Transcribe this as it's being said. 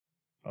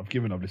I've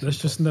given up this. Let's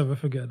just never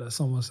forget that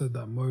someone said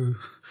that Mo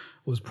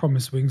was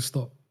promised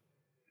Wingstop.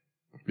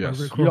 Yes.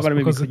 You're not gonna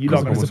make me. You're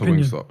not gonna What's a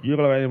opinion. Wingstop? You're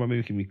gonna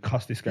make me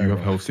cuss this guy. You have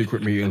bro. held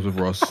secret meetings with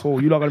Ross.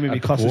 Cool. You're not gonna make me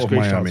At the cuss this Port of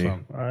great Miami.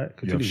 fam. All right, You have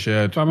continue.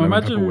 shared. Fam,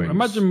 lemon pepper wings.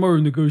 imagine Mo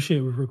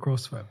negotiating with Rick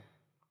Ross, fam.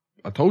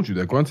 I told you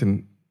they're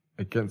grunting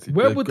against.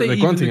 Where would they they're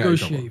even grunting at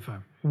each other. negotiate,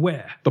 fam?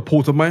 Where? The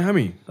Port of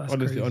Miami. That's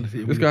Honestly,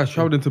 crazy. This guy's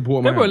travelled into Port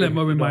of They Miami. won't let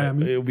Mo in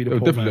Miami. It'll be the They'll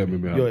Port definitely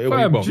man. let me in. Yo,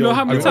 Fam, do you know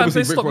how many I mean, times they obviously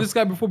Rick stopped Ross- this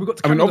guy before we got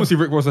to I mean, Canada? obviously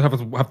Rick Ross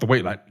will have to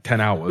wait like 10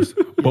 hours,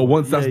 but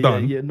once that's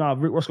done, Yeah. Nah,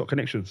 Rick Ross got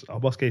connections. Our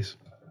boss case.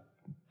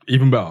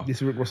 even better. This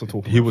is Rick Ross I'm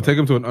talking. He will about, take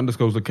him to an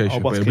undisclosed location, Oh,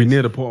 but bus it'll be case.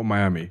 near the Port of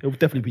Miami. It'll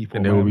definitely be Port.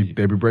 And they'll Miami.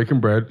 be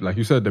breaking bread, like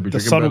you said. They'll be The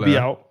drinking sun will be Bel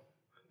Air. out.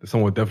 The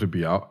sun will definitely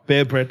be out.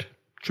 Bare bread.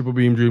 Triple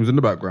beam dreams in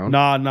the background.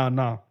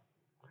 Nah.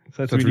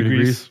 So 3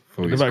 degrees.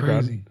 in the It's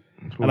background. crazy.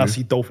 And I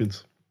see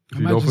dolphins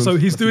Imagine, Dolphins. so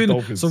he's I see doing.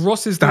 Dolphins. So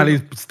Ross is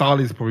doing.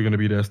 Starley's probably going to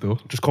be there still.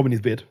 just combing his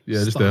beard.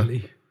 Yeah, just there.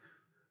 Starly.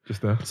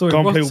 Just there. So, Go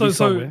and play Ross, with me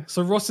so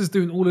somewhere. Ross is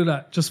doing all of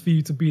that just for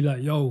you to be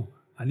like, yo,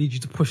 I need you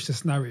to push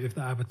this narrative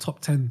that I have a top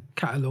 10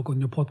 catalogue on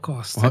your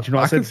podcast. Do you know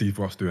what I I can said? see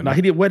Ross doing Nah, that.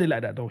 he didn't word it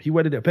like that though. He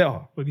worded it better.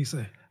 What did he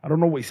say? I don't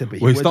know what he said, but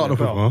Well, he worded started it off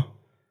with, better. huh?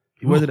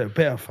 He worded it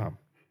better, fam.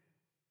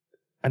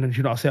 And then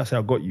you know what I say,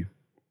 I got you.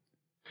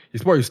 He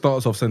probably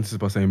starts off sentences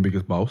by saying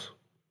biggest boss.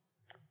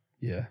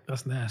 Yeah.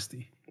 That's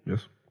nasty.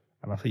 Yes.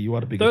 And I say you are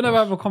the biggest Don't ever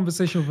boss have a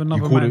conversation with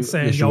another called man him-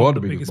 saying yes, you you're are the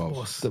the biggest biggest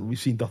boss. that we've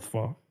seen thus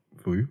far.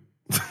 For you.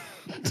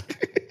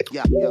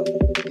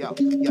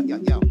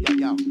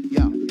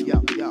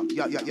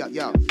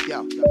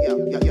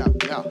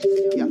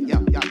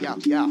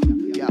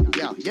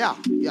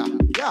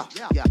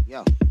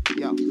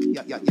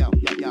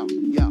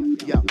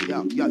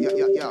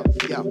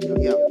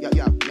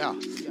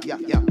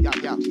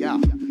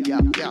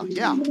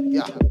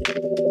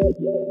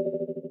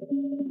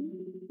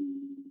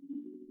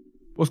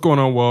 What's going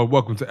on, world?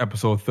 Welcome to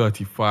episode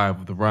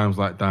 35 of the Rhymes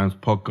Like Dimes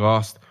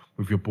podcast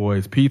with your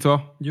boys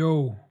Peter,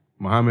 Yo,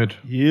 Mohammed,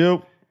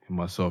 Yep. and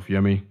myself,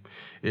 Yemi.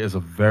 It is a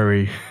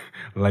very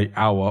late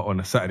hour on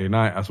a Saturday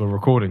night as we're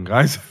recording,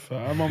 guys.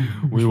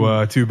 We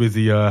were too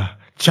busy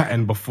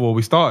chatting before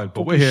we started,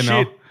 but we're here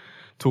now. shit.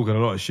 Talking a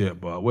lot of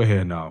shit, but we're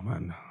here now,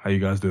 man. How you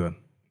guys doing?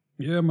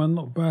 yeah, man,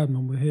 not bad,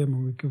 man. We're here,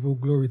 man. We give all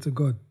glory to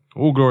God.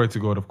 All glory to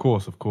God, of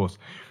course.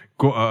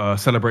 Got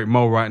to celebrate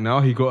Mo right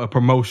now. He got a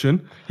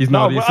promotion. He's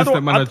now the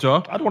assistant manager.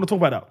 I don't want to talk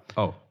about that.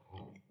 Oh,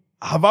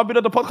 Have I been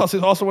on the podcast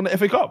since Arsenal won the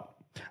FA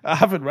Cup? I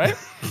haven't, right?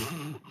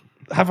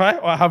 Have I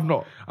or I have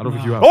not? I don't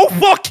think you have. Oh,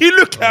 fuck you,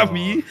 look at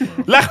me.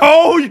 Like I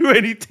owe you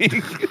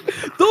anything.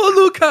 Don't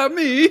look at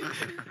me.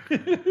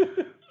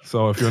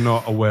 So if you're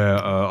not aware,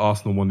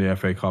 Arsenal won the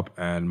FA Cup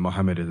and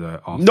Mohammed is an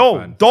Arsenal No,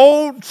 fan.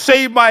 don't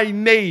say my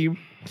name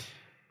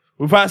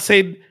without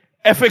saying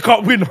FA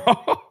Cup winner.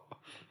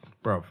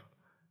 Bruv.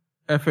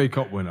 FA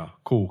Cup winner.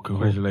 Cool.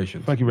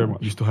 Congratulations. Thank you very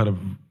much. You still had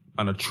an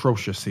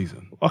atrocious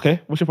season. Okay,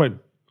 what's your point?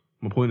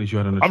 My point is you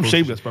had an I'm atrocious...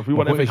 shameless, bruv. We My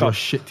won point FA is you're a Cup.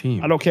 shit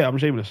team. I don't care. I'm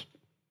shameless.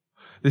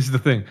 This is the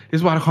thing. This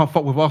is why I can't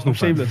fuck with Arsenal fans.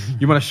 shameless.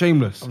 You man are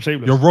shameless. I'm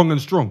shameless. You're wrong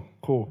and strong.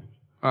 Cool.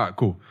 All right,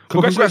 cool.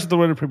 Congratulations to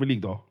winning the Premier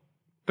League, though.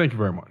 Thank you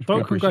very much. We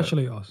Don't appreciate it.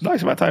 congratulate us. No,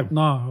 it's about time.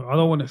 Nah, I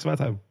don't want It's it. about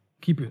time.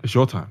 Keep it. It's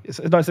your time. It's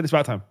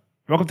about time.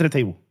 Welcome to the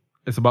table.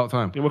 It's about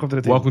time. Yeah, welcome to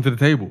the table. Welcome to the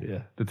table. Yeah.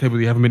 The table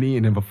you haven't been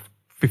eating in for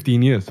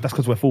 15 years. That's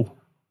because we're full.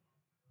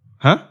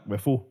 Huh? We're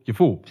full. You're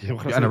full. Yeah,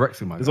 what You're can I say?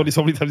 anorexic, man. There's only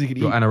so many times you can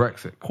You're eat.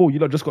 anorexic. Cool, you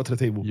lot just got to the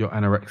table. You're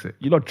anorexic.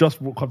 You lot just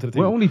come to the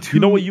table. We're only two-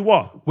 You know what you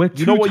are. we're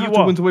you know two what you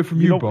title are. wins away from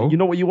you, know, bro. You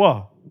know what you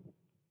are.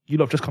 You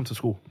lot just come to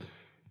school.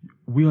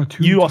 We are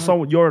two. You are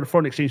someone. You're a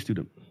foreign exchange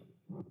student.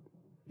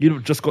 You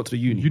lot just got to the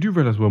uni. You do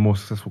realize we're a more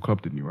successful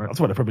club than you, right? That's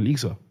why the Premier League,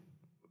 sir.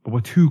 But we're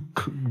two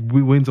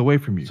wins away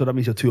from you. So that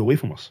means you're 2 away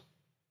from us.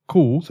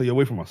 Cool, So you're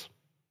away from us.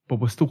 but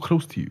we're still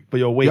close to you. But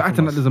you're away You're from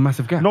acting us. like there's a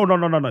massive gap.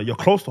 No. You're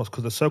close to us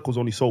because the circle's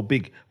only so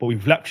big. But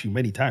we've lapped you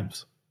many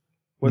times.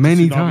 Went to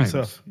Many Tsunami times?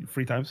 Surf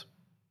 3 times.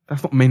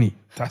 That's not many.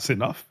 That's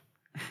enough.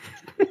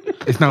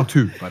 It's now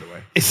 2, by the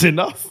way. It's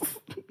enough.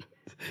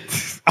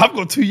 I've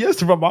got 2 years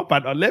to run my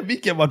banner. Let me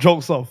get my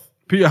jokes off.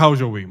 Peter, how's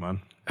your week, man?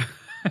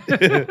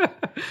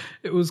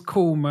 It was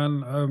cool,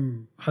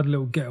 man. Had a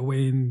little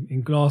getaway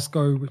in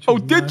Glasgow. Which Oh,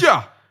 was did nice.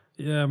 ya?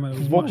 Yeah, man. It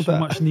was What much, was that?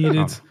 much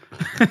needed.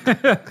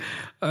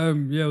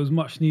 Yeah, it was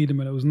much needed,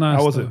 man. It was nice.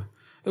 How was though. it?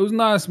 It was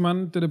nice,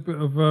 man. Did a bit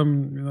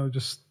of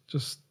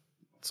just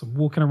some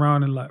walking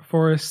around in like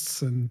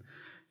forests and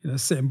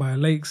sitting by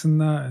lakes and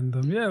that.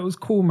 And yeah, it was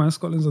cool, man.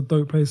 Scotland's a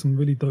dope place, some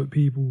really dope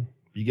people.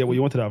 You get what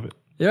you wanted out of it.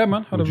 Yeah,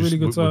 man. Had a really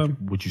good time.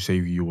 Would you say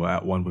you were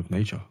at one with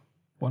nature?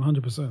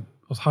 100%. I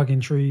was hugging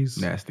trees.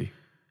 Nasty.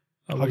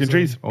 I was, Hugging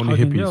trees? Only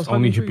hugging- yeah, I hippies. was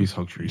Only hugging hippies trees.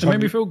 hug trees. It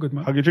made me feel good,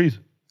 man. Hugging trees.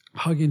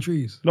 Hugging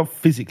trees. Not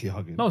physically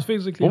hugging. No, I was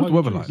physically What was the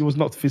hugging weather trees. You was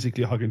not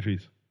physically hugging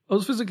trees. I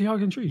was physically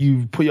hugging trees.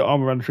 You put your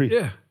arm around the tree.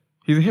 Yeah.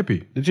 He's a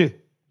hippie.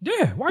 Legit.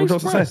 Yeah. Why are All you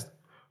jokes surprised? aside.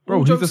 Bro,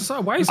 All he's jokes a- aside,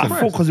 why are you I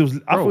surprised? thought because it was.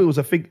 I Bro. thought it was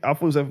a fig. I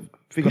thought it was a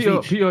figure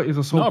of speech. Peter is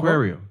a soul No, bro.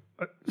 aquarium.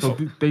 So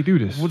they do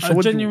this. What- I so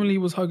what- genuinely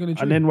was hugging a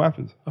tree. And then what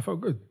happens? I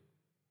felt good.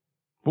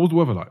 What was the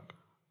weather like?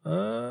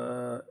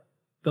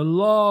 The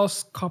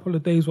last couple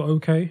of days were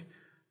okay.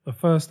 The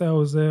first day I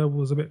was there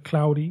was a bit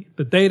cloudy.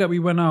 The day that we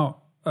went out,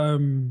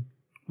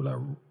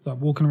 like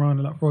walking around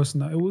in that forest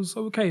and that, it was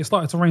okay. It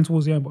started to rain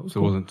towards the end, but it was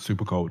cool. It wasn't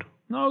super cold.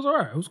 No, it was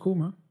alright. It was cool,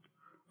 man.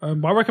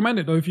 But I recommend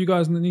it though if you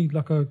guys need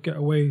like a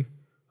getaway,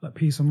 like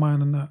peace of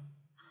mind and that.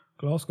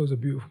 Glasgow's a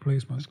beautiful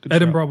place, man.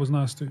 Edinburgh was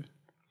nice too.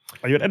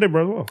 Are you in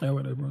Edinburgh as well? Yeah, I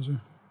went to Edinburgh too.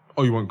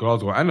 Oh, you went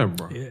Glasgow and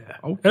Edinburgh? Yeah.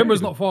 Okay.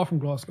 Edinburgh's not far from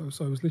Glasgow,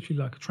 so it was literally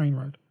like a train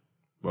ride.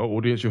 Well,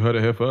 audience, you heard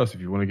it here first.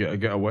 If you want to get a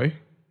getaway,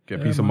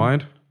 get peace of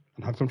mind,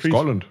 And hug some trees.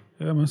 Scotland.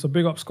 Yeah, man. So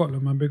big up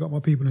Scotland, man. Big up my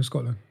people in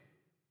Scotland.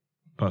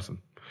 Person.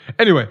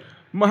 Anyway,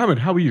 Mohammed,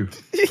 how are you?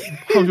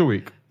 How's your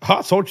week?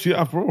 I told you,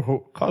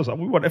 bro, cuz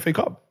we won FA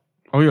Cup.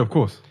 Oh, yeah, of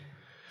course.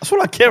 That's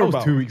all I care That was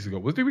about. 2 weeks ago.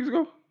 Was it 2 weeks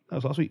ago? That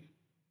was last week.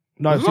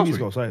 No, it was 2 weeks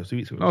ago. Sorry, it was 2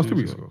 weeks ago. No, it was 2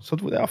 weeks ago. So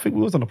I think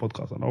we was on the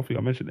podcast. I don't think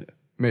I mentioned it.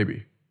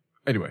 Maybe.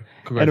 Anyway,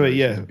 Anyway,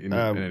 yeah.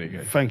 congratulations in any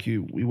case. Thank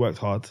you. We worked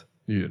hard.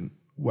 You didn't.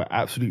 We're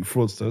absolute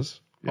fraudsters.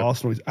 Yep.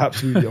 Arsenal is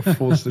absolutely a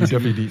fraudster You team.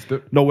 definitely deetsed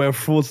it. No, we're a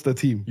fraudster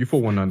team. You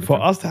 4-1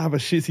 For us to have a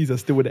shit season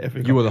still with the FA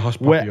Cup, You were the hush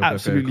puppy we're of the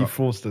absolutely FA Cup.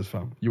 fraudsters,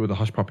 fam. You were the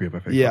hush puppy of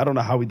FA Yeah, I Cup. don't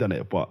know how we done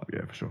it, but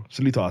Yeah, for sure.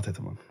 salute to Arteta,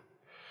 man.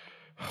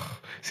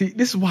 See,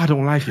 this is why I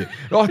don't like it.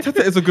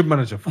 Arteta is a good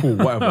manager, cool,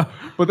 whatever.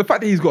 But the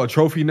fact that he's got a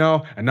trophy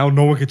now and now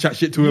no one can chat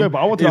shit to him. Yeah, but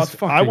I wanted is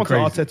fucking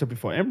Arteta crazy.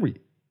 before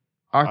Emery.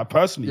 I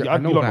Personally, yeah, I I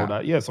know you don't that. know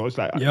that. Yeah, so it's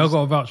like, Yeah, I got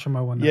a voucher for my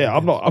one. yeah,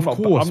 I'm not Of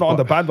course, I'm not on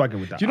the but bandwagon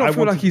with that. Do you not I feel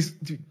want like he's?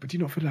 Do you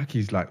not feel like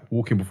he's like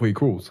walking before he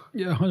crawls?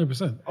 Yeah,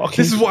 100%. Okay,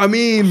 This is what I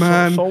mean,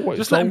 man. So what?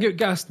 Just so, let him get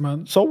gassed,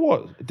 man. So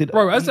what?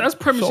 Bro, as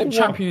Premiership so what?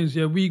 champions,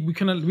 yeah, we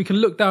can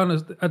look down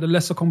at the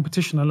lesser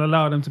competition and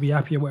allow them to be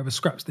happy at whatever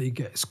scraps they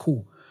get. It's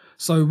cool.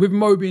 So with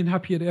Mo being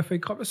happy at the FA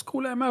Cup, it's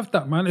cool. Let him have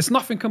that, man. It's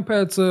nothing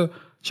compared to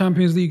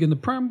Champions League and the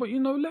Prem, but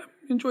let him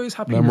enjoy his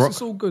happiness. rock.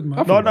 It's all good,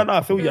 man. No,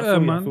 I feel you. Yeah, I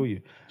man. feel you.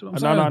 Do you know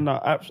what I'm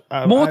saying?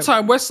 No. More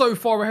time, we're so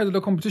far ahead of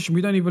the competition,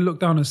 we don't even look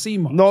down and see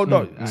much. No.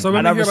 So when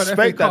and I we hear about the respect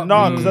FA that. Cup,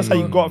 No, because that's how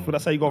you got through.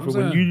 That's how you got I'm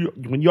through.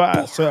 When you're at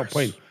a certain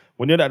point,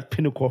 when you're at that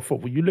pinnacle of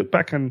football, you look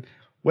back and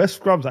we're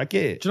scrubs. I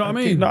get it. Do you know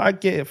what I mean? No, I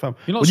get it, fam.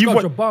 You're not When you've scrubs,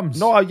 got- you're bums.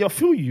 No, I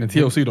feel you. And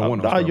TLC don't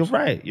want no No, you're scrubs.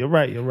 right. You're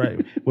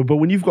right. but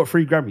when you've got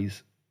 3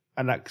 Grammys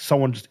and like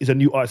someone is a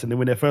new artist and they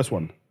win their first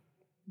one.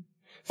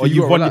 So Or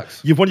you gotta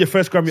relax. you've won your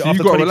first Grammy So you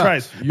after gotta 20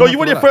 relax. tries. You No, have you to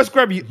won your relax. first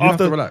Grammy You have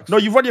after. to relax. No,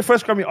 you've won your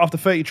first Grammy after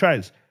 30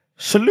 tries.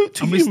 Salute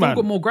to And we you, still man.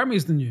 got more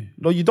Grammys than you.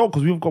 No, you don't,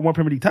 because we've got more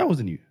Premier League titles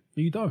than you.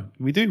 You don't.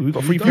 We do. We've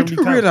got 3 You Premier do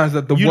League titles. realise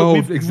that the You know, world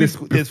we've- exists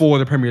there's- before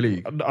the Premier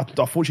League.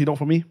 Unfortunately, not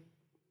for me.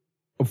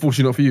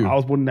 Unfortunately, not for you. I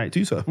was born in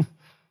 92, sir. You're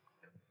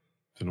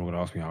not going to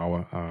ask me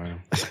how I am.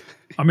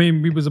 I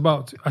mean, we was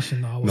about to.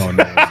 Actually, no. I wasn't.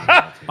 No.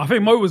 I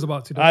think Mo was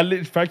about to.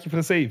 though. Thank you for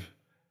the save.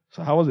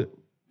 So how was it?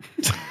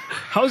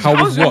 How's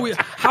How was your what? week?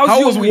 How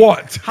your was week?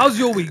 what? How's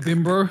your week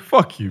been, bro?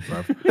 Fuck you,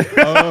 bruv.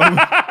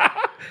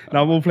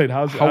 Now we're playing.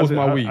 How was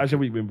my week? How's your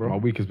week been, bro? My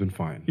week has been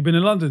fine. You been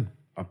in London?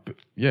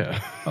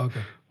 Yeah. Okay.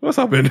 What's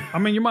happened? I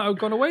mean, you might have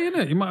gone away,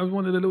 innit? You might have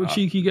wanted a little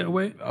cheeky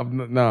getaway.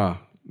 Nah.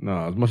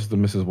 As much as the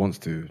missus wants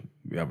to,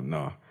 we haven't.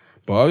 Nah.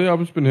 But yeah, I've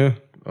just been here.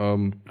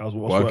 What's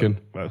Working,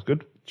 work? That was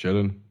good.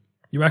 chilling.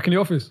 You back in the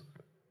office?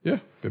 Yeah,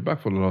 been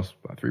back for the last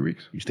 3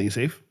 weeks. You staying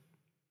safe?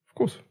 Of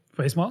course.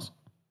 Face mask?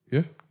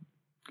 Yeah.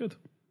 Good.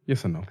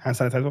 Yes and no. Hand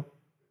sanitizer?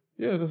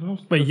 Yeah,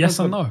 Wait, yes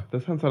and no?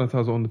 There's hand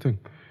sanitizer on the thing.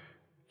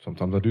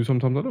 Sometimes I do,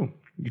 sometimes I don't.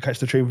 You catch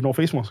the train with no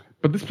face mask?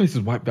 But this place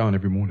is wiped down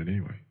every morning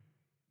anyway.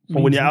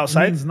 But when you're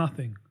outside? It means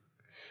nothing.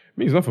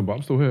 Means nothing, but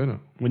I'm still here, innit?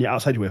 When you're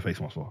outside, you wear a face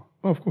mask for?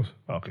 Oh, of course.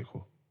 Okay,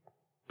 cool.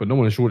 But no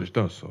one in Shoreditch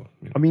does, so.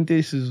 You know. I mean,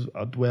 this is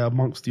where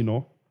amongst,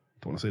 don't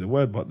want to say the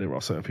word, but there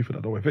are certain people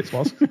that don't wear face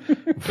masks.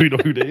 We know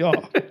who they are.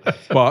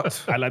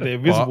 But. And like they're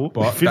invisible,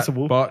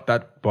 invincible. But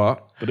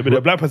the minute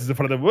a black person's in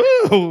front of them,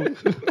 whoa!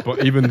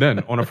 But even then,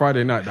 on a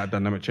Friday night, that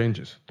dynamic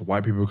changes. The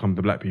white people become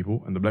the black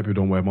people, and the black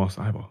people don't wear masks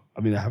either.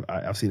 I mean,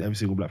 I've seen every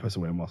single black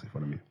person wear a mask in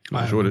front of me.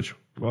 Not in Shoreditch.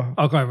 Well,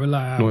 Okay,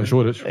 relax. Not in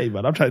Shoreditch. hey,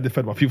 man, I'm trying to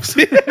defend my people.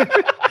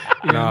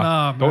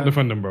 Nah, Don't man.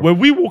 defend them, bro. When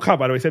we walk out,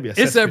 by the way, it's going to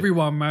be a It's cesspit.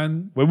 everyone,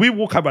 man. When we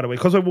walk out, by the way,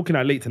 because we're walking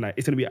out late tonight,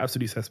 it's going to be an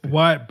absolute cesspit.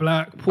 White,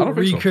 black, Puerto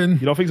think so. Rican,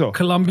 You don't think so?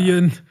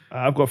 Colombian.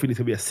 I've got a feeling it's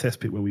going to be a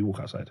cesspit when we walk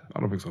outside.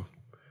 I don't think so.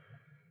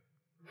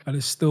 And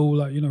it's still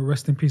like,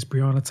 rest in peace,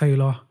 Breonna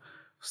Taylor.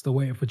 Still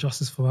waiting for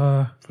justice for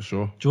her. For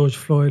sure. George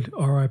Floyd,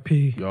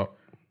 R.I.P. Yup.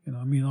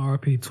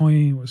 R.I.P.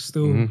 Twain was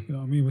still,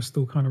 we're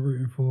still kind of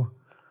rooting for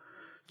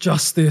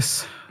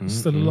justice. There's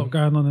still a lot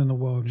going on in the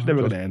world, It's man. never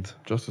going to end.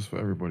 Justice for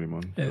everybody,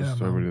 man. Yeah, Justice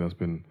for man. everybody that's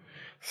been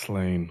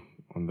slain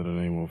under the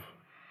name of.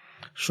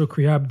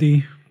 Shukri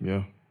Abdi.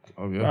 Yeah.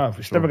 Oh, yeah. Bruv, for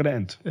it's sure. never going to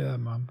end. Yeah,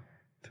 man.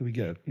 Till we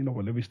get it. You know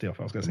what? Let me stay off.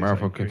 I was going to The say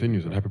marathon something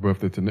continues, and happy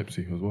birthday to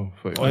Nipsey as well.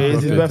 Oh, yeah,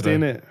 it's his birthday,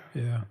 innit?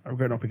 Yeah. I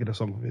regret not picking a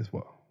song of his,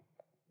 but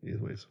it is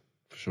what it is.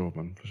 For sure,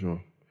 man. For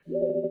sure.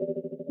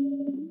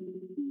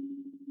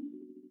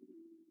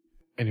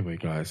 Anyway,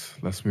 guys,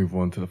 let's move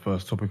on to the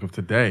first topic of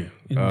today.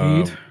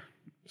 Indeed.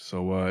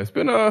 So it's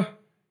been an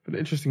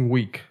interesting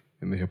week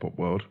in the hip hop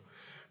world,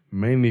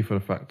 mainly for the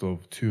fact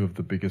of 2 of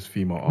the biggest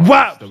female artists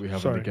Whap! that we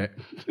have Sorry. in the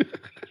game.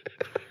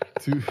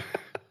 2.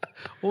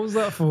 What was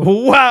that for?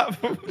 What?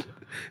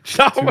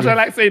 How much I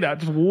like saying that?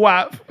 Just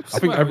WAP. I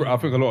think a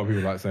lot of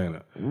people like saying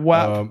it.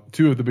 WAP.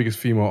 Two of the biggest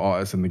female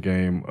artists in the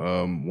game,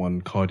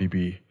 one Cardi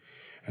B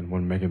and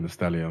one Megan Thee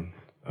Stallion,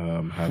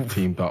 have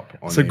teamed up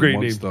on a great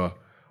monster.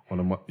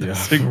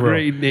 It's a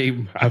great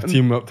name. Have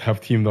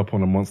teamed up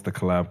on a monster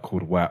collab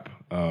called WAP,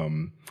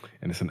 and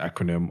it's an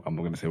acronym. I'm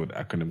not going to say what the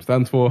acronym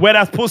stands for. Where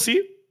that's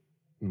pussy.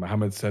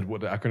 Mohammed said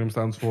what the acronym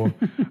stands for,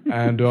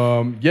 and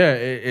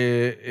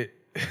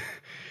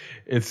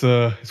it's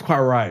quite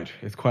a ride.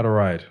 It's quite a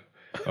ride.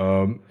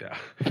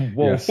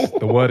 Yes,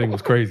 the wording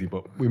was crazy,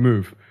 but we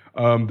move.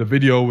 The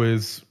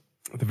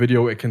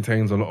video it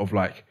contains a lot of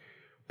like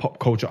pop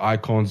culture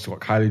icons. It's got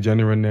Kylie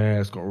Jenner in there.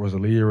 It's got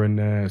Rosalia in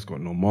there. It's got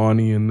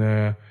Normani in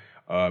there.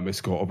 It's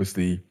got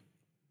obviously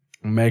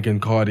Meg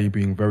and Cardi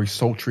being very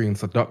sultry and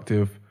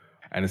seductive,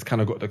 and it's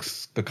kind of got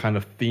the kind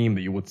of theme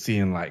that you would see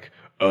in like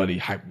early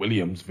Hype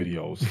Williams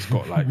videos. It's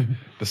got like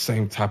the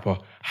same type of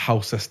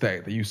house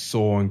aesthetic that you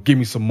saw and Give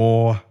Me Some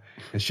More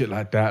and shit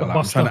like that. Like,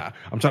 I'm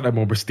trying to add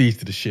more prestige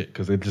to the shit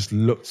because it just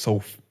looked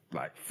so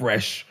like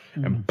fresh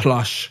and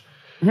plush.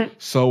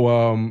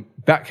 So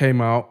that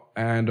came out,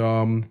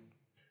 and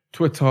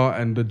Twitter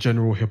and the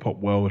general hip hop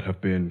world have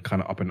been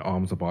kind of up in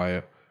arms about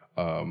it.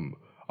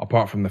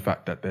 Apart from the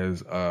fact that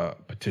there's a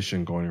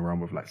petition going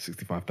around with like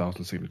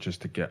 65,000 signatures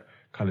to get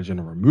Kylie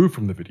Jenner removed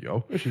from the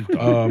video. Which is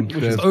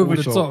over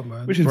the top,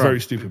 man. Which is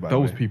very stupid, by the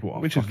way. Those people are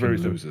which is very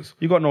losers.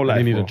 You got no life.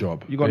 They need bro. a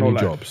job. You got they no need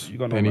life. jobs. You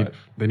got no life.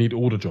 They need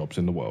all the jobs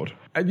in the world.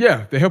 And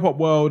yeah, the hip hop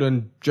world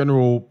and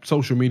general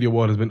social media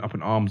world has been up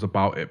in arms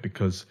about it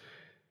because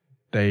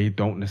they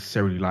don't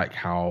necessarily like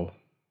how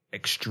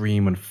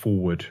extreme and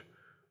forward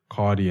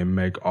Cardi and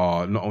Meg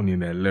are, not only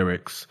in their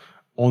lyrics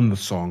on the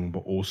song,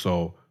 but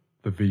also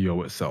the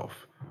video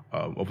itself.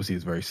 Obviously,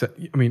 it's very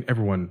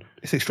everyone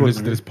It's who extraordinary.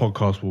 listens to this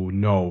podcast will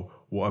know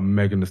what a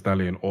Megan Thee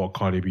Stallion or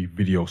Cardi B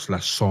video /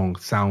 song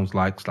sounds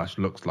like /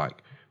 looks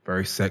like.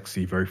 Very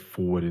sexy, very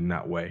forward in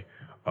that way.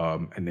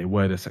 And they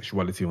wear their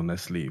sexuality on their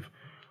sleeve.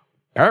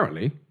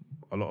 Apparently,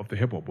 a lot of the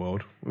hip hop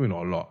world, maybe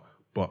not a lot,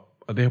 but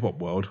the hip hop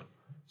world,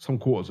 some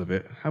quarters of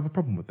it have a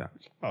problem with that.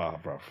 Ah,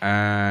 bro.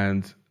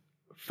 And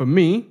for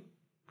me,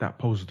 that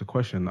poses the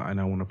question that I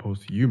now want to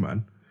pose to you,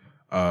 man.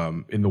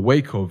 In the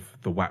wake of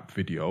the WAP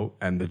video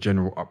and the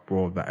general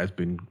uproar that has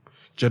been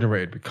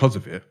generated because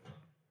of it,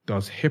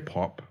 does hip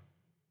hop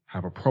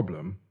have a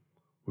problem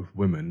with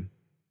women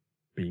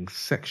being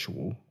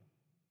sexual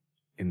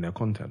in their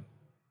content?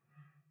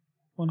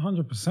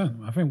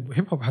 100%. I think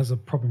hip hop has a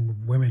problem with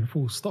women,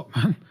 full stop,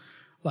 man.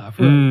 Like, I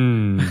feel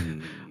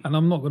and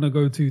I'm not going to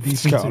go too deep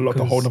into it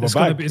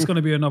because it's going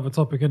to be another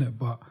topic, innit?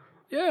 But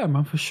yeah,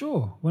 man, for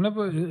sure.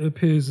 Whenever it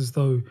appears as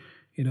though,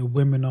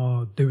 women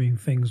are doing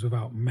things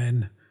without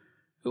men,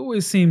 it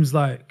always seems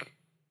like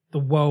the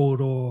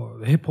world or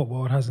the hip hop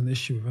world has an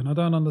issue with it, and I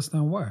don't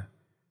understand why.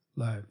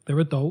 Like, they're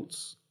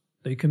adults.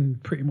 They can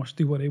pretty much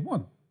do what they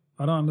want.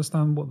 I don't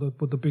understand what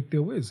the big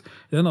deal is.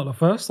 They're not the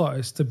first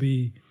artists to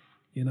be,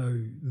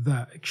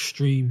 that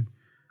extreme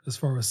as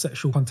far as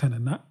sexual content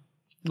and that.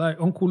 Like,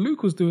 Uncle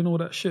Luke was doing all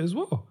that shit as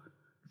well.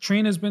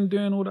 Trina's been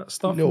doing all that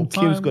stuff. Lil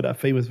Kim's got that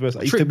famous verse.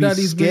 I used to be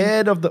Daddy's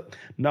scared of the...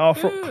 No,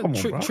 come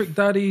on, Trick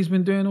Daddy's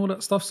been doing all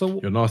that stuff. So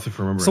you're nasty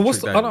for remembering. So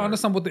Trick Daddy, I don't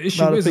understand what the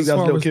issue No, is as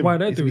far as why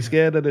they're used to doing be it.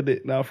 scared of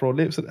it. Now throw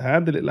lips and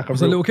handle it like a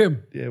Was it Lil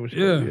Kim? Yeah,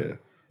 Yeah.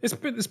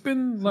 It's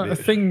been like a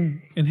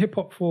thing in hip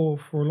hop for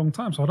a long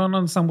time. So I don't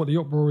understand what the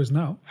uproar is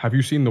now. Have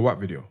you seen the WAP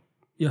video?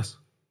 Yes,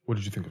 What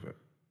did you think of it?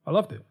 I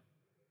loved it.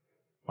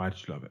 Why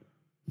did you love it?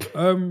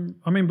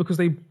 Because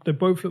they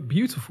both look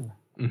beautiful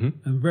and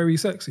very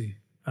sexy.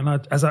 And I,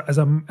 as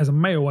a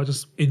male, I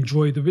just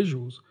enjoyed the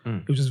visuals.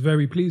 It was just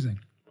very pleasing.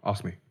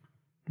 Ask me.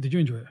 Did you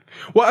enjoy it?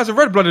 Well, as a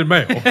red-blooded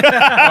male, Wait, hold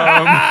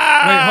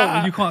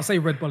on. You can't say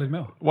red-blooded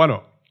male why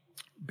not?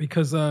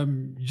 because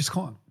you just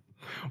can't.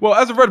 Well,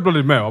 as a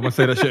red-blooded male, I'm gonna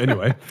say that shit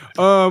anyway.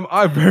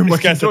 I very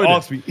much enjoyed it.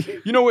 Ask me.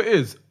 You know what it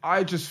is?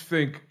 I just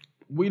think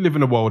we live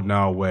in a world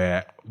now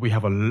where we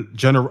have a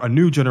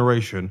new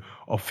generation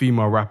of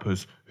female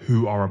rappers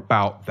who are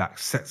about that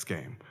sex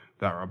game,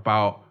 that are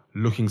about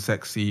looking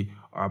sexy,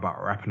 are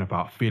about rapping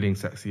about feeling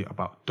sexy,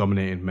 about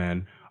dominating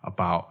men,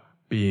 about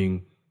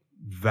being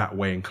that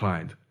way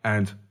inclined.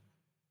 And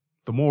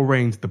the more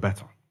range, the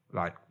better.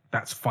 Like,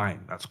 that's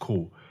fine. That's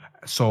cool.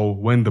 So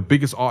when the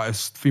biggest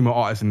artists, female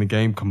artists in the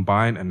game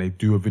combine and they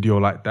do a video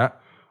like that,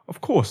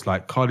 of course,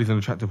 like Cardi's an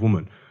attractive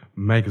woman,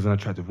 Meg is an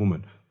attractive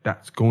woman.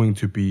 That's going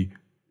to be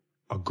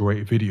a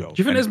great video. Do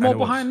you think there's more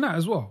behind that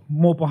as well?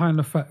 More behind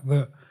the fact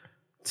that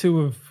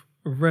two of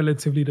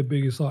relatively the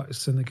biggest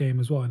artists in the game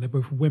as well, and they're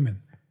both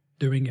women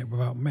doing it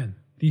without men.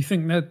 Do you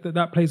think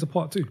that plays a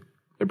part too?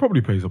 It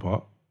probably plays a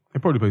part.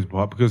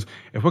 Because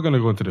if we're going to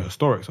go into the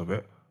historics of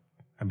it,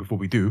 and before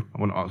we do, I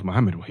want to ask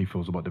Mohammed what he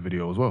feels about the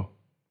video as well.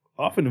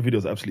 I think the video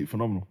is absolutely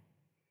phenomenal.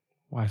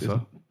 Why,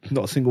 sir?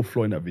 Not a single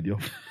flaw in that video.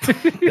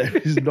 There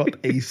is not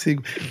a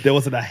single... There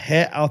wasn't a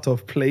hair out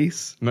of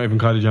place. Not even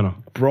Kylie Jenner.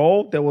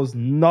 Bro, there was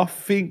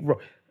nothing wrong.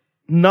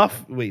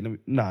 Wait,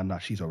 nah,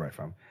 she's all right,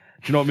 fam.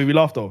 Do you know what made me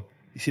laugh, though?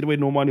 You see the way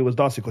Normani was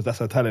dancing, because that's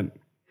her talent.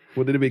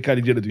 What did it make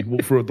Kylie Jenner do?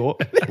 Walk through a door.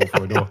 Walk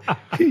through a door.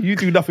 You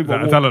do nothing but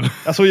that a walk. talent?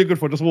 That's all you're good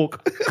for. Just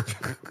walk.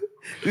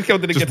 This girl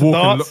didn't Just get to walk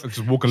and dance.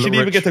 just walk and She look didn't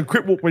even rich. get to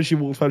crip walk when she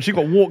walked. Fam. She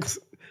got walked.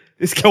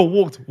 This girl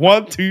walked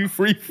 1, 2,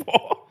 3,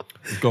 4.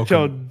 This girl She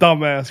a can-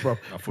 dumbass, bro.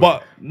 thought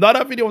But no,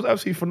 that video was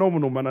absolutely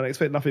phenomenal, man. I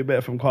expect nothing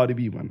better from Cardi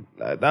B, man.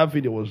 Like, that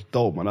video was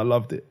dope, man. I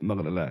loved it. I'm not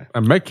gonna lie.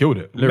 And Meg killed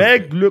it.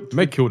 lyrically.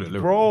 Meg killed it. Lyrically.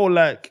 bro.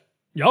 Like,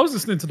 Yeah, I was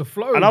listening to the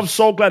flow. and I'm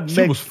so glad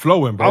She Meg. was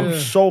flowing, bro. I'm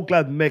so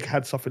glad Meg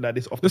had something like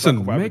this off the back Listen,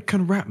 of Rabbit. Meg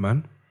can rap,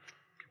 man.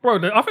 Bro,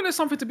 I think there's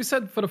something to be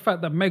said for the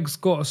fact that Meg's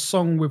got a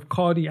song with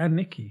Cardi and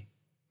Nicki.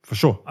 For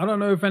sure. I don't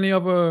know if any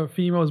other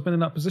female has been in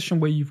that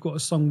position where you've got a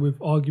song with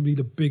arguably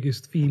the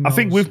biggest female. I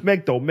think with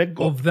Meg though, Meg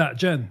got of that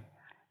gen.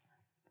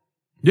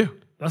 Yeah.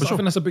 I for sure.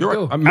 think that's a big You're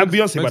deal. right. and Meg's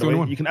Beyonce, by the the only way.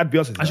 one. You can add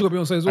Beyonce. And she got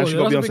Beyonce as well. And she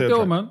Yeah, got that's a Beyonce big deal,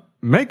 track. man.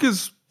 Meg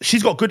is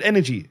She's got good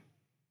energy.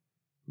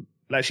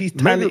 Like she's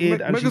Meg,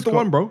 talented. and Meg she's is the got,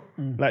 one, bro.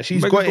 Like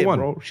she's Meg got is the it, one.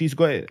 bro. She's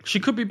got it. She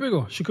could be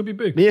bigger. She could be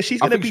big. Yeah,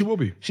 she's I gonna think be. she will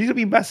be. She's gonna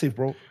be massive,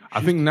 bro. I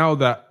think now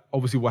that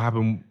obviously what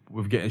happened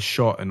with getting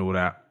shot and all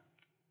that,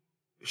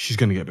 she's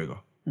gonna get bigger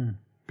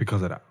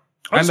because of that.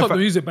 I just the hope the fact-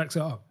 music backs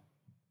it up.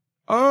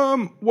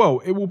 Well,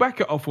 it will back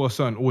it up for a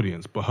certain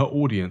audience, but her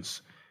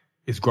audience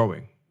is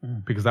growing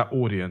because that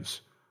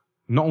audience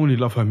not only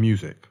love her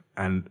music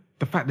and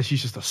the fact that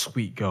she's just a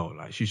sweet girl,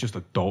 like she's just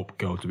a dope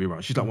girl to be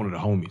around. She's like one of the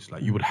homies.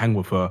 Like you would hang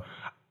with her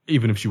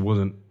even if she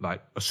wasn't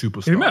like a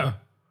superstar. Have you met her?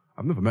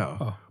 I've never met her,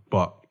 Oh.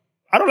 but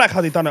I don't like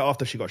how they done it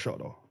after she got shot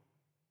though.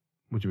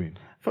 what do you mean?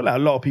 I feel like a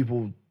lot of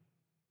people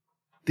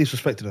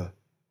disrespected her.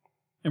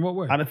 In what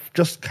way? And it's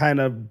just kind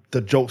of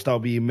the jokes that were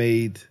being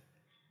made,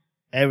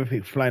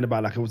 everything flying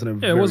about like it wasn't a Yeah,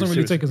 it very wasn't really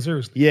serious- taken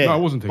seriously. Yeah, No,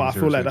 it wasn't taken but I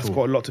feel seriously like at that's all.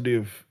 got a lot to do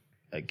with,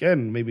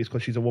 again, maybe it's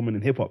because she's a woman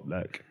in hip hop.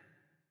 Like,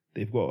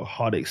 they've got a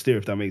hard exterior,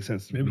 if that makes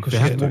sense. Maybe because They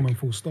she's have a to. woman,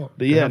 full stop.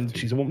 But yeah, have and to.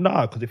 she's a woman.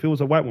 Nah, because if it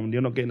was a white woman,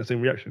 you're not getting the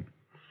same reaction.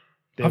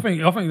 I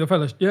think the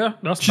fella, yeah,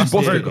 that's She's that's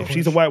bossed very it, good though. If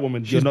she's a white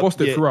woman, She's you're not, bossed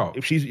it throughout.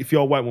 If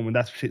you're a white woman,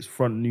 that's shit's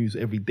front news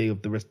every day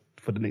of the rest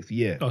for the next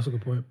year. That's a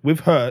good point.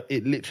 With her,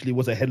 it literally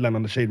was a headline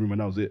on the Shade Room,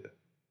 and that was it.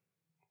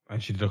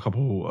 And she did a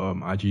couple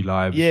IG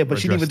lives. Yeah, but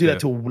she didn't even do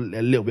that addressed till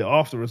a little bit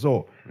after as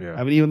well. Yeah.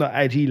 I mean, even that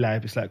IG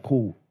live, it's like,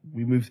 cool.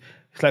 We moved.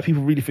 It's like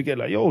people really forget,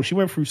 like, yo, she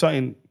went through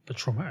something The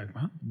traumatic,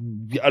 man.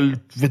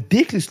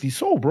 ridiculously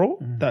so, bro.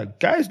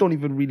 That guys don't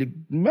even really,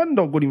 men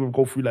don't even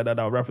go through like that,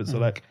 our rappers. So,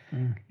 like,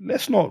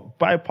 let's not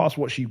bypass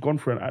what she's gone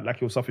through and act like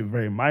it was something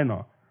very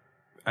minor.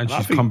 And I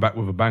she's think- come back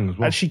with a bang as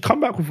well. And she come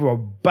back with a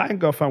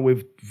banger, fan,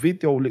 with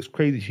video, looks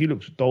crazy. She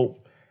looks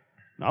dope.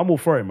 I'm all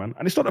for it, man.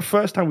 And it's not the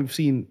first time we've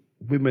seen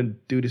women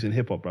do this in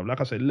hip hop, bro. Like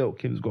I said, Lil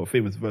Kim's got a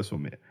famous verse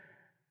from it.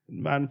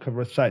 Man can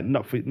recite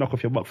knock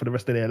off your butt for the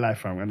rest of their life,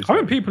 fam. And it's I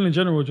think like- people in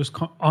general are just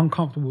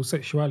uncomfortable with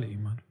sexuality,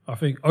 man. I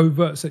think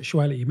overt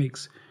sexuality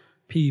makes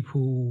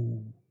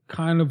people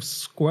kind of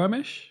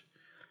squirmish,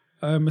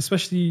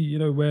 especially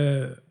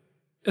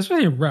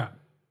especially in rap.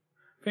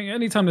 I think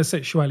anytime there's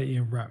sexuality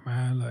in rap,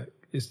 man, like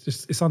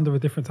it's under a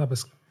different type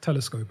of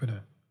telescope, isn't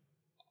it?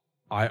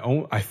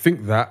 I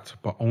think that,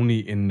 but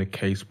only in the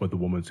case where the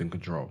woman's in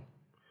control.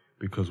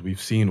 Because we've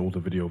seen all the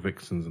video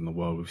vixens in the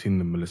world. We've seen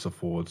the Melissa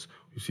Fords.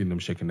 We've seen them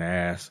shaking their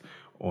ass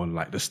on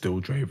like the Still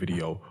Dre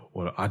video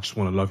or the I Just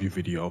Want to Love You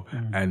video.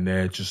 And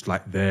they're just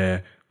like,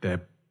 they're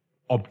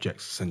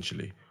objects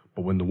essentially.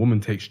 But when the woman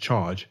takes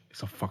charge,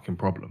 it's a fucking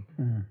problem.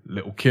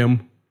 Little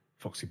Kim,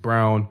 Foxy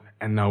Brown,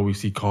 and now we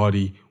see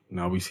Cardi,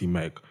 now we see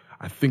Meg.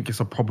 I think it's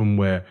a problem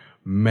where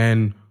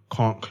men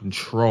can't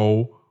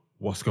control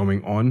what's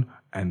going on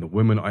and the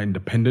women are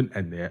independent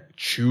and they're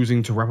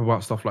choosing to rap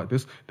about stuff like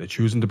this. They're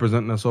choosing to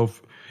present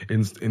themselves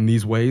in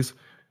these ways.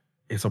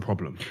 It's a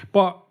problem.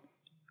 But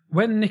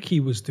when Nicki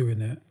was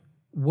doing it,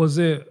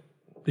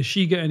 did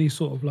she get any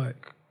sort of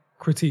like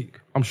critique?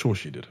 I'm sure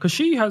she did. Because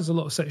she has a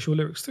lot of sexual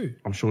lyrics too.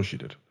 I'm sure she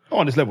did.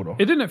 not on this level, though.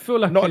 It didn't feel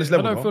like Not on this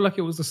level, I don't though. feel like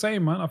it was the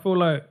same, man. I feel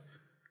like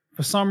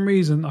for some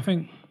reason, I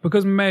think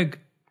because Meg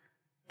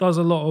does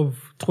a lot of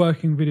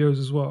twerking videos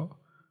as well.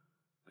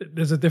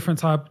 There's a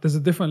different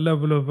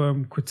level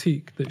of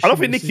critique. That I don't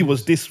she think Nicki receives.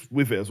 was this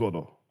with it as well,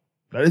 though.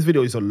 Like, this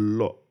video is a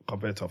lot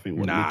compared to, I think,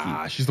 what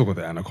Nah, Nicki. she's still got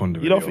the Anaconda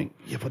You video. don't think?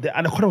 Yeah, but the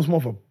Anaconda was more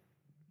of a...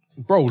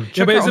 Bro, Yeah,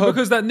 check but is out it her...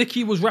 because that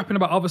Nicki was rapping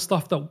about other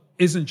stuff that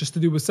isn't just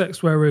to do with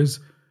sex, whereas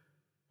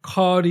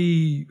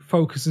Cardi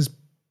focuses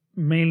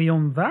mainly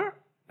on that,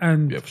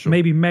 and Yeah, for sure.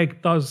 maybe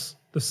Meg does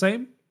the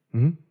same?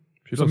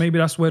 She So does. maybe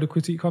that's where the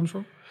critique comes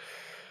from?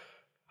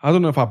 I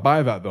don't know if I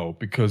buy that though,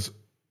 because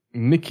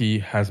Nicki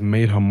has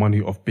made her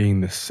money off being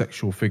this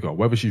sexual figure,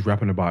 whether she's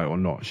rapping about it or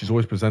not. She's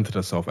always presented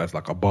herself as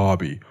like a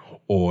Barbie,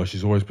 or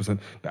she's always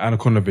presented the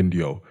Anaconda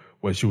video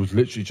where she was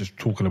literally just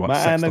talking about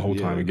sex the whole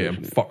time and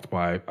getting fucked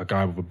by a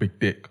guy with a big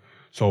dick.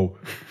 So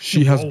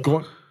she has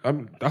got.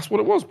 That's what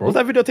it was, bro. Was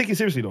that video taken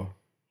seriously, though?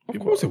 Of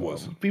course it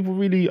was. People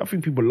really... I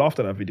think people laughed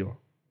at that video.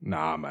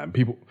 Nah, man.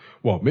 People.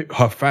 Well,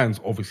 her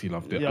fans obviously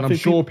loved it, Yeah, I and I'm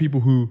think sure people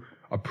who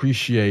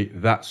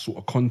appreciate that sort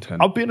of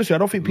content. I'll be honest with you, I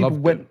don't think people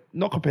Loved went... it.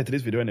 Not compared to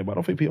this video anyway, but I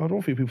don't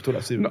think people took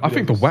that seriously. No, I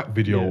think the WAP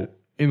video Yeah.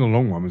 in the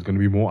long run is going to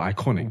be more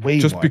iconic, Way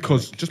just more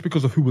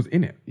because of who was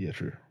in it. Yeah,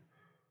 true.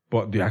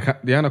 But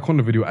the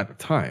Anaconda video at the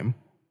time,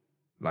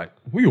 like,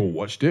 we all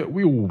watched it.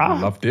 We all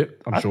loved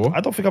it, I'm sure.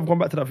 I don't think I've gone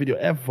back to that video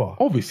ever.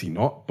 Obviously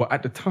not, but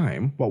at the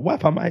time... But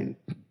WAP, I might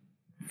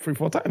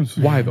 3-4 times.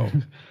 Why though?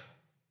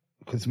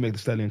 Because Meg Thee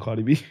Stallion and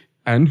Cardi B.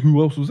 And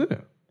who else was in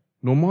it?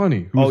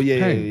 Normani, who's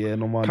Peng.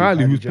 Normani.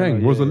 Kylie, who's Jenner,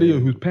 Peng. Rosalia,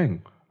 who's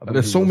Peng. don't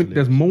There's think so many. Rosalia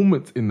There's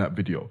moments in that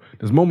video.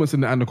 There's moments in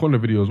the Anaconda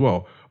video as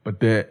well. But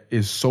there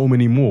is so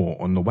many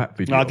more on the WAP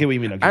video. No, I get what you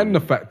mean. And the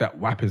fact that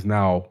WAP is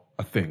now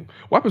a thing.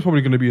 WAP is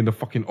probably going to be in the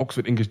fucking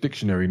Oxford English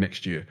Dictionary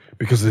next year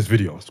because of this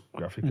video.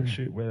 Graphic and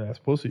shit. Where I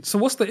suppose it. So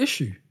what's the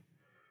issue?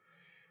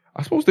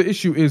 I suppose the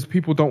issue is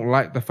people don't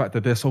like the fact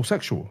that they're so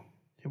sexual.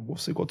 Yeah,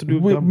 what's it got to do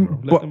with them, bro?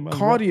 Let them But man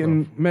Cardi rap,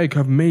 and Meg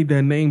have made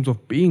their names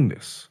of being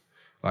this.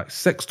 Like,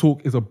 Sex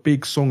Talk is a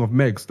big song of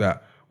Meg's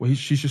that where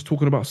she's just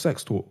talking about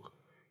sex talk.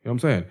 You know what I'm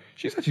saying?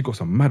 She's actually got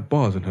some mad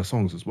bars in her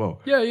songs as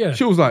well. Yeah.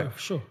 She was like, for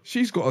sure.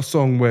 She's got a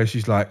song where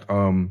she's like,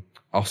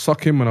 I'll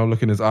suck him and I'll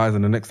look in his eyes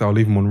and the next day I'll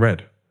leave him on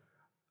red.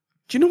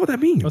 Do you know what that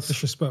means? That's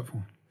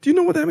disrespectful. Do you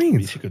know what that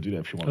means? She could do that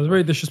if she That's wants.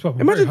 very disrespectful.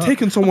 Imagine Very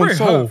taking someone's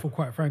very soul. hurtful,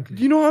 quite frankly.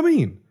 Do you know what I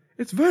mean?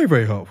 It's very,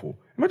 very hurtful.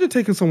 Imagine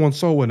taking someone's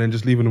soul and then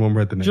just leaving them on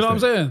red the next Do you know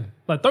day. what I'm saying?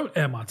 Like, don't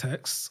air my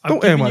texts.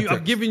 Don't air my I've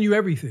texts. given you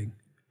everything.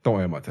 Don't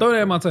air my text. Don't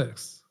air my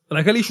texts.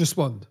 Like, at least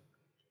respond.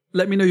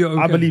 Let me know you're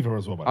okay. I believe her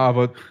as well, man.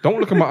 Either don't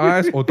look in my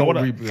eyes or don't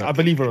read. I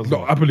believe her as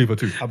well. No, I believe her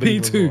too. I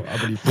believe Me her too. as well. I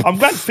believe her. I'm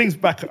glad things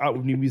back out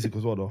with new music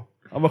as well, though.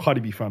 I'm a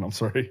Cardi B fan. I'm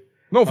sorry.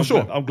 No, for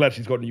sure. I'm glad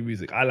she's got new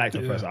music. I liked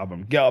her first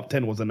album. Get Up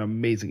 10 was an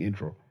amazing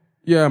intro.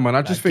 Yeah, man.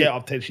 I just think Get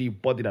Up 10, she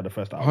bodied at the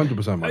first album.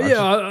 100%, man.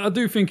 Yeah, I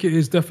do think it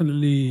is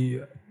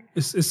definitely. I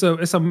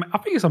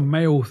think it's a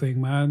male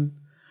thing, man.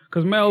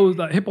 Because male,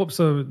 like, hip hop's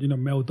a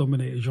male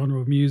dominated genre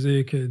of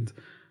music, and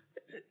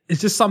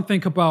it's just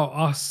something about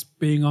us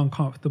being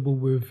uncomfortable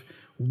with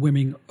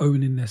women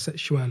owning their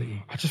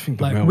sexuality. I just think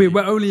the Like, male-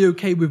 we're only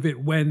okay with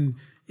it when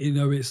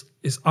it's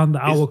under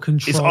our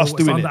control. us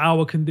doing under it.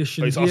 our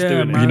conditions. It's us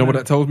doing it. You know what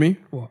that tells me?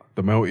 What?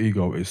 The male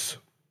ego is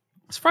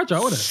It's fragile,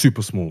 isn't it?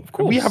 super small. Of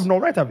course. We have no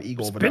right to have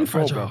ego over been that. as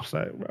well, fragile. bro. It's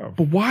like, bro.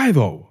 But why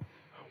though?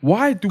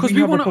 Why do Because we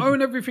we have want a to problem?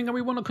 own everything and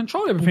we want to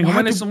control everything.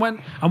 Why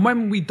And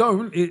when we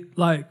don't, it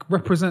like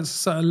represents a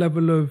certain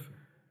level of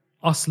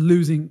us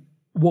losing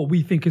what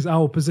we think is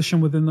our position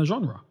within the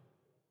genre.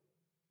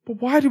 But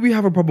why do we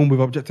have a problem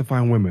with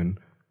objectifying women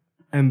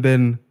and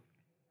then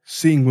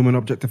seeing women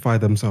objectify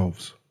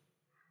themselves?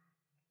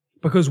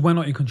 Because we're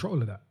not in control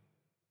of that.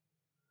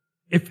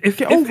 If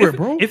Get over it,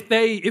 bro.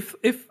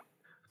 If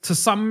to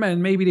some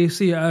men maybe they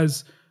see it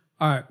as,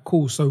 all right,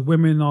 cool. So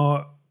women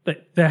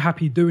they're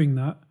happy doing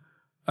that.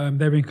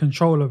 They're in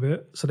control of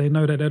it, so they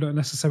know that they don't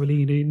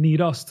necessarily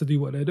need us to do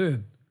what they're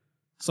doing.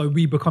 So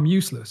we become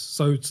useless.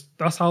 So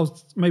that's how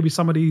maybe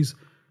some of these,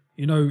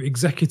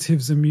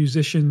 executives and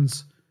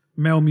musicians,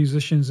 male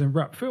musicians in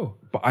rap feel.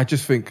 But I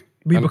just think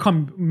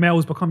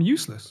Males become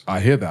useless. I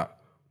hear that.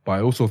 But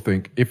I also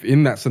think if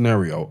in that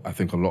scenario, I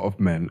think a lot of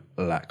men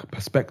lack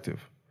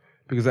perspective.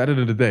 Because at the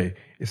end of the day,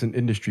 it's an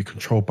industry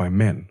controlled by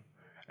men.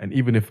 And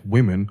even if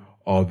women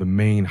are the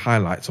main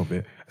highlights of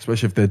it,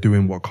 especially if they're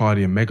doing what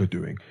Cardi and Meg are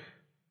doing,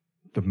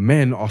 the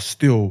men are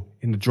still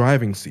in the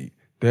driving seat.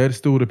 They're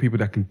still the people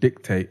that can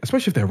dictate,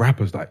 especially if they're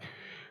rappers. Like,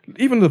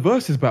 even the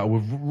Versus battle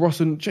with Ross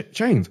and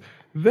Chainz,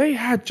 they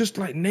had just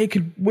like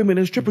naked women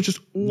and strippers just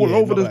all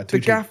over the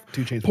gaff,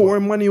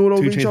 pouring money all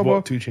over each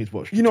other. 2 Chainz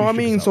watch. You know what I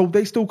mean? So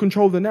they still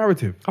control the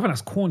narrative. I think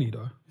that's corny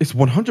though. It's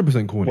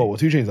 100% corny. What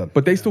 2 Chainz done?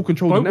 But they still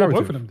control the Both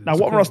narrative. of them did. Now,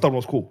 It's what corny. Ross done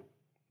was cool.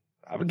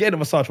 I'm getting a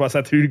massage while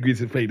Santorini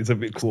Grease is playing. It's a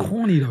bit cool.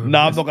 corny though.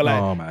 Nah, I'm not gonna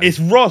No, lie. man. It's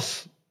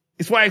Ross.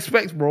 It's what I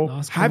expect, bro. Nah,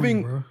 it's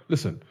corny, bro.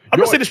 Listen, I'm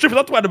not saying the strippers.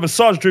 I'm talking about the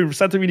massage during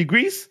Santorini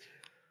Grease.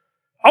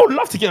 I would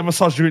love to get a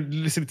massage during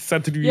listening to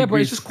Santorini Yeah, but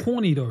Grease. it's just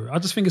corny though. I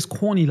just think it's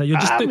corny. Like you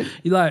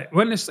like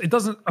when it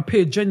doesn't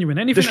appear genuine.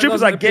 Anything the that strippers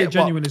doesn't I appear get,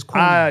 genuine but is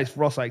corny. it's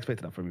Ross. I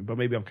expected that from me, but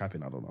maybe I'm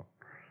capping. I don't know.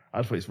 I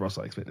just thought it's Ross.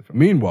 I expected from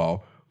me.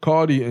 meanwhile,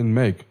 Cardi and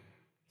Meg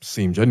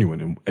seem genuine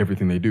in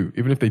everything they do.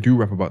 Even if they do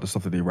rap about the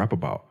stuff that they rap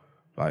about,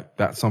 like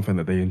that's something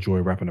that they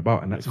enjoy rapping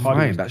about, and that's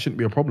fine. That shouldn't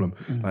be a problem.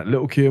 Like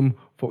Lil' Kim,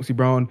 Foxy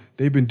Brown,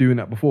 they've been doing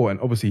that before, and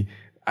obviously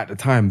at the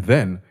time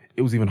then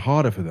it was even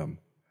harder for them.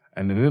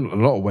 And in a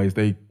lot of ways,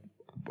 they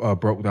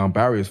broke down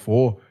barriers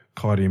for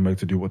Cardi and Meg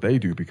to do what they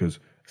do, because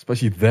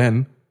especially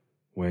then,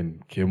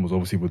 when Kim was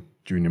obviously with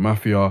Junior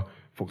Mafia,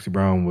 Foxy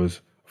Brown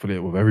was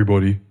affiliated with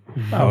everybody.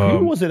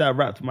 Who was it that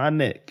rapped my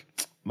neck?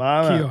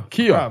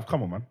 Kia. Bruv,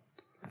 come on, man.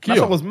 Kia.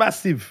 That song was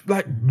massive.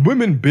 Like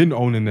women been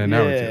owning their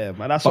narrative, Yeah,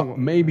 man. That but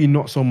song. maybe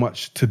not so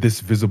much to this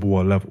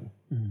visible a level,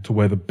 to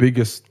where the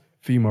biggest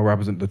female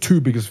rappers, the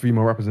 2 biggest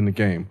female rappers in the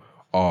game,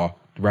 are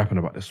rapping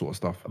about this sort of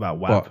stuff. About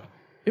WAP. But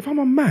if I'm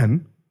a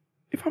man,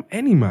 if I'm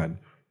any man,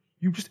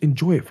 you just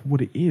enjoy it for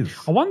what it is.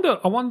 I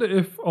wonder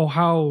if or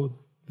how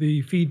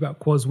the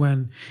feedback was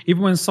when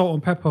Salt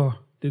and Pepper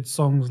did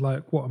songs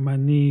like "What a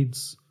Man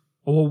Needs"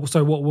 or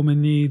so "What a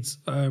Woman Needs,"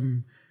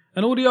 and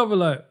all the other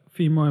like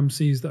female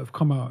MCs that have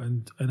come out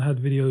and had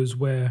videos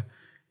where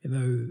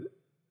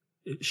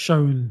it's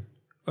shown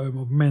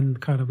of men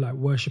kind of like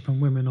worshipping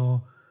women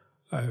or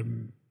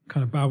kind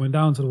of bowing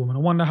down to the woman. I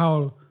wonder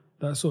how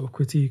that sort of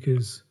critique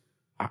is.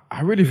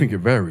 I really think it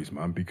varies,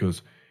 man,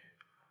 because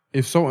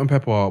if Salt and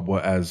Pepper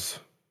were as,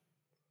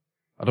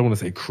 I don't want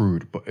to say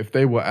crude, but if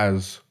they were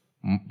as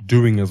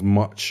doing as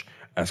much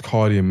as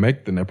Cardi and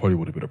Meg, then there probably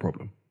would have been a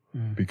problem.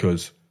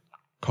 Because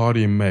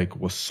Cardi and Meg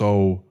were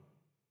so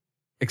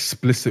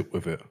explicit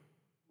with it.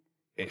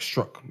 It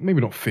struck,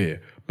 maybe not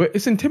fear, but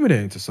it's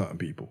intimidating to certain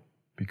people.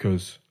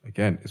 Because,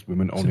 again, it's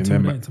women owning their...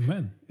 Intimidating to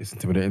men. It's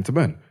intimidating to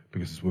men.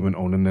 Because it's women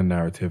owning their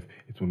narrative.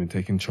 It's women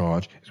taking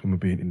charge. It's women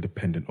being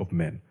independent of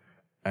men.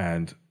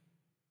 And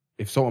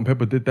if Salt and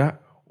Pepper did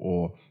that,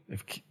 or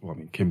if, well, I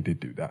mean, Kim did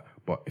do that,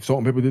 but if Salt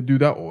and Pepper did do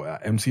that, or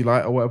MC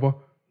Lyte or whatever,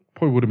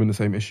 probably would have been the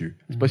same issue.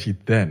 Especially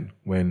then,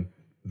 when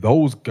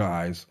those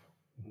guys,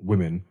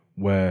 women,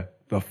 were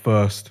the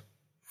first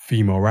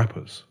female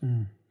rappers,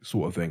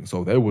 sort of thing.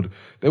 So they would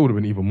have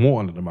been even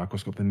more under the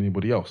microscope than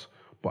anybody else.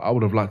 But I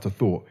would have liked to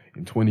thought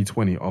in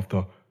 2020,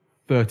 after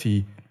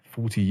 30,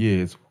 40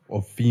 years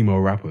of female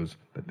rappers,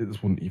 that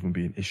this wouldn't even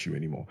be an issue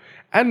anymore.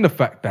 And the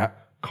fact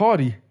that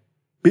Cardi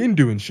been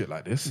doing shit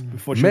like this.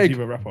 Before she Meg was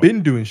even a rapper.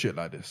 been doing shit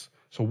like this.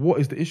 So what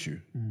is the issue?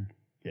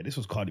 Yeah, this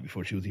was Cardi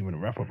before she was even a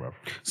rapper, bro.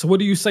 So what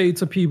do you say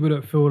to people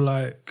that feel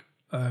like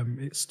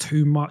it's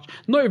too much?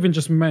 Not even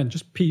just men,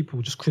 just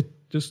people, just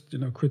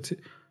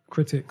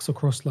critics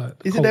across like.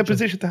 Is it their culture.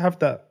 position to have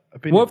that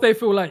opinion? What if they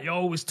feel like,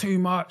 yo, it's too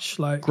much,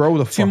 like Grow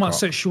the too fuck much up.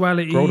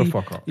 sexuality? Grow the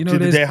fuck up. You know,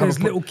 Do they have there's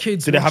a little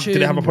kids. Do they have a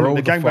problem Grow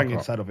with the the fuck gangbanging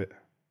up. side of it?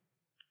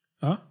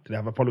 Huh? Do they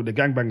have a problem with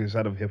the gangbanging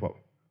side of hip hop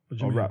What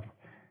do you or mean? rap?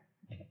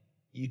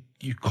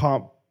 You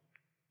can't.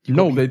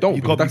 No, they don't.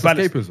 You Because got to that's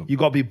be balanced. escapism. You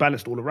got to be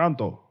balanced all around,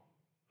 though.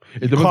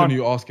 It depends on can't- who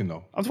you're asking,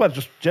 though. I'm talking about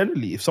just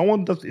generally. If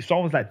someone's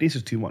like, this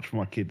is too much for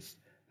my kids,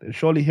 then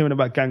surely hearing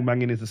about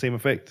gangbanging is the same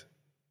effect.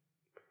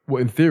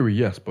 Well, in theory,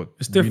 yes, but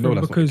It's we know different that's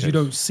not the because you case.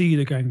 don't see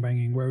the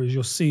gangbanging, whereas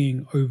you're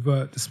seeing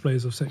overt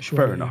displays of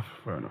sexuality.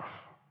 Fair enough.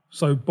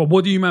 So, but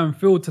what do you man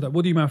feel to that?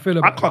 What do you man feel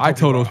about can't- that? I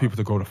tell those people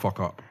to go the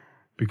fuck up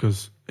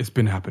because it's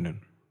been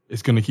happening.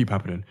 It's going to keep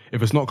happening.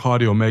 If it's not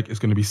Cardi or Meg, it's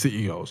going to be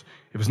City Girls.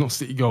 If it's not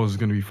City Girls, it's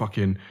going to be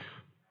fucking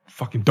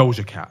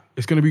Doja Cat.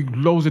 It's going to be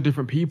loads of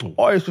different people.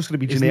 Or it's just going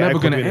to be It's Janae never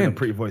Aiko gonna doing it in a end.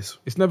 pretty voice.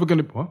 It's never going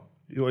to... What?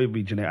 It'll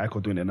be Janae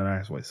Aiko doing it in a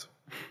nice voice.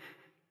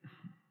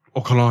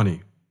 Or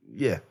Kalani.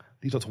 Yeah,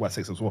 these are talking about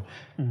sex as well.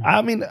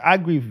 I mean, I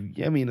agree with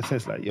you. I mean, in the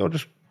sense like,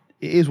 it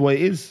is what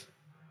it is.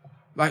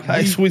 Like,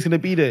 It's always going to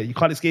be there. You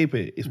can't escape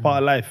it. It's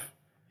part of life.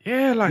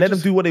 yeah, like... Let them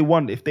do what they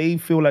want. If they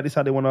feel like this is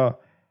how they want to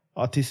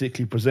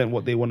artistically present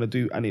what they want to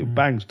do, and it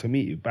bangs, to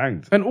me, it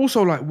bangs. And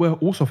also, like, we're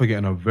also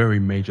forgetting a very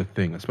major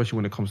thing, especially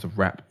when it comes to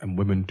rap and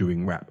women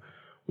doing rap.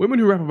 Women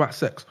who rap about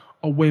sex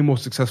are way more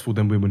successful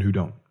than women who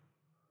don't.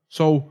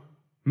 So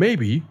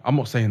maybe, I'm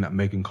not saying that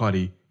Meg and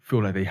Cardi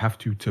feel like they have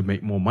to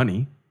make more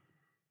money,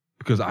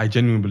 because I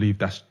genuinely believe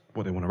that's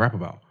what they want to rap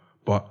about.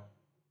 But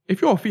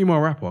if you're a female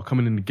rapper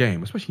coming in the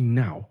game, especially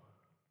now,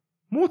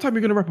 more time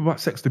you're going to rap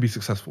about sex to be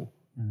successful.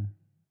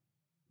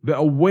 There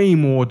are way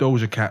more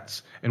Doja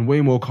Cats and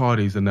way more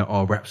Cardis than there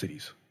are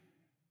Rhapsodies.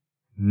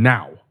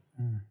 Now.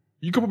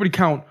 You could probably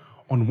count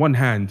on one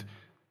hand,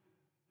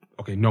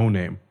 okay, No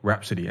Name,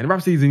 Rhapsody. And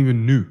Rhapsody isn't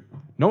even new.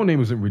 No Name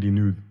isn't really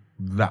new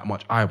that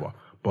much either.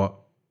 But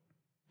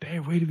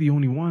they're really the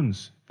only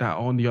ones that are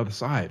on the other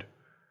side.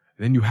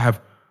 And then you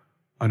have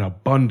an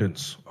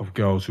abundance of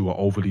girls who are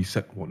overly,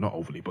 well, not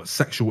overly, but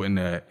sexual in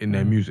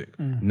their music.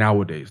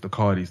 Nowadays, the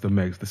Cardis, the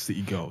Megs, the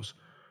City Girls,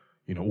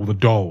 you know, all the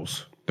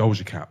dolls,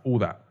 Doja Cat, all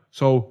that.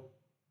 So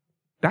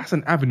that's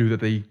an avenue that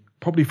they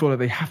probably feel that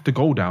they have to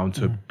go down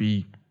to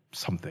be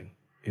something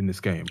in this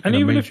game. And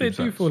in a even if they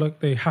mainstream do sense. feel like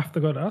they have to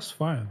go, that's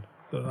fine.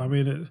 But, I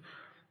mean,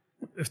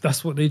 if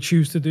that's what they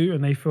choose to do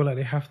and they feel like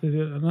they have to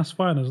do it, then that's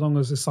fine as long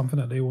as it's something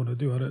that they want to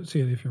do. I don't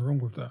see anything wrong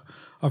with that.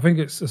 I think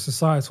it's a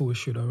societal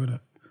issue, though, isn't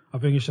it? I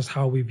think it's just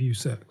how we view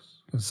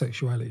sex and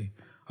sexuality.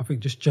 I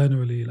think just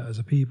generally, like, as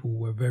a people,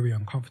 we're very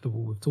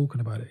uncomfortable with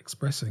talking about it,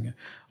 expressing it,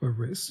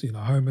 whether it's, you know,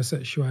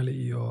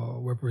 homosexuality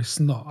or whether it's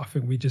not. I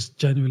think we just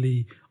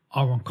generally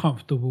are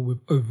uncomfortable with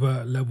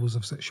overt levels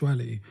of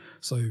sexuality.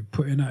 So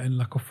putting that in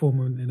like a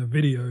form in a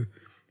video,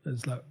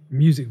 it's like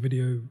music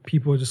video,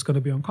 people are just going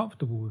to be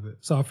uncomfortable with it.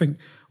 So I think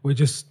we're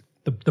just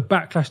the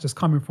backlash that's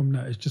coming from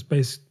that is just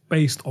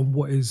based on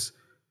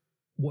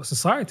what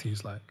society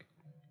is like.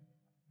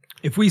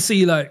 If we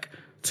see like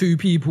two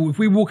people, if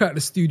we walk out the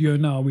studio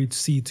now, we'd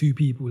see two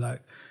people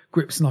like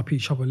gripsing up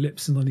each other,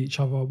 lipsing on each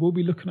other. We'll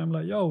be looking at them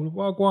like, yo,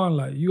 wagwan,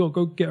 like you got to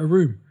go get a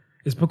room.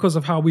 It's because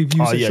of how we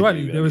view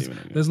sexuality.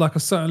 There's like a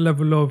certain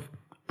level of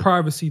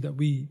privacy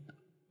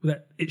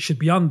that it should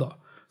be under.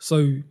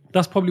 So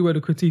that's probably where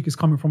the critique is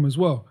coming from as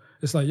well.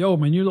 It's like, yo,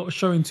 man, you lot are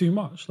showing too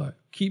much. Like,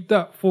 keep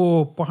that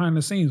for behind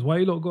the scenes. Why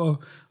you lot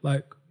got to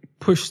like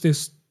push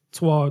this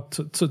to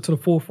the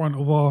forefront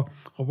of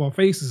our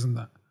faces and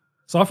that?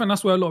 So I think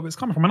that's where a lot of it's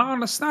coming from. And I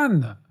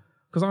understand that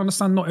because I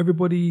understand not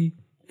everybody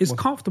is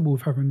comfortable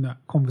with having that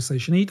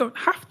conversation. And you don't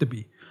have to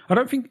be. I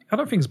don't think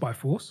it's by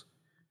force.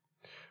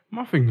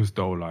 My thing is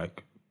though,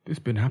 like, it's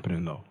been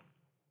happening though.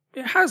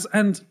 It has,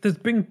 and there's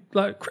been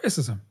like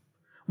criticism.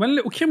 When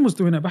Little Kim was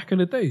doing it back in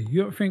the day,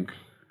 you don't think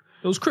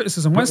There was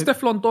criticism. When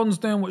Stefflon Don's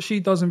doing what she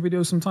does in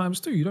videos sometimes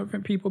too, you don't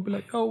think people be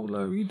like, "Oh,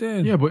 like, what you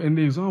doing?" Yeah, but in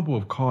the example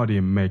of Cardi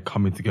and Meg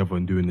coming together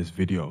and doing this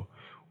video,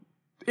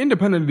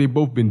 independently, they've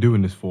both been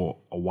doing this for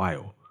a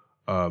while.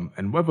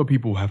 And whether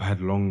people have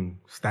had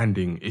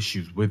long-standing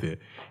issues with it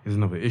is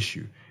another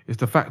issue. It's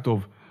the fact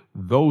of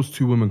those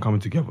two women coming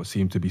together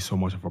seem to be so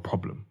much of a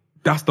problem.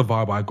 That's the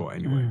vibe I got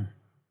anyway.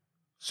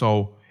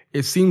 So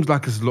it seems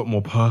like it's a lot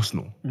more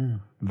personal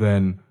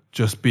than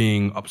just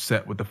being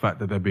upset with the fact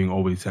that they're being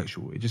overly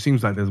sexual. It just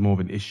seems like there's more of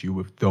an issue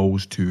with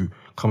those two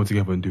coming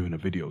together and doing a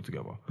video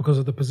together. Because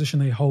of the position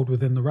they hold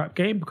within the rap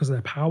game, because of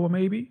their power,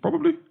 maybe.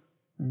 Probably.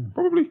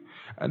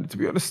 And to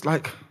be honest,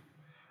 like,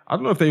 I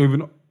don't know if they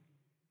even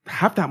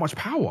have that much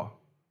power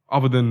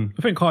other than...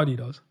 I think Cardi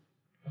does.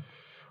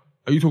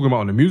 Are you talking about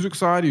on the music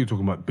side? Are you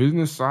talking about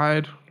business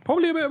side?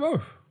 Probably a bit of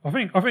both. I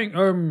think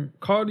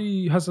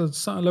Cardi has a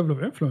certain level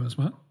of influence,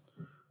 man.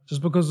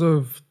 Just because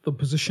of the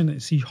position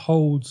that she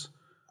holds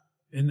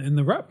in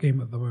the rap game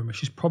at the moment.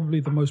 She's probably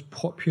the most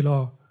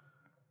popular,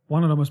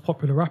 one of the most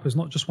popular rappers,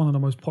 not just one of the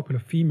most popular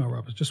female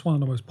rappers, just one of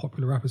the most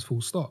popular rappers,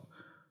 full stop.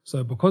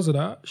 So because of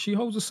that, she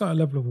holds a certain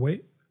level of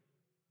weight.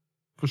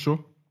 For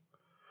sure.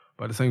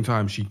 But at the same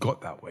time, she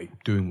got that weight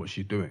doing what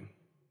she's doing.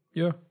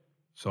 Yeah.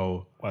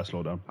 So... Why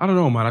slow down? I don't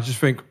know, man. I just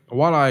think,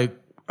 while I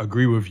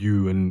agree with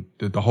you and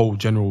the whole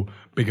general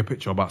bigger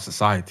picture about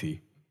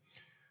society,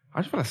 I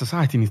just feel like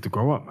society needs to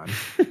grow up, man.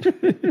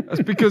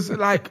 That's because,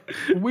 like,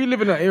 we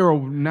live in an era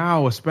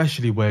now,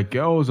 especially where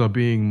girls are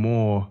being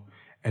more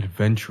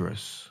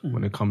adventurous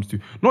when it comes to,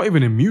 not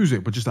even in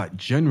music, but just like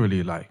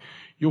generally, like,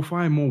 you'll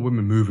find more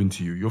women moving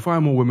to you. You'll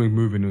find more women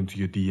moving into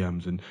your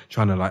DMs and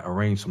trying to like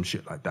arrange some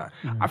shit like that.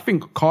 I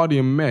think Cardi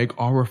and Meg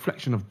are a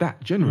reflection of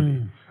that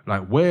generally.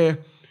 Like where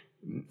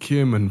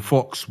Kim and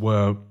Fox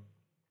were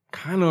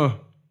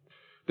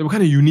they were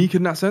kind of unique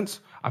in that sense.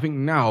 I think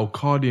now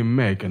Cardi and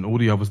Meg and all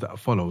the others that have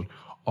followed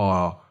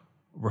are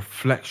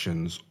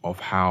reflections of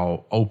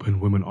how open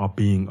women are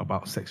being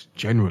about sex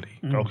generally.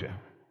 Okay.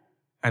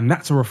 And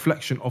that's a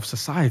reflection of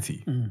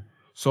society.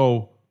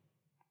 So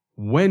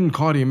when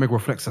Cardi and Meg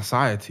reflect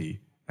society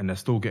and they're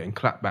still getting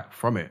clapped back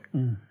from it,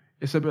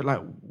 it's a bit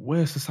like,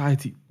 where's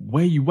society?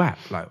 Where you at?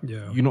 Like,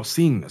 you're not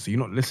seeing this, you're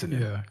not listening.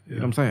 You know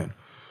what I'm saying?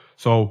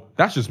 So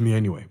that's just me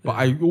anyway. But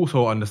I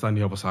also understand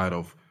the other side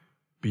of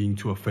being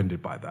too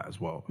offended by that as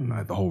well. And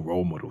like the whole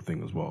role model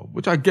thing as well,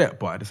 which I get,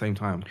 but at the same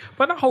time.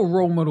 But that whole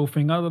role model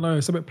thing, I don't know,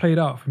 it's a bit played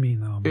out for me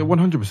now. It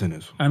 100%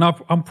 is. And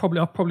I've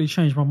probably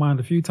changed my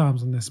mind a few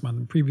times on this, man.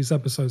 In previous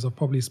episodes, I've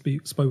probably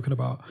spoken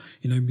about,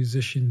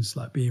 musicians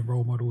like being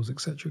role models,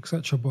 etc.,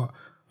 etc. But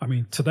I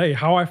mean, today,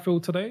 how I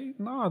feel today,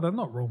 no, they're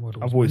not role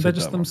models. I've always they're said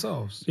just that,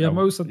 themselves. Yeah,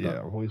 most of that.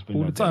 I've always been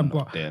all the time.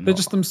 But they're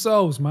just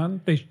themselves,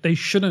 man. They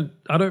shouldn't.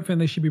 I don't think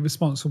they should be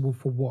responsible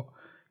for what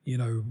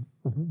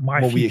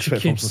my what we future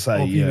expect from kids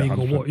society, are viewing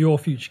or 100%. what your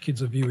future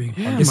kids are viewing.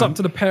 It's up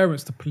to the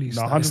parents to police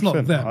that. It's not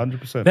 100%, them.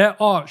 100%.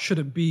 Their art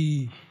shouldn't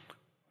be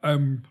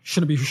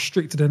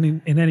restricted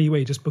in any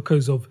way just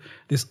because of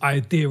this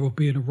idea of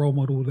being a role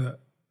model that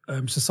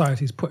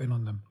society is putting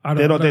on them. I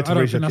don't think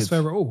that's fair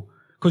at all.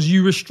 Because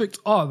you restrict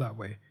art that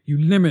way. You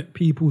limit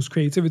people's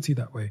creativity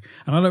that way.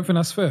 And I don't think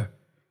that's fair.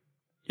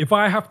 If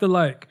I have to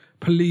like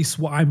police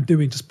what I'm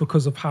doing just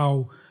because of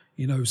how,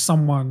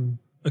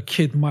 a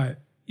kid might,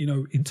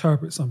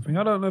 interpret something,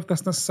 I don't know if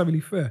that's necessarily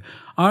fair.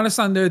 I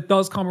understand there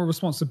does come a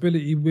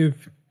responsibility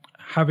with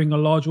having a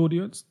large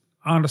audience.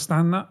 I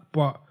understand that,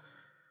 but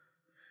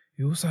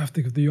you also have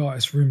to give the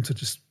artist room to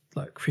just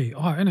like create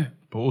art, innit?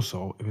 But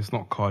also, if it's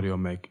not Cardi or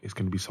Meg, it's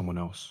going to be someone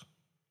else.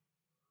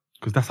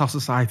 Because that's how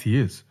society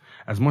is.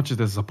 As much as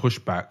there's a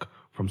pushback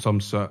from some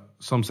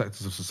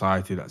sectors of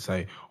society that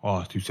say,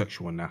 it's too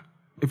sexual and that.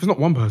 If it's not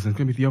one person, it's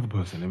going to be the other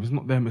person. If it's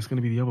not them, it's going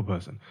to be the other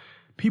person.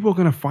 People are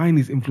going to find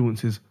these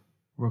influences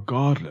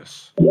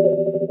regardless. All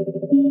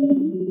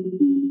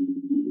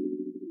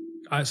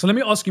right, so let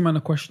me ask you, man,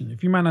 a question.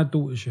 If you, man, had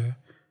daughters,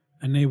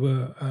 and they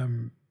were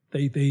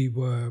they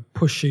were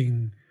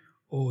pushing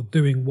or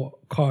doing what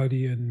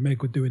Cardi and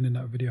Meg were doing in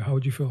that video, how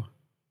would you feel?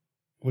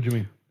 What do you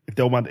mean?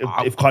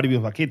 If Cardi was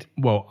my kid?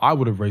 Well, I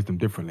would have raised them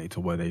differently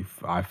to where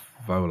I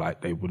feel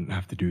like they wouldn't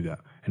have to do that.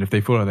 And if they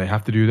feel like they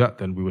have to do that,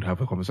 then we would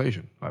have a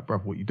conversation. Like,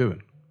 bruv, what are you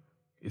doing?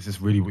 Is this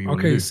really what you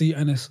want to do? Okay, see,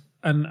 and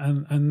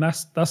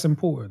that's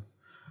important.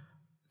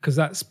 Because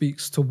that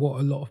speaks to what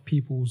a lot of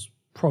people's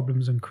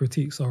problems and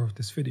critiques are of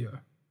this video.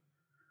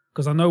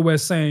 Because I know we're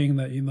saying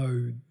that,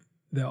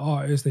 they're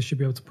artists, they should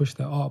be able to push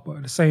their art, but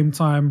at the same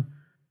time,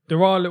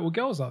 there are little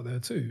girls out there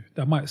too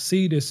that might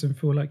see this and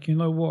feel like, you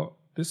know what,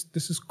 this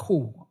is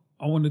cool.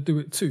 I want to do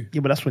it too.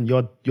 Yeah, but that's when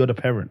you're the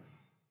parent.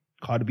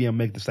 Cardi B and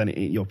Meg Thee Stallion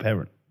ain't your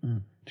parent. Do you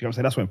know what I'm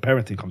saying? That's when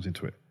parenting comes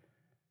into it.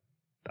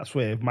 That's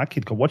where my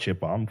kid can watch it,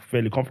 but I'm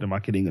fairly confident my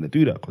kid ain't going to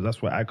do that because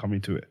that's where I come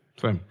into it.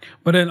 Same.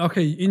 But then,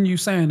 okay, in you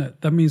saying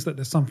that means that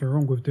there's something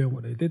wrong with doing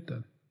what they did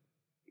then.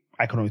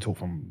 I can only talk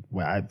from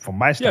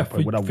my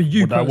standpoint. For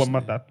you would I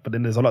want that? But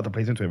then there's a lot that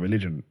plays into it,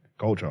 religion,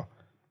 culture.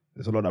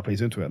 There's a lot that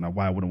plays into it, and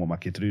why I wouldn't want my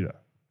kid to do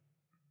that.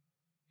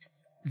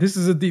 This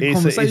is a deep It's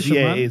conversation,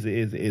 man. it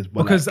is.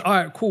 But Because, like, all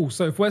right, cool.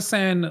 So if we're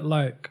saying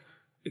like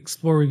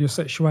exploring your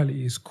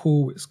sexuality is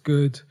cool, it's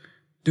good,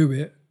 do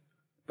it.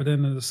 But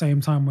then at the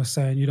same time, we're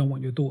saying you don't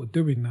want your daughter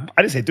doing that.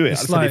 I didn't say do it. I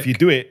It's said if you like-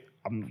 do it,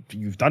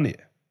 you've done it.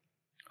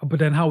 But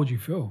then how would you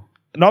feel?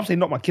 No, I'm saying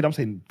not my kid. I'm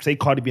saying say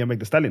Cardi B and Meg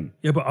Thee Stallion.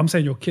 Yeah, but I'm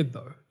saying your kid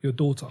though, your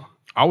daughter.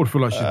 I would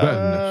feel like she's better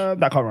than this.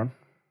 That can't run.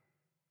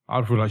 I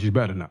would feel like she's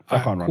better than that.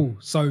 That can't run. Cool.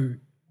 So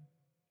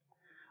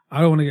I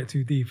don't want to get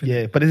too deep.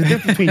 Yeah, but there's a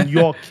difference between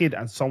your kid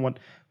and someone.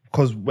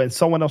 Because when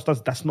someone else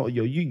does, that's not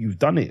you've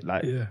done it.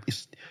 Like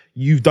it's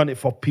you've done it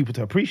for people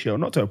to appreciate or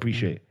not to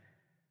appreciate.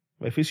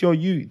 But if it's your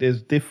you,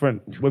 there's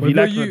different. Whether you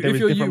like it, or not, there if is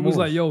your different you was rules.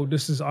 like, yo,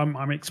 this is I'm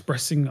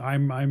expressing,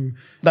 I'm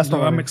That's you know,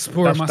 not I'm running.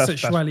 exploring my That's-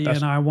 sexuality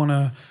that's- and I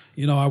wanna,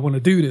 I wanna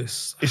do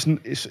this. It's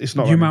not. You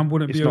running. man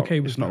wouldn't It's be not- okay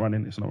with It's not that.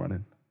 running. It's not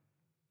running.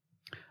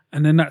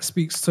 And then that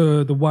speaks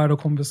to the wider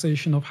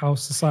conversation of how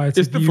society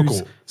It's views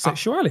difficult.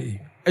 sexuality.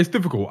 It's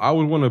difficult. I'd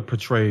want to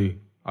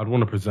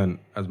present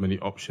as many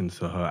options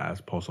to her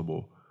as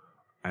possible.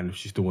 And if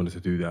she still wanted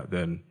to do that,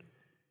 then,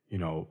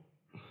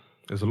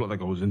 there's a lot that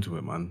goes into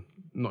it, man.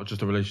 Not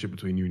just the relationship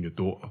between you and your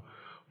daughter,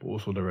 but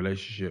also the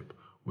relationship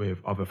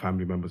with other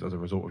family members as a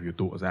result of your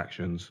daughter's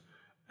actions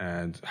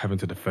and having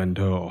to defend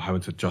her or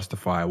having to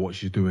justify what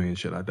she's doing and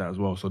shit like that as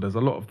well. So there's a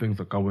lot of things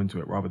that go into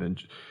it rather than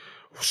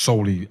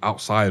solely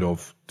outside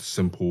of the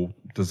simple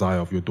desire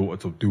of your daughter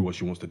to do what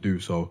she wants to do.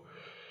 So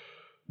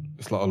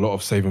it's like a lot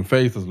of saving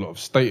face. There's a lot of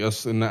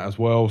status in that as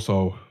well.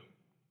 So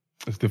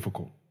it's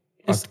difficult.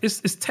 It's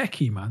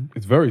techie, man.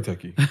 It's very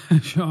techie. Do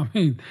you know what I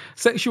mean?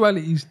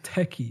 Sexuality is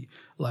techie.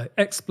 Like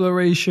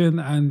exploration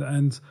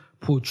and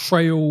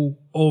portrayal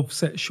of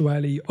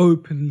sexuality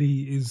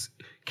openly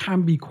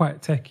can be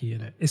quite techie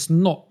in it. It's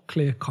not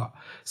clear cut.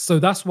 So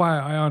that's why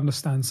I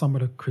understand some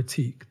of the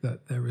critique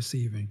that they're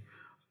receiving.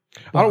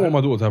 I don't want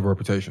my daughter to have a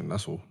reputation.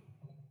 That's all.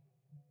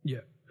 Yeah.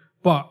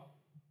 But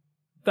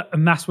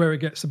that's where it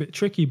gets a bit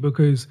tricky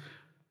because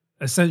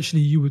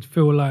essentially you would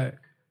feel like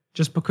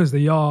just because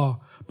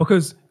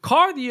because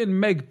Cardi and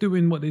Meg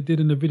doing what they did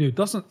in the video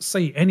doesn't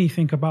say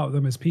anything about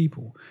them as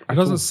people. It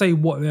doesn't say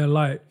what they're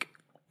like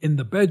in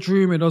the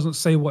bedroom. It doesn't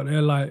say what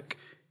they're like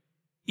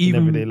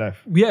even In everyday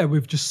life. Yeah,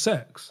 with just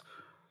sex.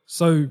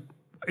 So,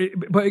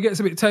 but it gets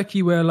a bit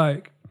techie where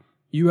like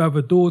you have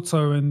a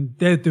daughter and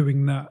they're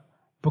doing that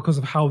because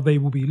of how they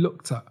will be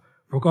looked at,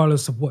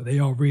 regardless of what they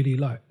are really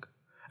like.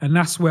 And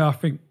that's where I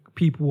think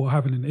people are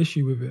having an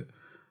issue with it.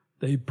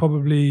 They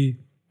probably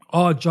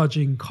are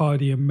judging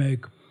Cardi and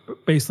Meg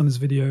based on this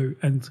video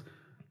and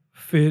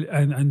feel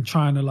and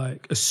trying to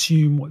like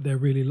assume what they're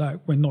really like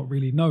when not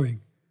really knowing.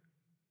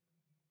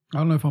 I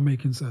don't know if I'm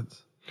making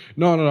sense.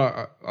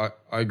 No. I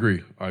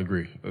agree.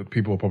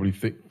 People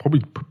are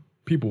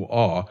people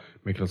are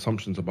making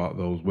assumptions about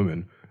those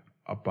women,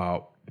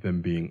 about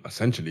them being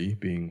essentially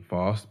being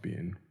fast,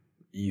 being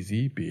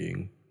easy,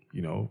 being,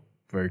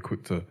 very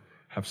quick to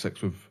have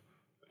sex with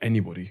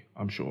anybody.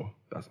 I'm sure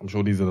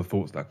these are the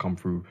thoughts that come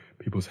through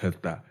people's heads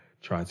that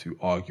try to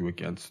argue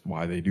against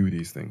why they do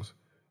these things.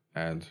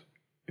 And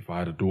if I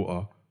had a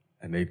daughter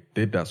and they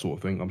did that sort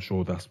of thing, I'm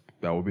sure that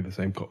would be the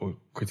same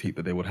critique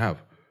that they would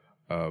have.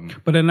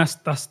 But then that's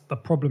the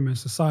problem in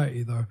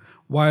society, though.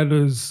 Why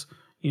does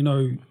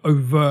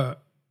overt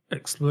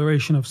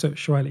exploration of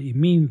sexuality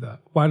mean that?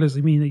 Why does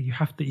it mean that you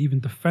have to even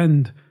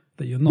defend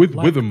that you're not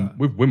like that?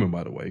 With women,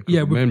 by the way. 'Cause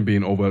Yeah, men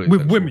being overtly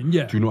with sexual women,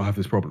 yeah. do not have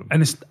this problem.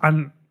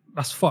 And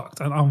that's fucked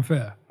and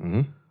unfair.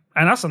 Mm-hmm.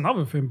 And that's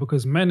another thing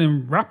because men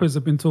and rappers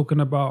have been talking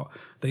about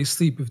they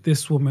sleep with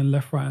this woman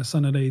left, right, and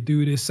center. They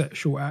do this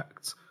sexual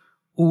act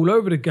all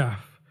over the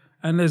gaff,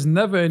 and there's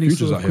never any Future's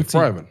sort out of here critique.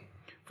 thriving.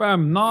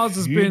 Fam, Nas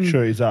has been.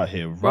 Future is out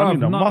here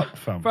running amok,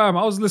 fam. Fam,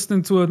 I was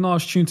listening to a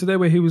Nas tune today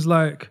where he was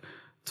like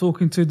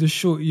talking to the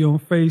shorty on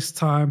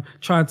FaceTime,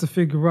 trying to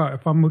figure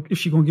out if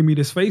she gonna give me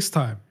this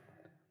FaceTime.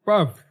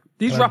 Bruv,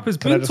 these rappers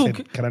been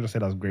talking. Can I just say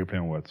that was great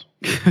playing words?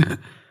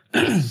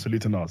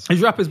 Salute to Nas.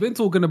 These rappers been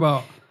talking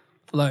about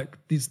like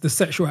the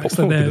sexual acts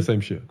that Don't do they're. the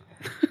same shit.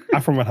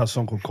 Afro Man has a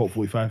song called Cult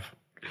 45.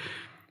 Do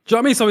you know what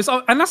I mean?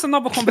 So and that's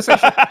another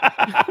conversation.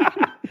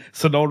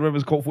 So no one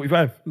remembers Cult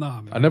 45.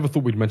 Nah, man. I never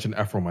thought we'd mention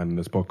Afro Man in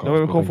this podcast. No one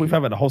remembers but Cult thank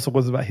 45 and the whole song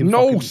was about him. you.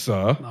 No, fucking-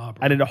 sir. Nah, bro.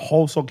 And in the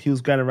whole song he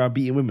was going around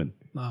beating women.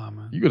 Nah,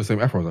 man. You got the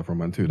same Afro as Afro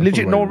Man too. That's Legit,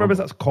 probably no why one you remembers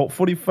remember. that's Cult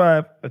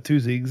 45, a 2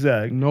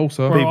 zigzag. No,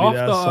 sir. Bro, Baby,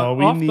 that's all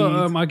we need.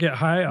 after I get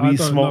high, I We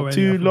don't know smoke any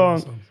too Afro long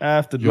songs.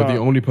 after You're dark. the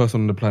only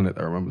person on the planet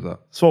that remembers that.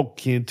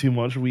 Smoking too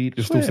much weed.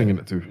 You're still singing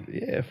it too.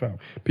 Yeah, fam.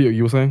 Peter,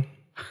 you were saying?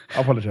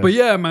 I apologize. But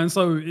yeah, man.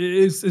 So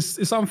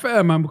it's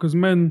unfair, man, because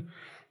men.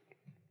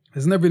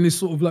 There's never been this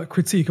sort of like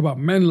critique about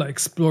men like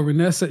exploring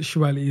their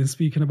sexuality and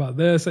speaking about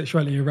their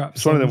sexuality in rap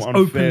one of them songs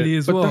unfair. openly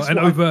as But well that's and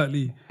what I-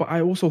 overtly. But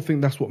I also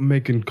think that's what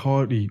Meg and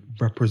Cardi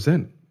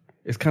represent.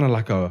 It's kind of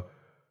like a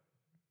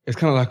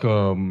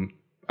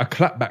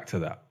clapback to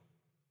that.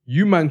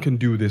 You man can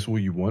do this all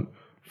you want.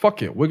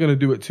 Fuck it, we're gonna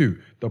do it too.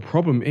 The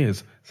problem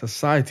is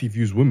society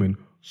views women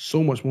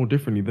so much more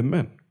differently than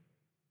men.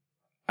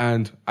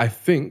 And I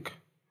think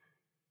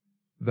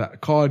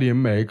that Cardi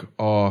and Meg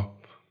are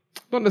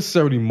not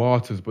necessarily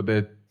martyrs, but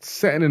they're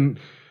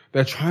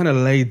trying to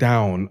lay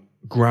down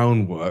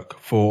groundwork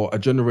for a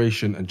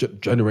generation and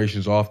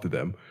generations after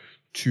them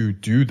to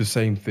do the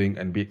same thing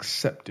and be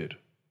accepted.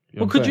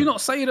 But could you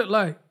not say that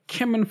like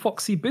Kim and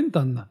Foxy been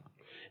done that?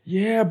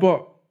 Yeah,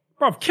 but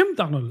Bruv, Kim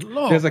done a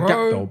lot. there's a bro. gap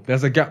though.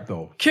 There's a gap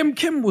though. Kim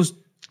was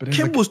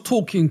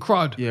talking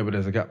crud. Yeah, but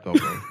there's a gap though,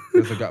 bro.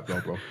 There's a gap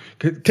though, bro.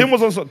 Kim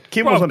was on.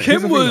 Kim was on it.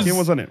 Kim was- Kim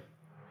was on it.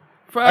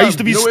 Fam, I used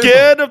to be you know what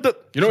scared of the.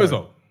 You know what it is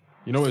though?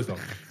 You know what it is though?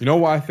 You know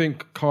why I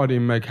think Cardi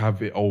and Meg have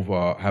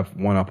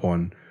one up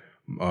on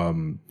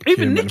Even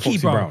Kim and Nicki, Foxy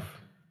bro. Brown?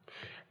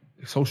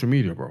 Social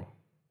media, bro.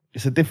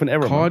 It's a different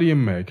era. man. Cardi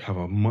and Meg have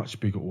a much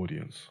bigger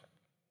audience.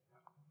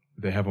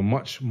 They have a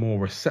much more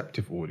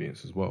receptive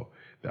audience as well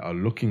that are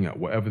looking at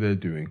whatever they're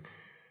doing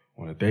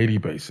on a daily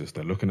basis.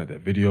 They're looking at their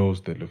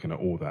videos. They're looking at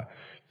all that.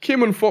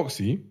 Kim and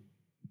Foxy,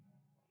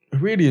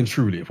 really and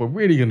truly, if we're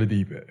really going to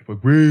deep it, if we're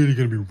really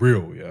going to be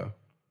real, yeah,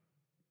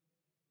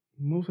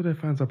 most of their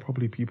fans are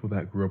probably people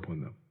that grew up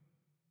on them,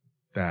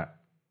 that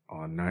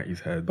are 90s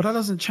heads. But that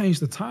doesn't change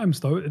the times,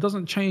 though. It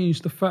doesn't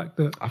change the fact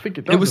that I think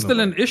it does. it was in a still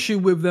way. an issue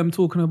with them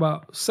talking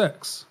about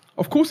sex.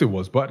 Of course it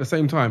was, but at the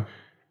same time,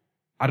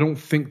 I don't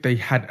think they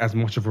had as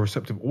much of a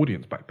receptive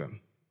audience back then.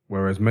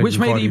 Whereas Meg Which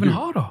and made it Cardi even do.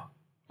 harder.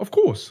 Of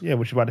course. Yeah,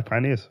 which is why the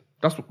pioneers.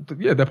 That's what,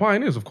 yeah, they're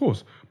pioneers, of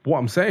course. But what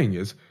I'm saying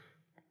is,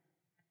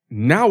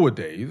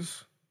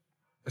 nowadays,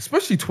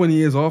 especially 20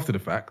 years after the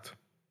fact,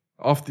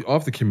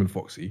 after Kim and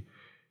Foxy,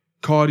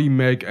 Cardi,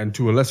 Meg, and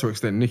to a lesser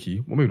extent Nicki,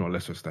 well maybe not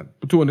lesser extent,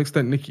 but to an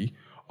extent Nicki,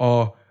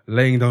 are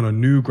laying down a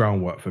new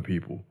groundwork for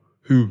people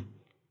who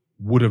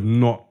would have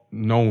not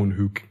known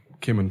who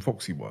Kim and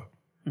Foxy were.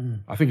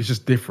 I think it's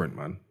just different,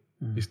 man.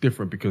 It's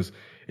different because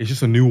it's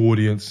just a new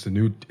audience,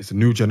 it's a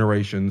new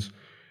generations.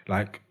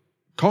 Like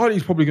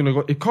Cardi's probably gonna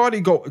go. If Cardi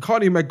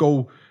and Meg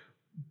go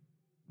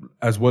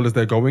as well as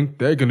they're going,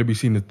 they're gonna be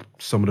seen as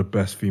some of the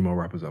best female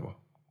rappers ever.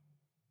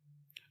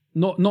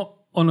 Not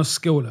on a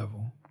skill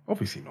level,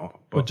 Obviously not,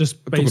 but just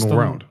we're talking based all on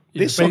round.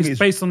 Yeah, This song based, is-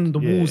 based on the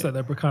yeah. walls that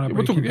they're kind of We're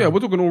breaking talking, down. we're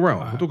talking all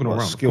round. We're talking all Well,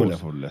 round. skill of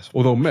course. level less.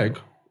 Although Meg,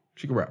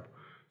 she can rap,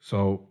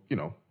 so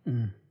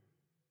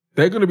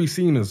they're gonna be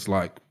seen as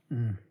like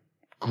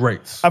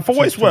greats. And for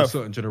what it's to worth-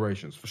 certain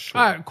generations for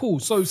sure. All right, cool.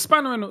 So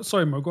Spanner in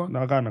sorry, Mo, go on.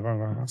 No, go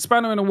on.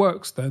 Spanner in the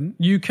works. Then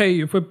UK.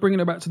 If we're bringing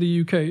it back to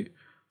the UK,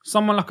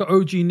 someone like an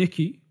OG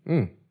Nicki,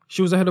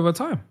 she was ahead of her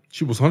time.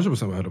 She was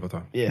 100% ahead of her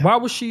time. Yeah. Why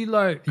was she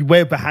like?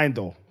 We're behind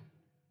though.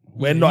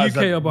 We're not UK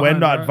are we're behind,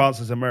 not right?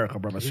 advanced as America,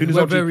 bro. As soon as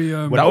We're OG, very,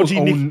 when That was OG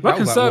own- Nicki, that was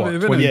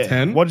conservative, like, innit? what,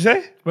 2010? what'd you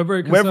say? We're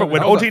very When conservative.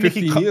 That OG was like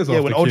Nicki, 15 years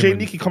after when Kim OG and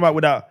Nicki Foxy. come out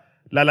with that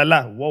la la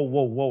la,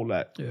 whoa,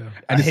 like, Yeah.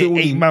 I hate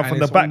 8 man from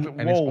the back.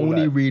 And it's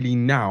only like, really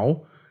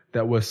now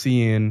that we're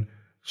seeing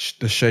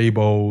the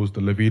Shabos,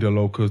 the La Vida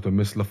Locas, the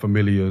Miss La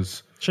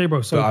Familias,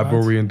 Shabo, so the bad.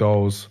 Ivorian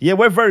Dolls. yeah,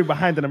 we're very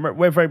behind in America.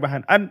 We're very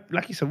behind, and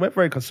like you said, we're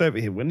very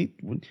conservative. And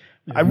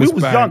we Miss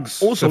was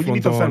Banks, young. Also, you Stefflon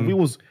need to understand,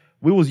 Don.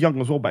 we was young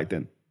as well back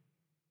then.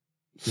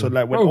 So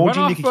like when Bro, when OG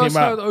I Nicki first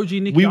came out, heard OG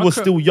Nicki, we I were could-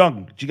 still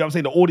young. Do you get what I'm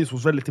saying? The audience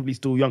was relatively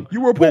still young.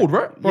 You were appalled,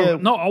 right? Yeah,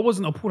 No, I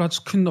wasn't appalled. I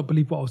just could not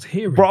believe what I was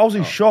hearing. bro, I was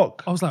in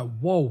shock. I was like,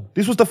 whoa.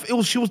 This was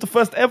she was the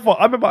first ever.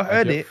 I remember I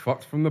heard Get it.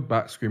 fucked from the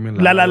back, screaming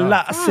La la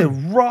la. I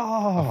said,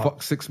 raw.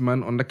 Fuck 6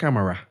 man on the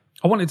camera.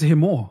 I wanted to hear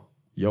more.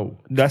 Yo.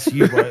 That's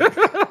you, bro.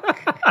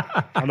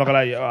 I'm not gonna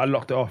lie, I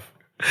locked it off.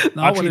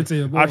 No, I wanted to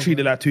hear more. I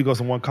treated it like 2 girls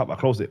in 1 cup. I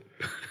closed it.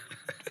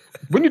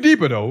 When you're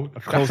deeper though,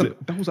 close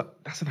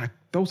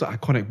those are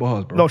iconic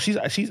bars, bro. No, she's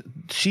those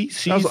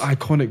are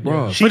iconic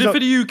bars. she's But a- for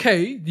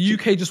the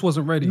UK just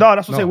wasn't ready. no,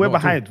 that's what I'm No, saying. We're not at all.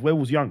 behind. Where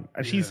was young,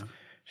 and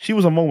she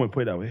was a moment.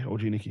 Put it that way.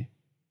 OG Nicki.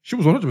 She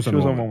was 100% She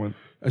was a moment.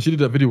 And she did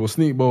that video with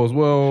Sneak Bow as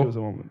well. She was a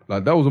moment.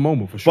 Like that was a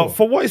moment for sure. But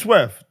for what it's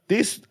worth,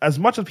 this as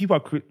much as people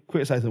are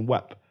criticizing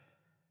WAP,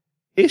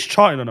 it's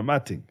charting on a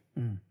mad thing,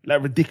 like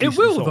It ridiculous.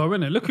 will though,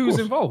 innit? Look who's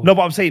involved. No,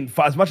 but I'm saying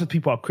for as much as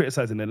people are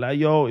criticizing it, like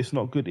yo, it's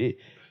not good. It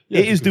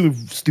is doing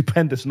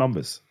stupendous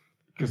numbers.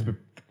 because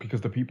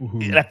the people who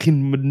Like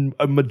in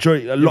a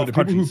majority, a lot the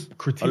of people who countries,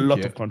 critique a lot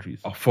it of countries.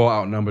 are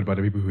far outnumbered by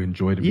the people who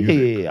enjoy the Yeah,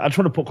 music. I just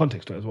want to put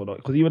context to it as well,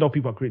 because even though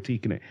people are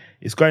critiquing it,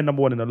 it's going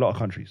number 1 in a lot of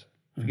countries.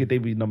 I forget they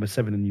be number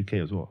 7 in the UK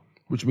as well.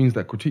 Which means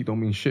that critique don't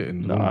mean shit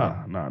in the long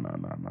run. Nah.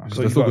 Because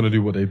they're still going to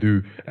do what they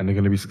do and they're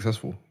going to be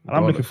successful. And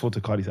I'm looking regardless. forward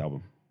to Cardi's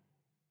album.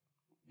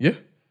 Yeah.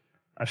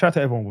 I shout out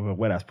to everyone with a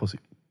wet ass pussy.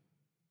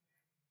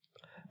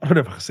 I don't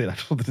know if I can say that. I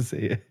just wanted to say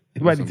it.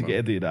 You might need to Listen, get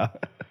into it now.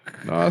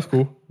 No, that's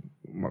cool.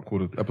 Might call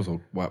the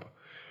episode WAP.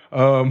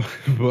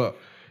 But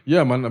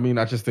yeah, man, I mean,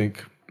 I just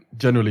think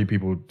generally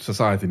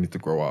society needs to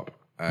grow up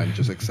and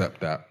just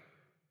accept that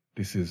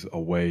this is a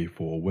way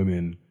for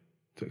women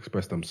to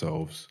express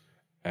themselves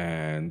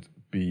and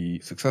be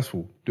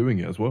successful doing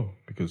it as well.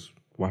 Because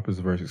WAP is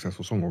a very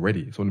successful song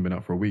already. It's only been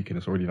out for a week and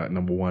it's already like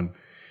number 1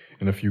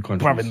 in a few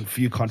countries. Bruv, in a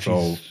few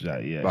countries. So,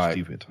 yeah, like,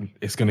 stupid.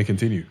 It's going to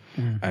continue.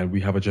 And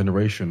we have a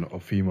generation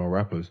of female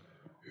rappers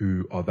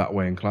who are that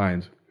way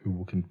inclined, who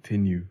will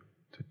continue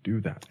to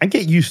do that. And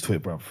get used to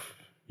it, bruv.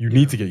 You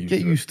need to get used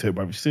Get to used to it,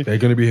 bruv. You see? it. They're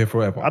going to be here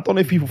forever. I don't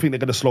know if people think they're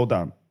going to slow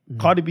down.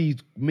 Cardi B's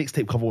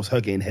mixtape cover was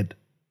her getting head.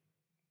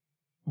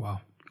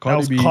 Wow.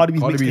 was Cardi B's Cardi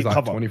B's mixtape like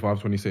cover.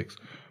 25, 26.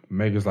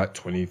 Mega's like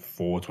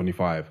 24,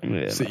 25.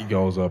 Yeah, City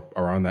Girls are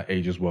around that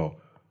age as well.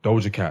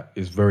 Doja Cat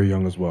is very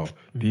young as well.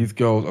 These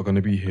girls are going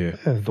to be here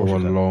for Doja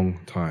a Cat. long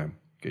time.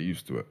 Get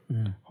used to it.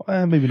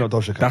 Maybe not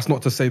Doja Cat. That's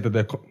not to say that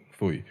they're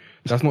for you.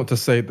 That's not to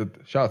say that.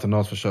 Shout out to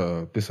Nas for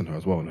dissing her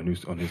as well on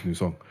his new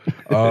song.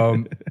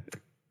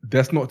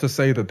 That's not to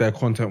say that their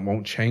content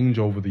won't change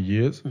over the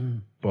years,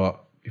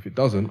 but if it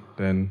doesn't,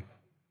 then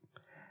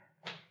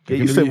Get they're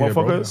used to it, gonna be here,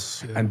 bro.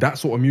 motherfuckers. And that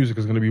sort of music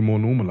is going to be more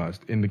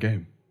normalized in the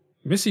game.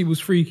 Missy was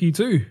freaky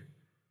too.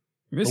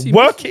 Missy,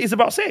 Work It is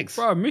about sex.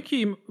 bro.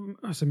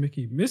 I said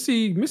Mickey.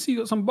 Missy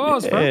got some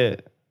bars, bro. Yeah.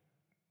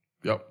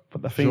 Yep.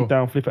 Put the thing Sure.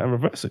 down, flip it, and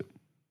reverse it.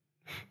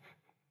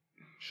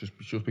 She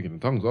was speaking in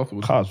tongues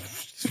afterwards.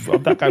 Cause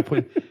that guy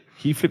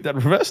he flipped and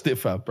reversed it,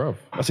 fam. Bro,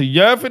 I said,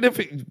 yeah,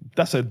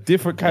 that's a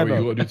different what kind you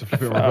of. got to do to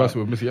flip it and reverse it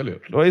with Missy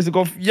Elliott? Or is it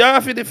go? Yeah,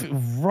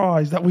 raw.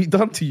 Is that what he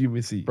done to you,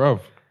 Missy? Bro,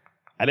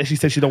 And then she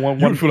said she don't want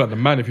you one. would feel like the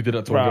man if you did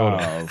that to a girl.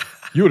 though. Bro.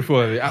 You would feel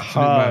like the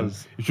absolute man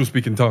Cuz. if you were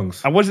speaking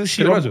tongues. And wasn't she?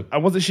 Can you On, imagine?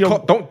 and wasn't she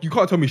on? You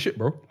can't tell me shit,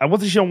 bro. And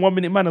wasn't she on 1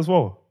 Minute Man as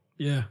well?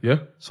 Yeah. Yeah?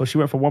 So she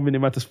went from 1 Minute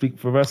Man to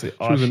speak reverse it.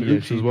 She was in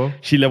Oops as well.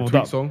 She leveled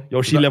Tweet up. song.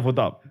 Yo, she leveled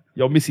up.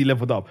 Yo, Missy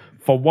leveled up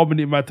from 1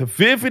 Minute Man to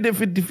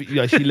different.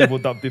 Yeah, she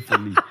leveled up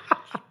differently.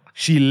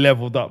 She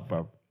leveled up,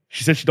 bro.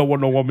 She said she don't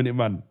want no 1 Minute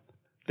Man.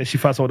 Then she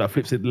finds someone that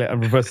flips it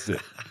and reverses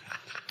it.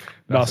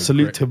 Now, That's a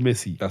salute great- to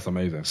Missy. That's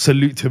amazing.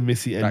 Salute to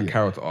Missy Elliott.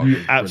 character arc You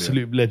is brilliant.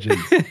 absolute legend.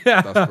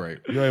 That's great.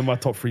 You're in my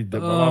top 3. Bro.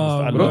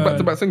 Oh, I But love those that.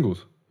 back-to-back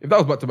singles. If that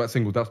was back-to-back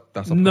singles,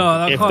 that's a No, perfect.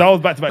 that If can't, that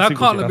was back-to-back that singles,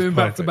 can't have that's been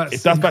perfect. back-to-back.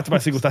 If that's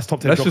back-to-back singles, that's top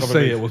 10 Let's joke just I've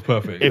ever say made. it was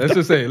perfect. If Let's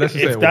just say it if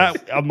was.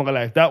 that, I'm not gonna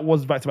lie, if that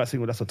was back-to-back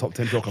single, that's a top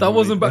 10 joke I've That ever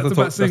wasn't made. That's back-to-back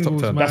top- that's top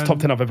singles, 10. man. That's top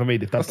 10 I've ever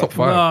made. If that's That's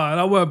top 5. Nah,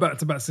 that weren't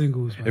back-to-back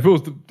singles, man.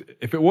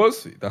 If it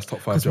was, that's top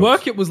 5 Because jokes.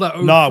 Work It was like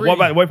 03. Nah,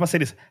 what if I say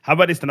this? How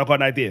about this? Then I got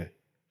an idea.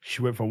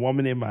 She went from 1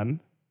 Minute Man.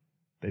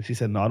 Then she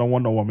said, no, I don't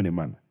want no 1 Minute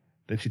Man.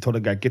 Then she told the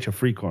guy, get your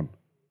freak on.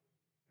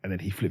 And then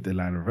he flipped the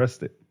line and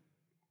reversed it.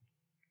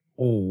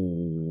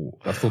 Oh.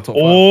 That's still top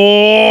 5.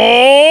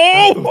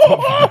 Oh!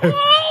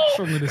 What's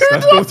wrong with this Who guy?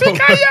 do I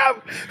think I am?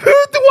 Who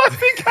do I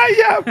think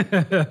I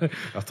am?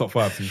 That's top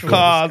 5. to be fair.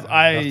 Cause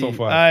That's top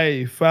 5.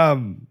 I,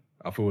 fam.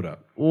 I feel that.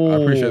 Oh, I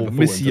appreciate the thought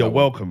Missy, into you're that one.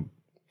 welcome.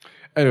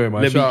 Anyway,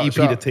 man. Let me EP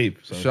the tape,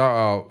 so.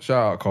 Shout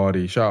out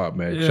Cardi. Shout out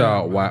Meg. Yeah, shout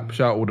out man. WAP.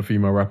 Shout out all the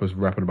female rappers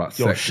rapping about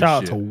Yo, sex shout out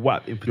and to shit.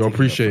 WAP in You're particular.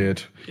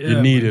 appreciated. Yeah,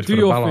 You're needed man. for Do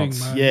the your balance.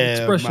 thing, man. Yeah,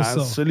 Express man.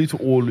 yourself. Salute to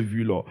all of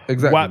you lot.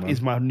 Exactly, WAP man.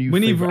 is my new We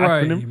need favorite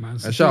variety, acronym. man.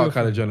 So And shout do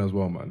out your Kylie Jenner as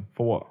well, man.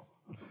 For what?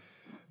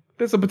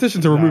 There's a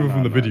petition to remove her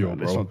from the nah, video, nah,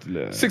 bro. let's not-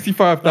 yeah.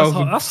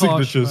 65,000 That's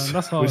harsh, signatures. man.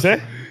 That's What harsh. you say?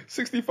 man.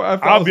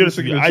 65,000 I'll be honest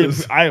with you.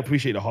 signatures. I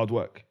appreciate the hard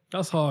work.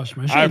 That's harsh,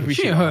 man. I She ain't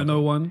appreciate hurt that.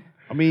 no one.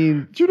 I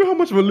mean, Do you know how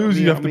much of a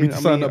loser you have to be to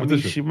sign that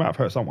petition? she might have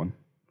hurt someone.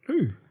 Who?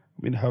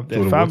 I mean, their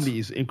Jordan family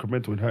Woods. is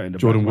incremental in hurting the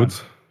Jordan black man.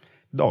 Woods.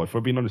 No, if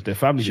we're being honest, their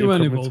family She is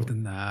weren't incremental. involved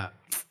in that.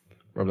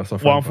 Bro, that's her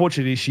friend, Well, fam.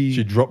 unfortunately,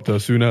 She dropped her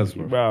as soon as,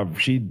 bro.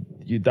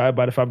 you die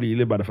by the family, you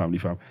live by the family,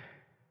 fam.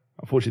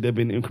 Unfortunately,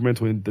 they've been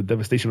incremental in the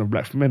devastation of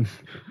black men.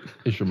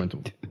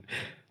 Instrumental.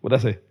 What'd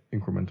I say?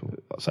 Incremental.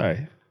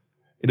 Sorry.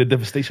 In the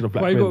devastation of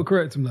black Why you men. got to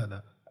correct him like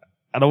that?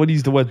 And I want to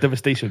use the word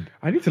devastation.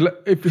 I need to let.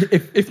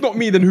 If not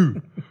me, then who?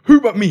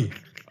 Who but me?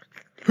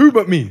 Who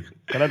but me?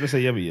 Can I just say,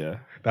 yeah?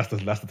 That's the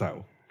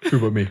title. Who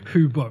but me?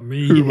 Who but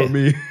me? Who but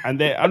me? And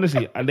they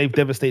honestly, and they've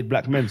devastated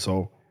black men.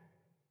 So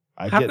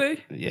I Have get,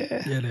 they?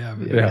 Yeah, Yeah, they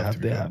have. Yeah, They have to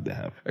be they fair. have, they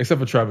have. Except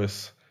for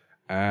Travis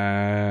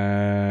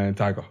and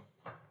Tiger.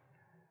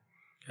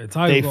 Yeah,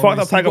 Tiger They got fucked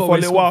away- up Tiger got for a away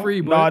little while.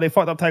 scot-free, boy. Nah, they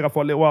fucked up Tiger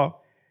for a little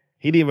while.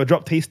 He didn't even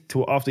drop Taste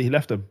till after he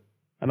left them,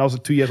 and that was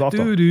 2 years after.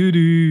 Do do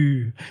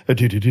do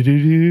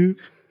Do-do-do-do-do.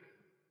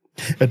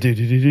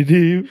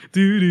 Do-do-do-do-do.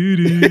 do do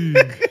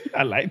do.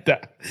 I like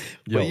that.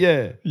 Yo. But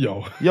yeah, Yo.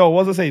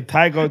 what was I saying?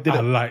 Tiger did I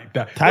it. like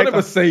that. Tiger- Don't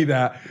ever say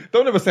that.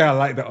 Don't ever say I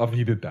like that after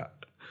he did that.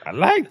 I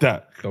like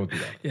that. Don't do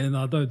that. Yeah,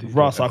 no, don't do that.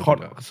 Russ, I ever do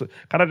can't. So,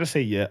 can I just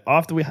say, yeah,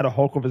 after we had a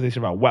whole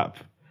conversation about WAP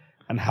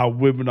and how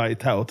women are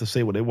entitled to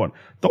say what they want,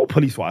 don't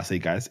police what I say,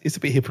 guys. It's a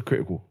bit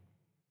hypocritical.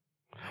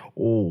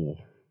 Oh.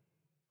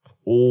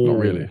 Not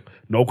really.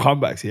 No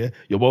comebacks, yeah?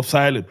 You're both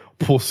silent.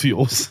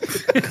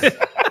 Pussies.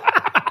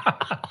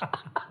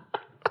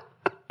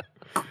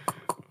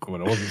 I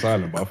mean, I wasn't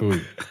silent, but I feel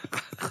you.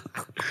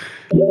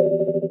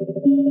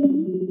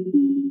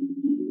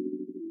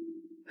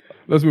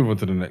 Let's move on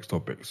to the next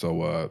topic.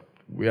 So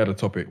we had a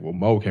topic, well,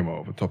 Mo came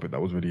out with a topic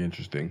that was really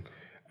interesting.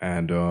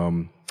 And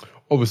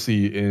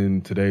obviously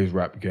in today's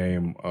rap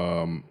game,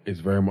 it's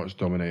very much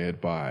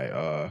dominated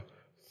by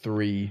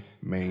three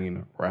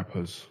main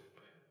rappers,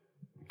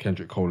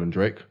 Kendrick, Cole, and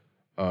Drake.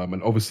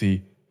 And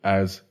obviously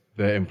as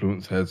their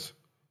influence has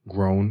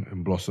grown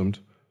and blossomed,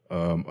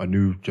 a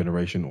new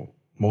generation or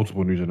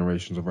multiple new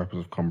generations of rappers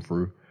have come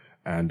through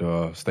and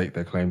stake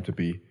their claim to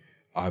be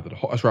either the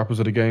hottest rappers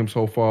of the game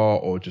so far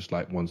or just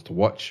like ones to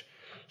watch.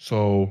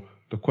 So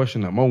the question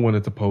that Mo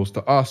wanted to pose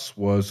to us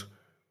was,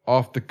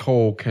 after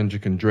Cole,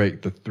 Kendrick, and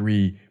Drake, the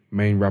three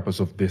main rappers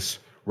of this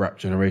rap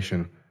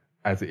generation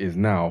as it is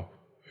now,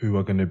 who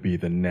are going to be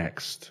the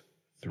next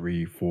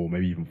 3, 4,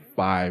 maybe even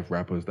 5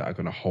 rappers that are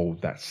going to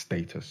hold that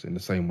status in the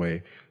same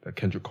way that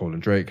Kendrick Cole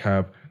and Drake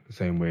have, the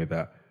same way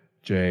that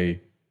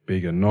Jay,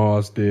 Big and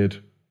Nas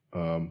did.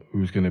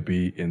 Who's going to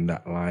be in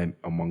that line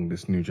among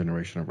this new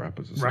generation of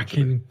rappers?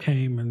 Rakim,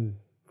 Kane, and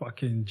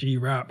fucking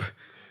G-Rap.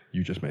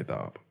 You just made that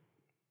up.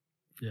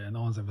 Yeah,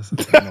 no one's ever said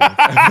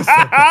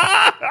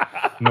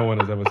that. No one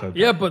has ever said that.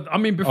 Yeah, but I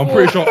mean, before... I'm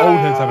pretty sure old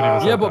heads haven't even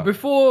said Yeah, that.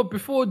 but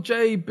before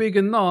Jay, Big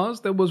and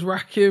Nas, there was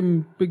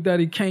Rakim, Big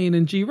Daddy Kane,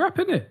 and G-Rap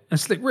in it, and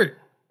Slick Rick.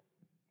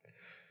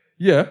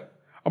 Yeah,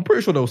 I'm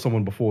pretty sure there was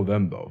someone before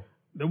them though.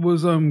 There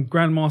was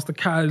Grandmaster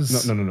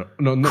Kaz.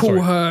 No, Cool sorry.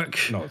 Herc.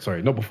 No,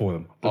 sorry, not before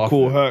them. The After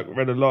Cool them. Herc,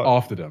 Red Alert.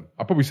 After them.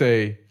 I'll probably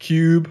say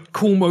Cube.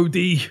 Cool Mo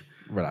D.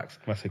 Relax.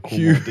 I say Cool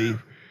Cube. Mo D.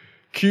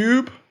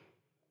 Cube.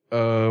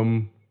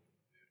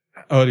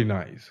 Early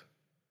 90s.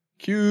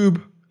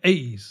 Cube.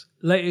 80s.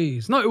 Late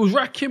 80s. No, it was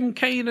Rakim,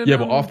 Kane, and Yeah,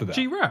 but after that.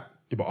 G-Rap.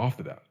 Yeah, but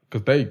after that.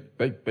 Because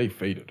they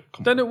faded.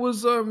 Come Then on. it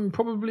was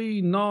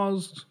probably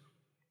Nas.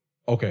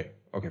 Okay,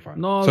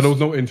 fine. Nas. So there was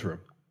no interim.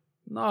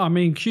 No, I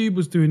mean, Cube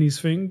was doing his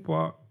thing,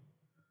 but...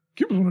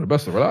 Cube was one of the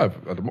best alive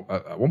at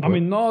one point. I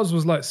mean, Nas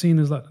was like seen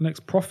as like the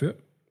next prophet.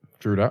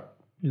 True that.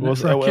 You know,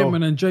 Was Rakim, LL.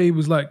 and then Jay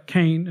was like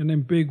Kane, and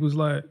then Big was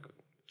like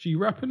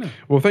G-Rap, innit?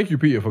 Well, thank you,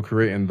 Peter, for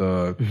creating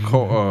the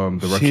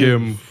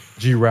Rakim,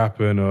 G-Rap,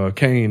 and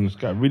Kane, This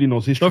guy really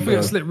knows history. Don't forget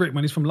man. Slick Rick,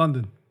 man. He's from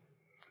London.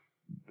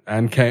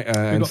 and Kane,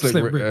 and up Slick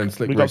Slick Rick, Rick. and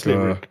Slick Big up Rick,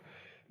 Slick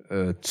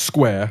Rick.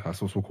 Square,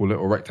 that's what we'll call it,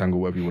 or rectangle,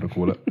 whatever you want to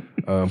call it.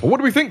 But what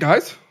do we think,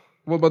 guys?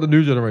 What about the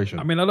new generation?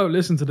 I mean, I don't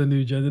listen to the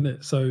new gen,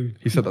 innit? So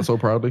He said that so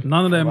proudly.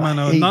 none of them Bro, I man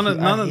are hate none it. of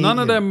I hate none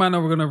of it. them man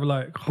are gonna be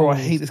like. Bro, I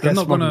hold- hate this They're guy's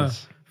not gonna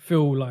smugness.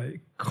 feel like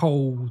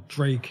Cole,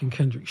 Drake, and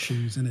Kendrick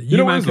shoes in it. You You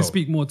know what man is can though?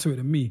 speak more to it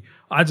than me.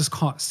 I just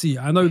can't see it.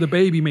 I know the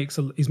baby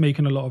is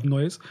making a lot of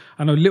noise.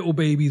 I know Little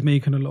Baby's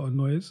making a lot of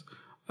noise.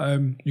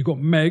 You got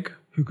Meg,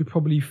 who could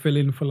probably fill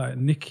in for like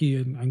Nicki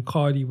and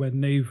Cardi when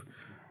they've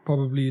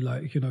probably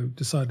like, you know,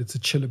 decided to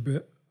chill a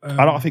bit.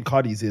 I think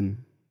Cardi's in.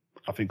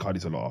 I think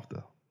Cardi's a lot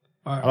after.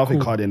 I don't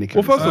think Cardi and Nicki.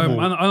 Well, first of all-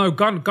 I know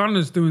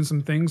Gunna's doing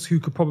some things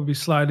who could probably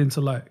slide into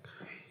like,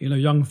 you know,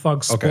 Young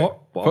Thug spot. Okay.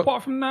 But But-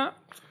 apart from that,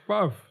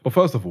 bruv, But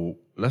first of all,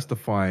 let's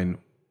define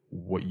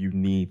what you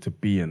need to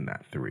be in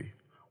that 3.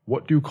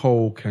 What do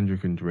Cole,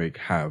 Kendrick, and Drake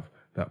have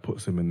that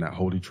puts them in that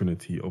holy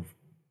trinity of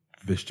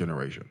this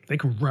generation? they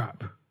can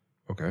rap.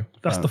 Okay,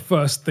 That's the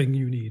first thing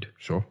you need.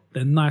 sure.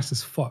 They're nice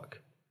as fuck.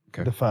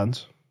 the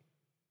fans.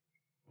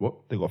 What?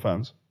 They got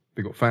fans.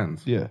 They got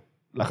fans. Yeah,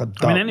 like a. I mean,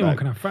 dub, anyone like-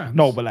 can have fans.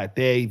 No, but like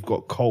they've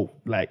got cult.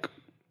 Like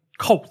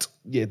Cult.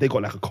 yeah, they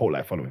got like a cult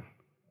like following.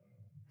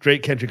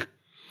 Drake, Kendrick.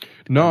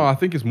 No, I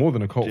think it's more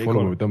than a cult J.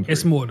 following Cole. with them 3.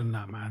 It's more than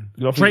that, man.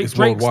 You don't think Drake, it's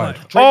Drake's worldwide?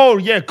 like, Drake, Oh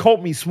yeah,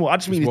 cult me small. I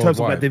just mean in It's terms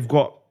of like worldwide. they've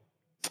got.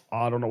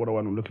 I don't know what the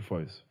one I'm looking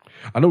for is.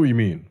 I know what you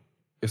mean.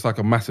 It's like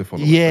a massive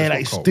following. Yeah, but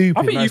like it's not cult. stupid.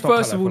 I think man. you It's not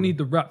first cult of all like need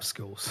the rap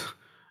skills,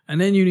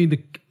 and then you need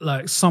the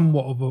like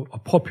somewhat of a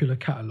popular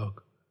catalog.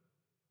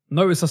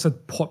 Notice I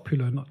said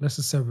popular, not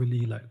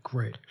necessarily like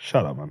great.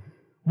 Shut up, man.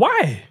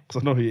 Why?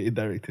 Because I know who you're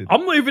indirected.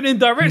 I'm not even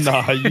indirect.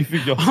 Nah, you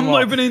think you're I'm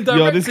smart. not even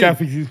Yo, this guy indirected.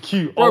 thinks he's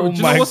cute. Bro, oh do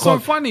you know my what's god, so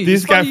funny?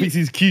 This It's guy funny- thinks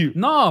he's cute.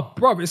 Nah,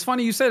 bro, it's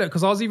funny you say that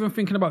because I was even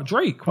thinking about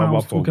Drake when Oh, I my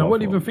was fault, talking. I my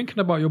wasn't fault. even thinking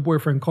about your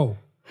boyfriend Cole.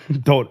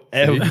 Don't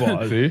ever. See? Do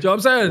you know what I'm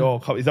saying? Yo,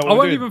 come- is that I what we're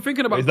wasn't doing? even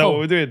thinking about Is that Cole. what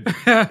we're doing? Is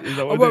that I what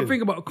we're wasn't doing?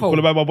 thinking about Cole. Call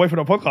about my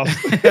boyfriend on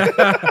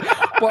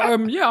podcast.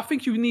 But yeah, I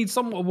think you need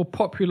somewhat of a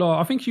popular.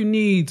 I think you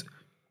need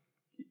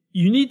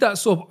that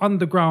sort of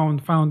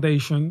underground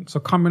foundation. So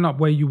coming up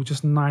where you were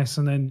just nice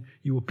and then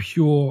you were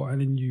pure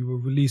and then you were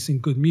releasing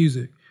good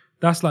music.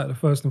 That's like the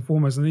first and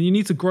foremost. And then you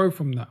need to grow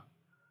from that.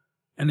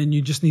 And then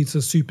you just need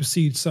to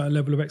supersede certain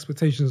level of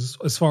expectations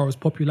as far as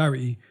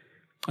popularity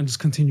and just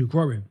continue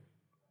growing.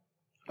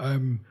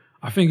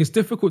 I think it's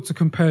difficult to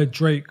compare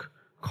Drake,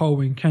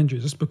 Cole, and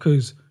Kendrick just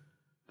because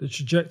the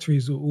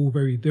trajectories are all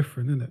very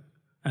different, isn't it?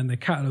 And the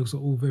catalogs are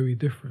all very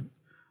different.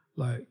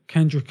 Like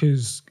Kendrick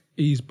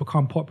he's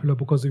become popular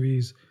because of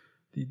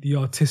the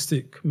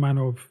artistic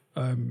manner of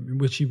in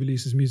which he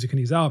releases music in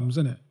his albums,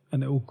 isn't it?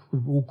 And they're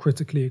all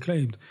critically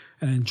acclaimed.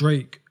 And then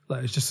Drake,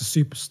 like, is just a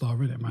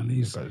superstar, isn't it, man?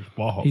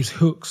 His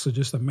hooks are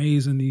just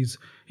amazing.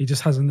 He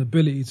just has an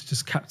ability to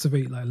just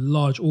captivate like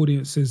large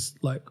audiences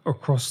like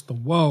across the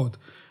world.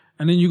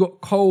 And then you got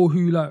Cole,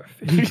 who like,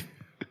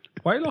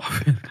 why are you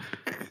laughing?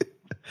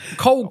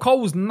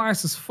 Cole's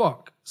nice as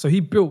fuck. So he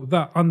built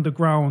that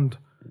underground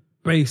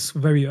base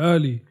very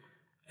early.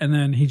 And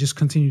then he just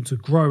continued to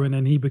grow. And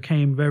then he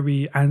became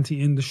very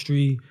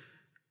anti-industry,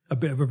 a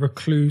bit of a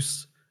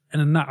recluse. And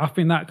then I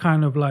think that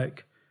kind of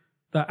like,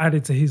 that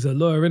added to his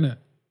allure, innit? Do you know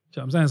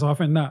what I'm saying? So I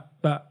think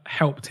that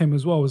helped him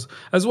as well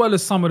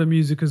as some of the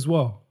music as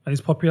well. And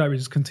his popularity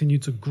just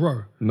continued to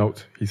grow.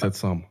 Note, he said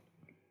some.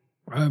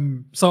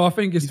 So I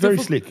think it's He's very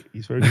difficult. slick.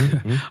 He's very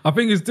slick. I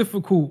think it's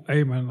difficult.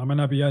 Hey man, I'm an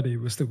Abiyadi.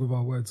 We'll stick with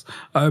our words.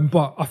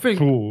 But I think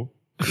Cool.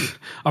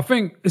 I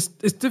think it's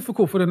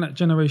difficult for the next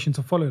generation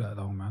to follow that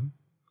though, man.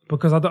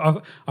 Because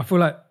I feel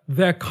like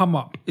their come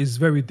up is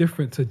very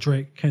different to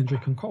Drake,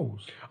 Kendrick, and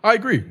Cole's. I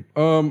agree.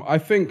 I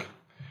think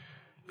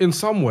in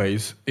some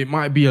ways, it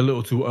might be a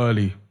little too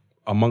early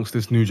amongst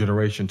this new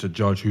generation to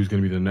judge who's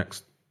going to be the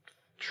next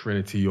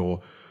Trinity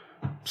or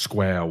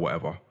Square or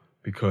whatever,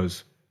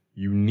 because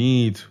you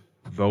need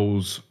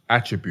those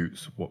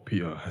attributes, what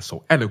Peter has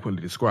so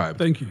eloquently described.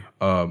 Thank you.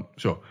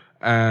 Sure.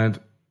 And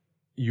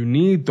you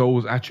need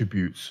those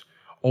attributes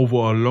over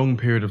a long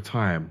period of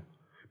time,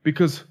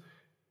 because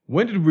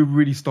when did we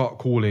really start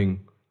calling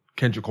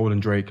Kendrick Cole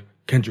and Drake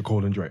Kendrick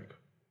Cole and Drake?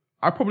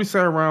 I'd probably say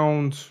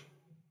around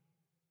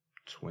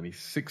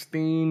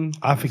 2016,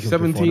 I think it was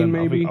 17 before then.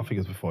 maybe. I think it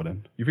was before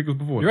then. You think it was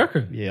before? You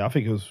reckon? Yeah, I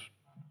think it was.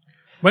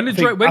 When did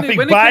Drake? I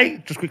think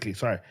by just quickly.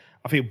 Sorry,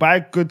 I think by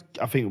Good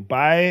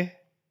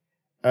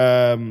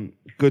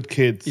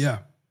Kids. Yeah.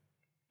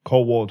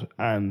 Cold War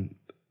and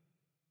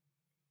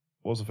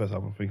what was the first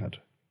album I think had?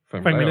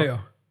 Thank me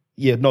later.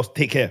 Yeah, no,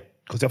 Take Care,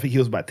 because I think he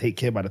was about Take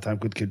Care by the time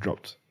Good Kid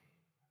dropped,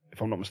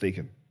 if I'm not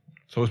mistaken.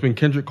 So it's been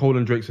Kendrick Cole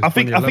and Drake since I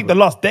think the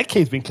last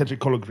decade's been Kendrick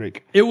Cole and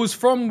Drake. It was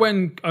from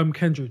when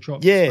Kendrick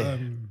dropped. Yeah.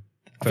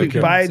 I think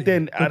by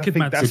then, I think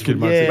that's Good Kid,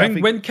 Mad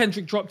City. when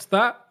Kendrick dropped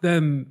that,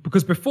 then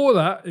because before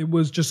that it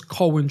was just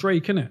Cole and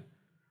Drake, innit?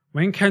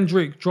 When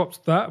Kendrick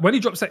dropped that, when he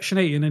dropped Section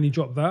 80 and then he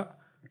dropped that,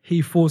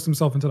 he forced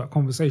himself into that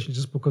conversation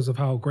just because of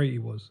how great he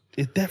was.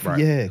 It's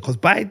definitely because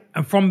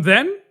and from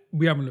then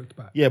we haven't looked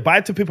back. Yeah,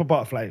 by To Pimp a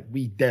Butterfly,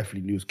 we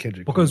definitely knew it was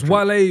Kendrick. Because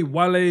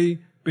Wale,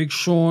 Big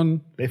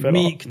Sean, fell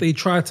Meek, off. they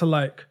tried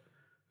to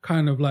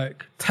kind of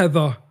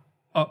tether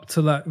up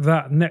to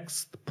that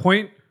next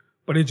point,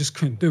 but they just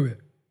couldn't do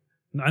it.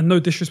 And no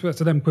disrespect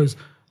to them, because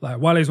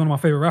Wale is one of my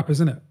favorite rappers,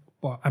 isn't it?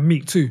 And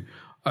Meek too.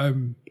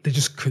 They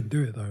just couldn't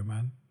do it though,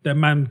 man.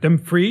 Them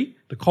three,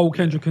 the Cole,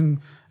 Kendrick, and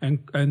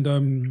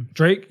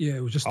Drake. Yeah,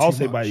 it was just. I'll too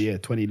say much. by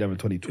 2011,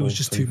 2012. It was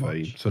just too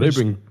much. So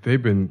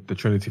they've been the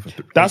Trinity for.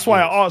 That's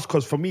why I asked,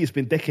 because for me it's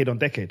been decade on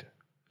decade.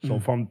 So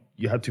from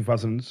you had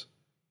 2000s,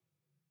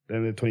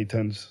 then the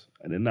 2010s,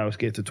 and then now it's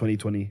getting to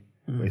 2020.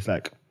 Where it's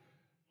at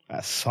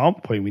some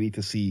point we need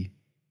to see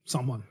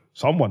Someone.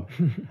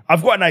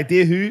 I've got an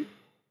idea who,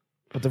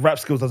 but the rap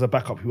skills doesn't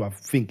back up who I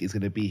think is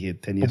going to be here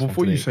 10 years But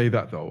before from you today. say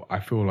that though, I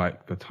feel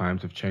like the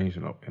times have changed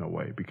in a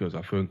way, because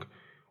I think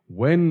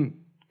when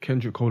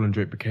Kendrick Cole and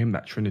Drake became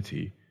that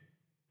Trinity,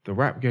 the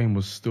rap game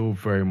was still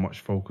very much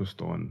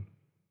focused on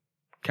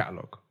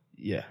catalog,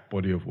 Yeah.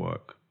 body of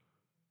work,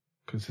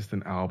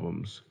 consistent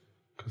albums,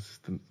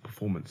 consistent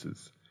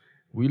performances.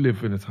 We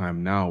live in a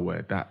time now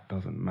where that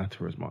doesn't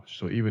matter as much.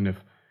 So even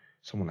if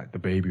someone like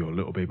DaBaby or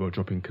Lil Baby are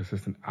dropping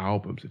consistent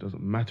albums, it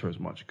doesn't matter as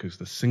much, because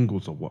the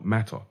singles are what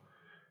matter.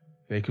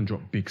 They can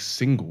drop big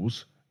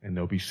singles and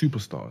they'll be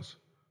superstars,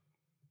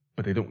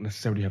 but they don't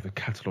necessarily have the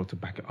catalog to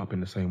back it up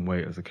in the same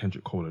way as a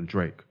Kendrick Cole and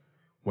Drake.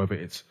 Whether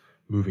it's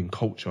moving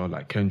culture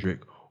like Kendrick,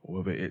 or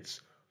whether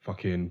it's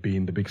fucking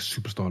being the big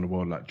superstar in the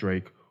world like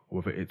Drake, or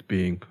whether it's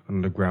being an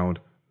underground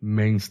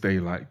mainstay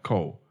like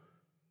Cole.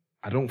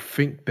 I don't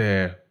think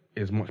there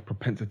is much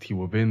propensity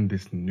within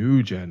this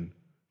new gen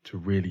to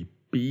really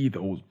be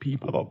those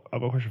people.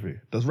 I've got a question for you.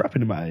 Does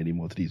rapping matter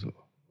anymore to these?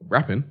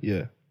 Rapping?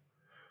 Yeah.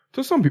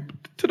 To some people,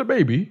 to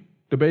DaBaby,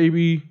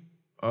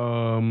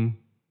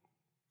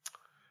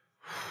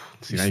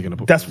 see, now you're going to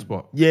put me on the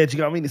spot. Yeah, do you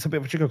know what I mean? It's a bit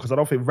of a trigger because I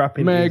don't think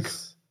rapping Meg.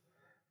 is...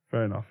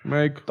 Fair enough.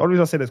 Meg. The only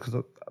reason I say this is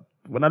because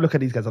when I look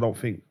at these guys, I don't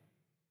think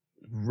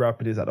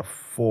rapping is at the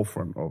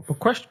forefront of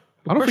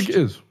I don't think it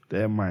is.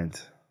 their mind.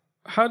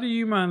 How do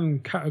you,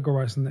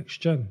 categorize the next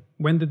gen?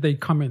 When did they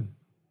come in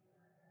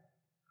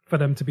for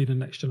them to be the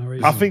next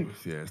generation? I think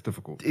Yeah, it's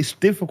difficult. it's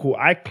difficult.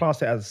 I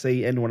class it as,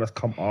 say, anyone that's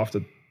come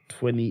after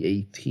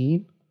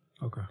 2018.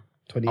 Okay.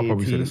 2018. I'll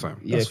probably say the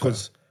same. Yeah, That's fair.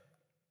 because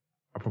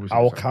I'll probably say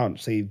I'll the same. count,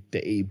 say,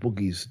 the A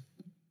Boogies,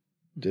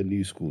 the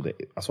new school.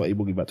 I saw A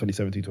Boogie about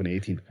 2017,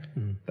 2018.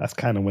 That's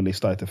kind of when they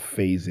started to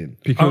phase in.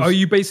 Because Are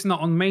you basing that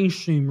on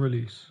mainstream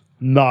release?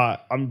 Nah,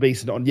 I'm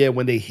basing it on,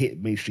 when they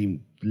hit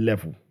mainstream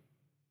level.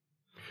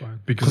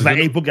 Because like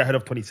A Boogie ahead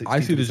of 2016. I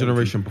see the 2017.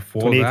 generation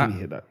before 2018 that. he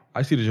hit that.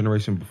 I see the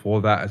generation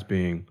before that as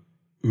being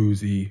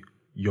Uzi,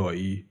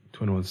 Yachty,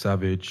 21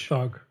 Savage,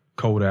 Thug.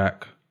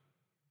 Kodak.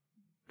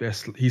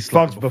 He's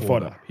Thugs slightly before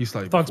that. He's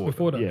slightly Thugs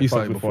before that. Yeah, He's Thugs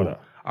slightly before before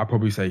that. I'd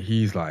probably say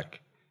he's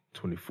like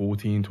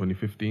 2014,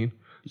 2015.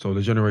 So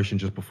the generation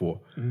just before.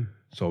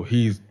 So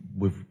he's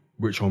with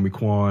Rich Homie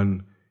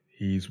Quan.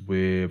 He's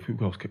with, who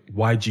else?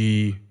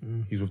 YG.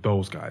 He's with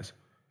those guys.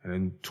 And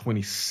then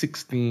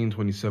 2016,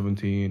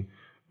 2017,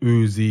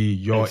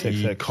 Uzi,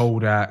 Yachty, XXX.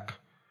 Kodak.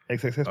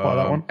 XXX part of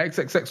that one.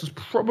 XXX was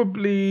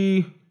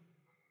probably...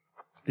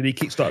 Did he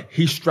kickstart?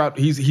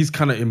 He's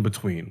kind of in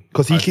between.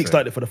 Because he I'd say.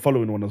 kickstarted for the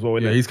following one as well,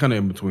 Yeah, innit? he's kind of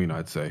in between,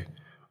 I'd say.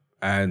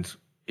 And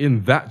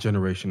in that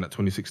generation, that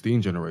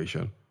 2016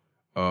 generation,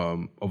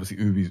 obviously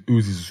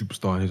Uzi's a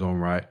superstar in his own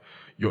right.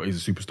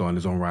 Yachty's a superstar in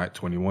his own right.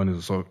 21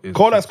 is a Kodak's superstar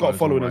got in a his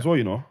following own as right. well,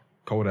 you know.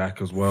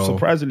 Kodak as well.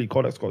 Surprisingly,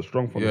 Kodak's got a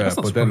strong following. Yeah, That's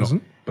not but they're not.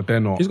 surprising. But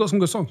they're not. He's got some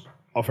good songs.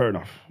 Oh, fair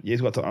enough. Yeah,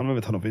 he's got. I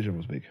remember Tunnel Vision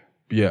was big.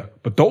 Yeah,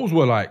 but those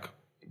were like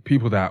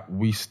people that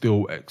we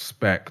still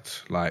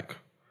expect. Like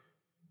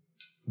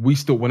we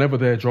still, whenever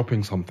they're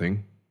dropping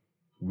something,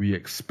 we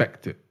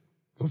expect it.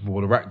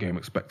 Well, the rap game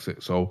expects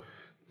it. So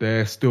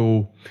they're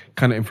still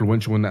kind of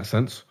influential in that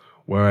sense.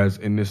 Whereas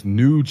in this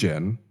new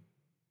gen,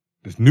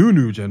 post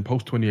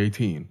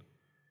 2018,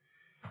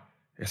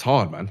 it's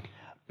hard, man.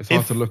 It's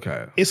hard to look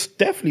at it. It's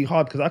definitely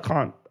hard because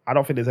I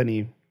don't think there's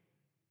any.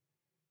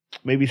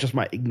 Maybe it's just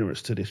my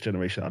ignorance to this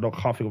generation.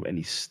 Can't think of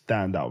any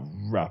standout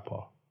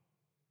rapper.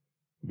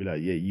 Be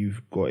like, yeah,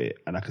 you've got it,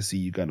 and I can see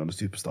you going on the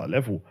superstar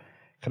level.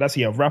 Can I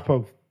see a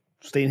rapper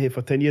staying here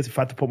for 10 years? If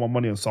I had to put my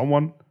money on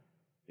someone,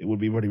 it would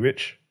be Roddy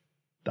Ricch.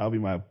 That would be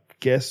my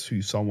guess.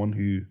 Who's someone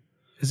who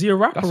Is he a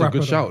rapper? That's a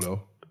good shout,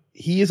 though.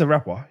 he is a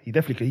rapper. He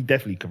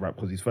definitely can rap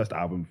because his first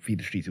album, Feed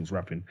the Streets, he was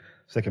rapping.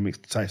 Second mix,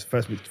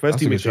 first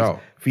two mixes,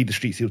 Feed the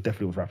Streets, he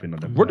definitely was rapping on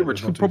them. Roddy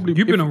Ricch could probably.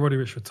 You've been on Roddy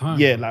Ricch for time.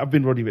 Yeah, like I've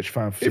been Roddy Ricch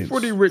fan since. If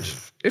Roddy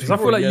Ricch, I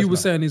feel like you were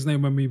saying his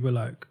name when we were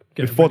like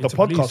before the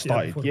podcast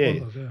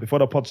started. Before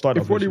the pod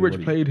started. If Roddy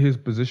Ricch played his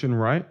position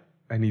right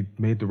and he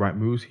made the right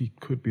moves, he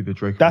could be the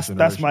Drake.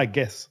 That's my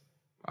guess.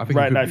 I think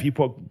right now,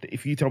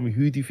 if you tell me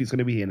who do you think is going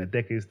to be here in a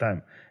decade's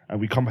time, and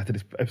we come back to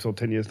this episode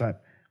 10 years time,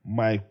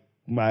 my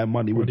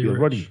money would be on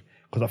Roddy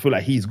because I feel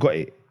like he's got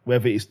it.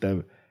 Whether it's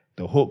the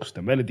hooks,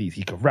 the melodies,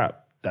 he can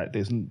rap. That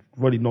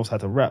Roddy knows how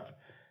to rap.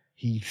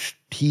 He's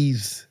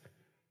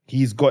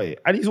got it,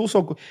 and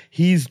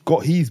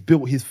he's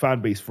built his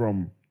fan base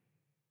from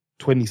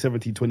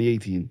 2017,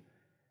 2018,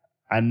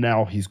 and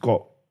now he's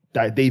got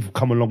that. They've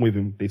come along with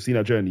him. They've seen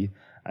our journey,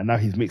 and now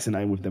he's mixing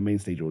that in with the main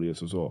stage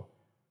audience as well.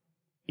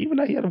 Even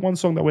though he had one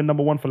song that went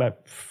number one for like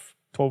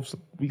 12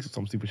 weeks or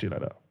some stupid shit like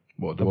that.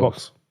 What, The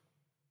Box.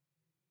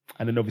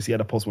 And then obviously he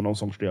had a Post Malone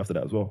song straight after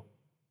that as well.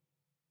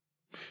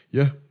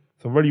 Yeah.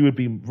 So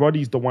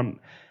Roddy's the one.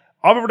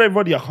 Other than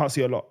Roddy, I can't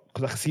see a lot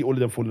because I can see all of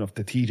them falling off.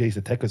 The TJs,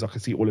 the Tekkers, I can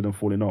see all of them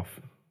falling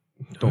off.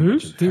 Who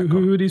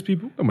are these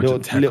people? Little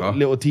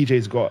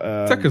TJ's got...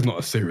 Tekka's not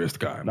a serious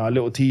guy. Nah,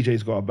 Little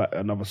TJ's got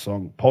another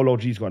song. Polo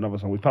G's got another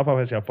song. With Papa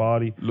Hasha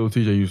Party. Little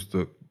TJ used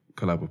to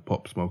collab with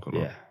Pop Smoke a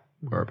lot. Yeah.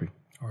 R.I.P.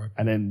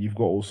 And then you've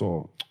got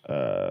also,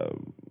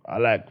 I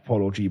like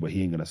Polo G, but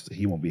he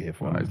won't be here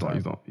for a long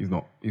time. He's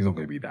not going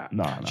to be that.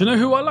 Nah, Do you know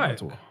who I like?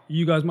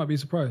 You guys might be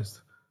surprised.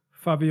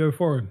 Fabio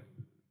Foreign.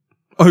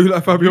 Oh, you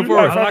like Fabio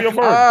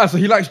Foreign? So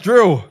he likes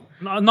drill.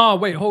 No,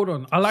 wait, hold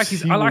on. I like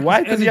his energy.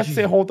 Why does he have to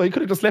say hold on? You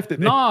could have just left it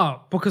there. Nah,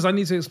 because I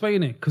need to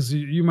explain it because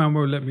you man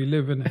won't let me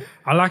live in it.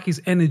 I like his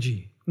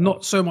energy,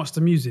 not so much the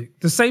music.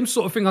 The same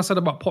sort of thing I said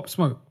about Pop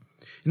Smoke.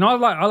 You know,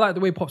 I like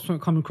the way Pop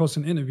Smoke comes across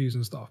in interviews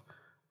and stuff.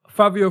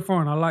 Fabio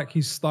Foreign, I like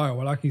his style.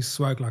 I like his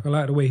swag. Like I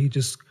like the way he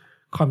just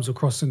comes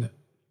across in it.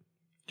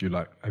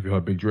 Have you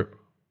heard Big Drip?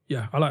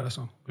 Yeah, I like that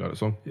song. You like that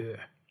song? Yeah.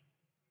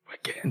 We're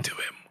getting to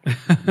him.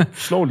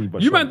 Slowly,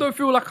 but you man don't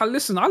feel like I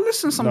listen. I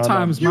listen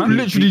sometimes, You man.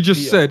 literally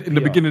just said in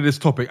the beginning of this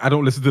topic, I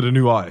don't listen to the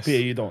new artists. Yeah,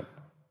 you don't.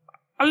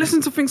 I listen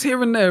to things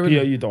here and there.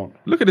 Yeah, you don't.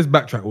 Look at this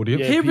backtrack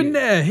audience. Here and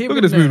there. Look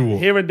at this moonwalk.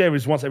 Here and there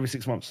is once every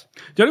 6 months.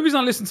 The only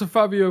reason I listened to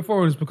Fabio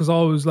Foreign is because I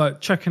was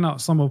like checking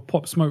out some of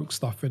Pop Smoke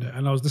stuff in it,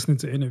 and I was listening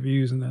to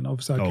interviews, and then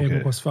obviously I came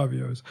across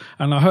Fabio's,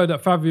 and I heard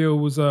that Fabio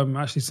was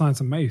actually signed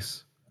to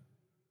Mace.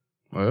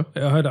 Oh,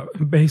 yeah? I heard that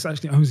Mace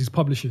actually owns his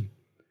publishing.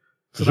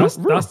 So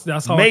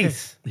that's how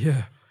Mace.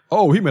 Yeah.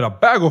 Oh, he made a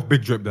bag off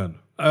Big Drip then.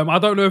 I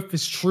don't know if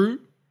it's true.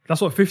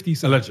 That's what 50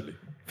 said. Allegedly.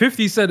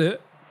 50 said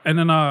it, and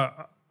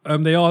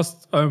then they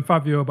asked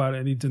Fabio about it,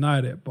 and he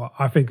denied it. But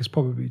I think it's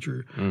probably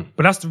true.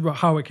 But that's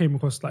how it came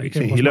across. Like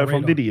He learned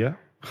from Diddy, yeah.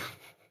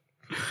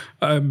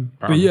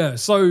 But yeah,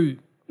 so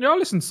yeah, I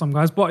listen to some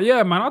guys. But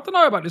yeah, man, I don't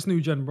know about this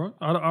new gen, bro.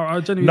 I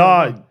genuinely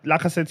don't know.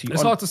 Like I said to you,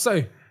 It's hard to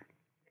say.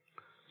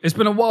 It's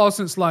been a while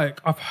since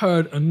like I've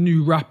heard a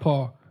new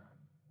rapper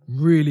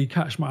really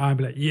catch my eye and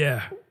be like,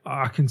 yeah,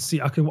 I can see.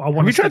 I want.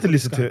 Have you tried to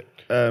listen to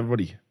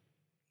Roddy?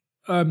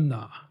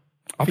 Nah.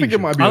 I think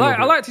it might be.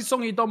 I liked his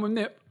song he done with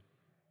Nip.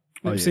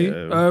 Nipsey.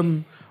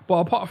 yeah. But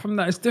apart from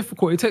that, it's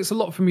difficult. It takes a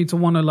lot for me to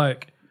want to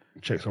like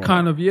Check someone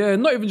kind of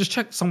not even just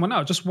check someone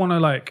out. Just want to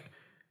like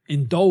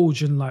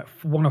indulge and like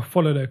want to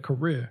follow their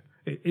career.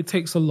 It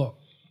takes a lot.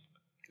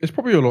 It's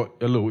probably a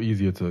little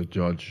easier to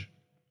judge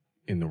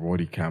in the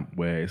Roddy camp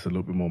where it's a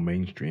little bit more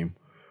mainstream.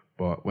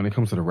 But when it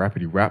comes to the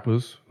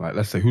rappers, like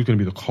let's say who's going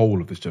to be the Cole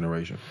of this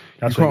generation,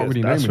 you can't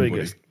really name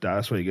anybody.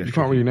 That's where it gets. You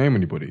can't really name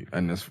anybody,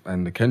 and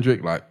the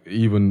Kendrick like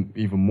even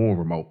more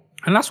remote.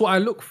 And that's what I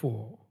look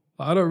for.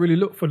 Like, I don't really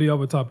look for the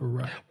other type of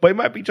rap. But it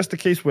might be just a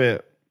case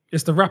where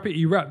It's the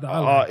rappity rap that I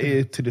our like.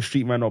 ear to the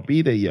street might not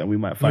be there yet, and we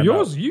might find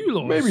Yours, out. you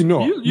lot. Maybe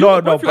not.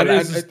 No, both your but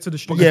ears is to the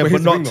street. Yeah, But but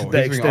here's not thing, to though. the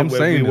Here's thing, extent I'm where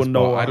saying we will this,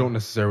 know. but I don't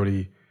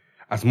necessarily,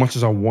 as much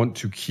as I want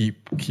to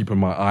keeping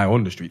my eye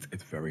on the streets,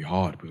 it's very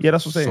hard. Because Yeah,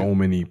 that's what I'm saying. So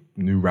many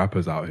new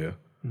rappers out here.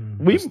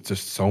 We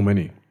Just so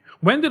many.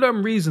 When did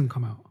Reason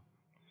come out?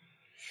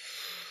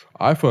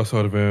 I first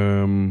heard of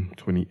him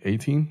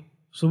 2018.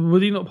 So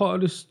was he not part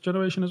of this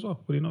generation as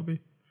well? Would he not be?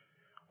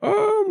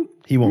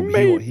 he won't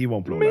Maybe- he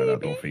won't blow like that.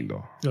 I don't think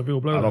though. Yeah,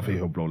 people blow I like don't that. think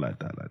he'll blow like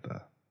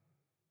that.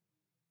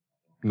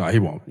 No, he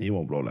won't. He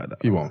won't blow like that.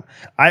 He won't.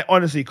 I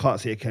honestly can't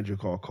see a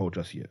Kendrick or a Cole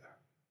just yet.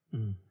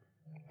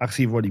 I can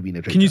see Roddy being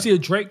a Drake. Can you guy. see a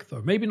Drake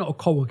though? Maybe not a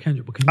Cole or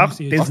Kendrick, but can you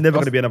see a There's Drake? never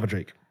going to be another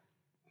Drake.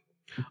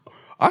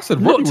 I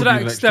said Not Roddy to would that be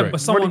the next extent, Drake.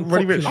 but someone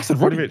Roddy Rich. popular. I said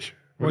Roddy.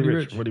 Roddy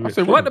Rich. Roddy I Rich.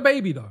 said What Roddy. about the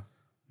baby though?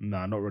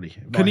 Nah, not Roddy.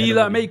 Can he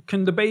Not like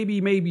can the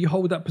baby maybe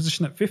hold that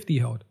position at 50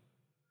 held?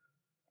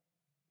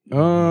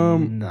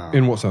 Nah.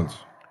 In what sense?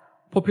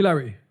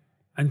 Popularity.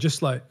 And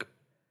just like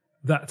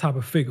that type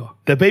of figure.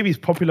 The baby's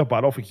popular, but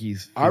I don't think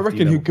he's. I 50 reckon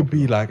he level could be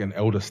popular. like an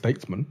elder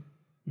statesman,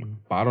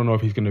 but I don't know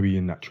if he's going to be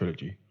in that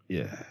trilogy.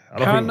 Yeah. I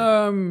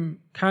don't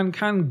think,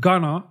 Can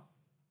Gunna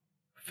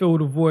fill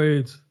the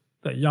void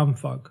that Young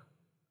Thug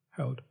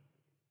held?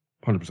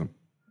 100%.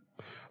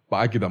 But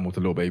I give that more to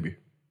Lil Baby.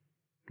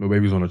 Lil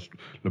Baby's on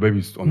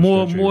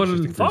More the more stretch,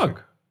 than it's just increasing.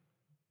 Thug.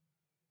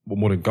 But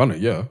more than Gunna,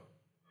 yeah.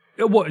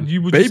 What would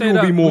you Baby say will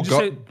that? be more Would you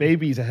say-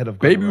 Baby's ahead of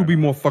Gunna Baby will right be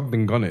now. more Thug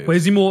than Gunna is. But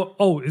is he more?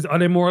 Are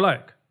they more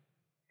alike?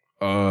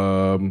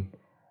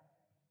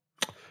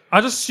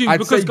 I just assumed I'd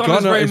because say Gunna's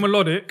Gunna very is-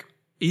 melodic,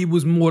 he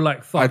was more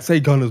like Thug. I'd say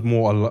Gunna's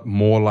more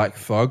like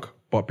Thug,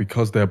 but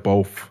because they're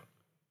both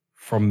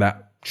from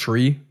that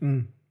tree,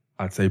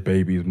 I'd say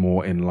Baby's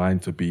more in line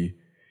to be,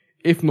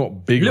 if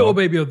not bigger, Little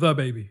Baby or The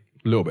Baby?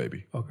 Lil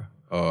Baby. Okay.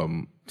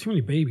 Um, Too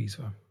many babies,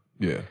 fam.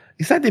 yeah.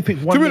 It's like they pick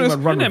one be name honest,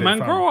 and run Innit, with man? it,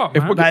 fam. Grow up,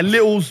 If man. we're Like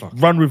Littles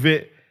run with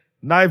it.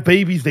 Now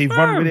babies, they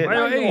run with it. By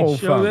your Like, age, oh,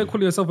 they're fam.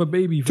 calling yourself a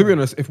baby. To be fam.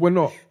 honest, if we're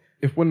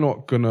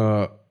not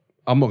gonna,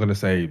 I'm not gonna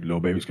say Lil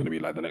Baby's gonna be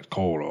like the next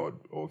Cole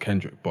or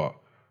Kendrick, but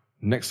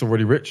next to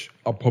Roddy Rich,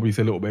 I'll probably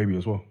say Lil Baby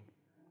as well,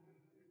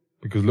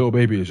 because Lil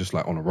Baby is just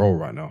like on a roll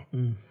right now.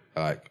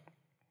 Like,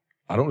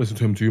 I don't listen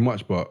to him too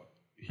much, but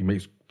he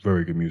makes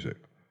very good music,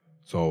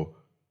 so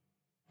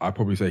I'd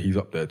probably say he's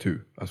up there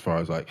too, as far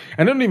as like,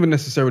 and they don't even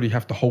necessarily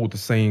have to hold the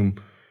same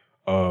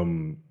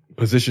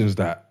positions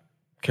that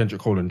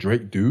Kendrick Cole and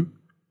Drake do,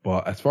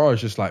 but as far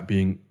as just like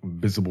being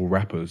visible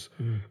rappers,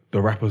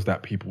 the rappers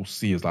that people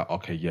see is like,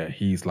 okay, yeah,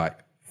 he's like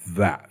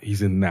that,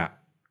 he's in that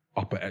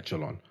upper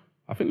echelon.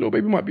 I think Lil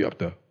Baby might be up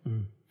there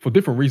for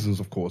different reasons,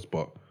 of course,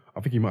 but I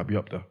think he might be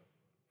up there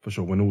for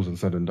sure when all's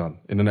said and done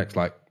in the next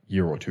like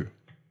year or two.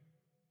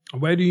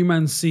 Where do you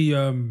man see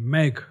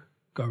Meg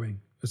going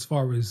as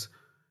far as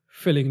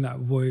filling that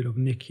void of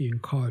Nicki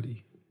and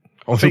Cardi?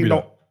 Oh, I she'll think be no.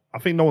 there. I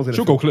think no one's gonna.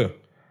 She'll go clear.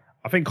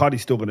 I think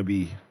Cardi's still gonna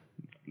be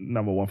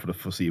number one for the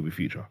foreseeable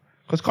future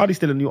because Cardi's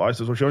still a new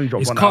artist, so she only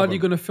dropped Is one Cardi album.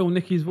 going to fill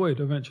Nicki's void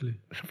eventually?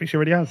 I think she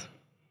already has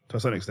to a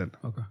certain extent.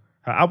 Okay.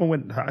 Her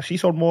album she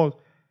sold more.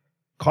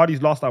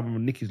 Cardi's last album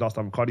and Nicki's last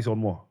album, Cardi sold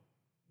more.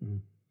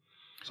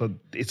 So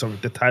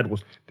the tide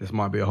was This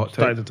might be a hot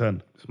starting take. to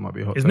turn. This might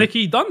be a hot Is take.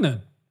 Nicki done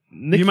then?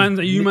 Nicki,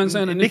 you man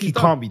saying that Nicki Nicki's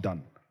done? can't be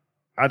done.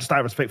 I just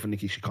have respect for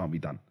Nicki. She can't be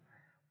done.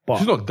 But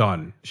She's not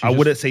done. She's I just-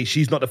 wouldn't say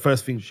she's not the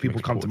first thing people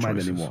makes come to poor mind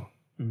choices. anymore.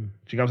 Do you know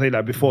what I'm saying?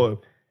 Like before,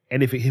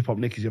 anything hip hop,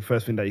 Nicki's your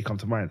first thing that you come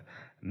to mind.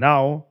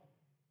 Now,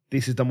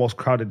 this is the most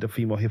crowded the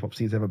female hip hop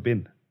scene's ever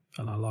been.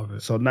 And I love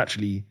it. So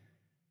naturally,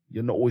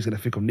 you're not always gonna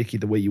think of Nicki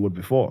the way you would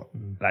before.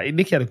 Like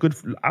Nicki had a good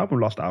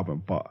last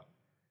album, but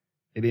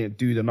it didn't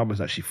do the numbers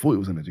that she thought it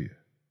was gonna do.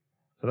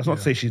 So that's not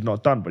to say she's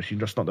not done, but she's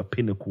just not the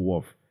pinnacle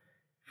of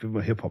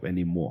female hip hop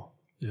anymore.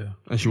 Yeah.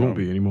 And she won't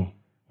be anymore.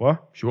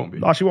 What? She won't be.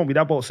 No, she won't be.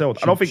 That boat sailed.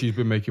 I don't think. she's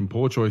been making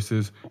poor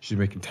choices. She's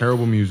making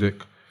terrible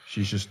music.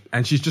 She's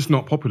just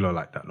not popular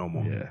like that no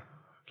more. Yeah.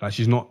 Like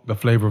she's not the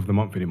flavor of the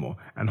month anymore.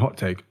 And hot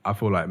take, I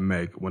feel like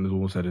Meg, when it's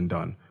all said and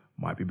done,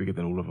 might be bigger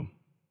than all of them.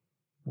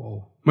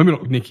 Whoa. Maybe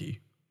not Nicki,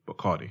 but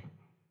Cardi.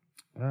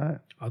 Alright.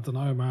 I don't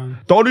know, man.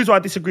 The only reason why I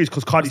disagree is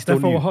because Cardi's still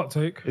Therefore, new. a hot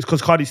take. It's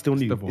because Cardi's still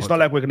new. Therefore It's hot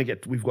not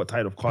like we've got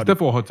tired of It's Cardi.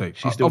 therefore a hot take.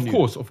 She's still of new.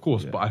 course.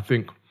 But I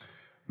think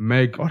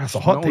Meg, Oh, that's a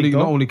hot not take, only, though.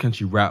 not only can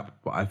she rap,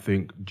 but I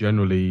think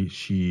generally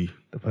The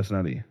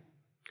personality.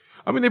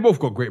 I mean, they both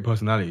got great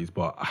personalities,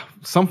 but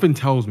something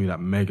tells me that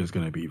Meg is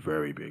going to be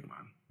very big,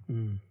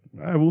 man.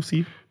 Alright, we'll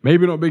see.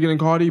 Maybe not bigger than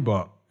Cardi,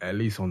 but at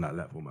least on that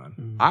level,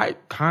 man. I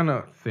kind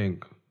of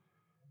think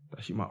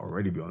that she might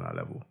already be on that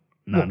level.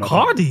 Nah, What, not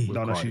Cardi?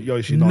 No,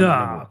 Cardi. she's not on that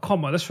Nah, level.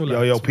 come on, let's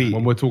relax. Yo, Pete.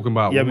 When we're talking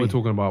about, Yeah, when we're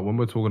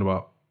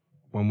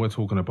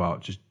talking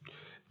about just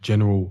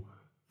general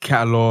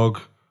catalog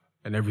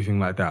and everything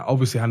like that.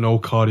 Obviously, I know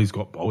Cardi's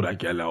got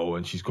Bodak Yellow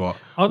and she's got.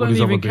 I all don't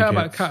these other even big care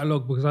about hits.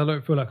 catalog because I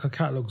don't feel like her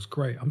catalog's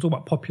great. I'm talking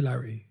about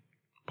popularity.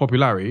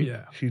 Popularity.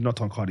 Yeah. She's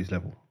not on Cardi's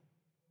level.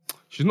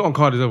 She's not on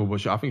Cardi's level,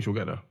 but I think she'll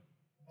get there.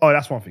 Oh,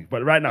 that's one thing.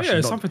 But right now, Yeah, she's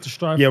it's not. something to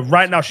strive Yeah, for.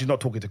 right now she's not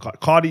talking to Cardi.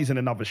 Cardi's in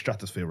another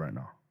stratosphere right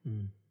now.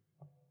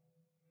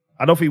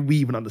 I don't think we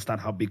even understand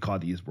how big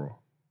Cardi is, bro.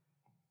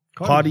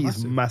 Cardi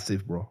is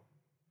massive, bro.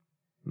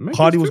 Meg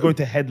Cardi is was too. going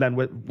to headline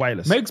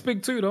Wireless. Meg's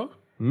big too, though.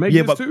 Meg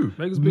yeah, is but too.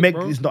 Meg's big, Meg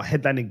bro. is not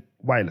headlining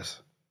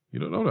Wireless. You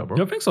don't know that, bro. You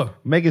don't think so?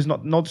 Meg is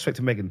not. No disrespect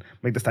to Megan.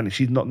 Meg Thee Stallion.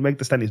 She's not. Meg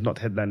Thee Stallion is not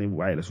headlining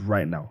Wireless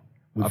right now.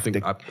 I think.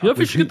 You don't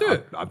think she could do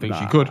it? I think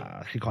she could.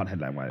 She can't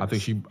headline Wireless. I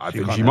think she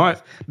can't might. headline.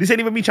 This ain't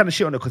even me trying to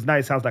shit on her because now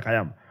it sounds like I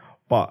am.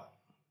 But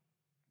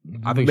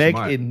I think Meg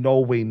she might. in no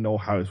way know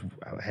how it's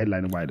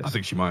headlining Wireless. I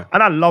think she might.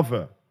 And I love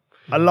her.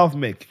 I love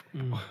Meg.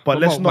 But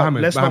let's not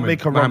Mohammed,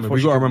 make her run before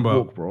we she gotta can remember,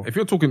 walk, bro. if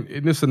you're talking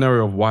in this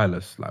scenario of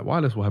Wireless, like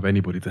Wireless will have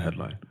anybody to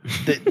headline.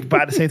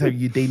 But at the same time,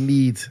 they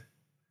need.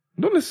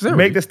 Not necessarily.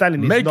 Meg Thee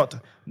Stallion is Meg- not.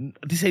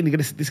 This ain't gonna.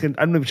 This can.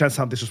 I'm not even trying to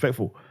sound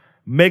disrespectful.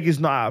 Meg is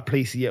not at a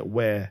place yet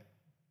where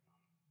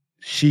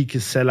she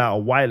can sell out a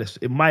wireless,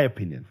 in my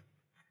opinion.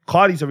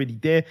 Cardi's already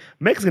there.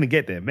 Meg's going to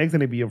get there. Meg's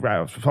going to be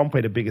around. For some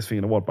point, the biggest thing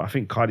in the world, but I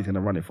think Cardi's going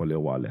to run it for a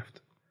little while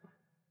left.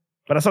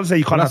 But that's not to say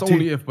you can't That's have two.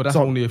 only if, but that's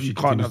so only if you she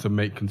can't continues have- to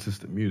make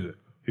consistent music.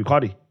 Who,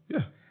 Cardi?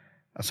 Yeah.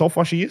 And so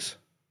far, she is.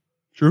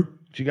 True. Do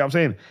you get what I'm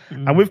saying?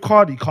 And with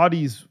Cardi,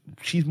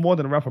 she's more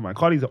than a rapper, man.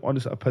 Cardi's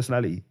honest a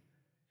personality.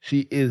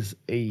 She is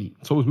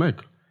So was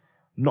Meg.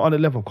 not on the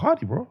level of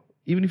Cardi, bro.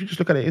 Even if you just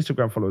look at her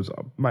Instagram followers,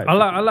 I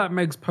like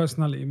Meg's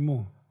personality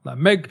more. Like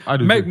Meg, I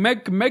do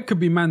Meg could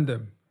be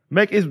Mandem.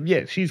 Meg is,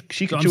 she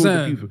can what I'm chill with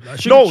the saying? people. Like,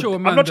 she No, can chill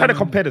with I'm not trying to Mandem.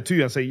 compare the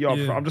two and say, yo,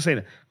 Yeah. I'm just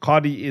saying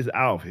Cardi is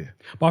out of here.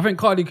 But I think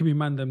Cardi could be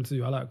Mandem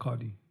too. I like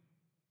Cardi.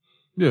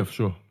 Yeah, for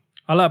sure.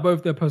 I like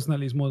both their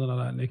personalities more than I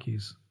like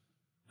Nicki's.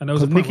 And there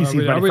was a 'Cause point Nicki where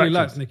seems I really liked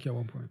manufactured. Nicki at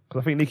one point.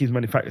 Because I think Nicki's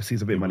manufactured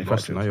seems a bit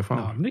manufactured. Now you're No,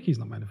 fine. Nicki's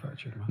not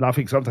manufactured, man. No, I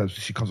think sometimes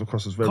she comes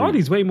across as very...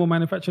 Cardi's way more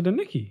manufactured than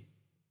Nicki.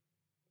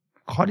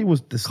 Cardi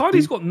was distinct.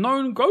 Cardi's got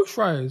known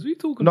ghostwriters. What are you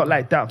talking Not about?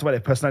 like that. I'm talking about their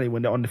personality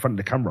when they're on the front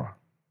of the camera.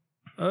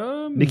 Nicki nah,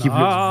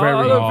 looks very-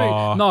 I don't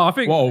think, no, I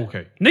think Well,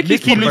 okay. Nicki's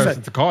Nicki probably- looks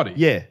Comparison to Cardi.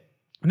 Yeah.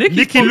 Nicki's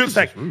Nicki probably- looks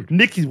like... rude.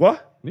 Nicki's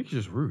what? Nicki's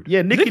just rude.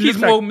 Yeah, Nicki Nicki's looks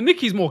more like...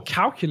 Nicki's more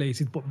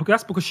calculated, but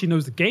that's because she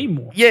knows the game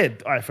more. Yeah,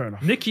 all right, fair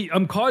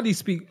enough. Cardi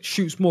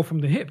shoots more from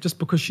the hip just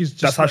because she's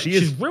just That's how she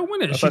is. She's real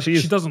in it. That's how she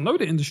is. She doesn't know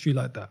the industry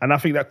like that. And I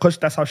think that because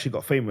that's how she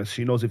got famous,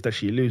 she knows if that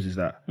she loses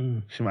that,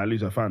 Mm. she might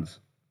lose her fans.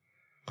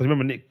 Because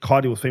remember,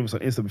 Cardi was famous on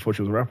Insta before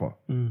she was a rapper.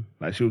 Mm.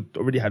 Like she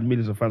already had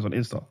millions of fans on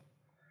Insta.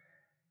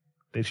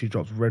 Then she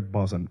drops Red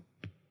Bars and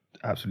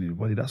absolutely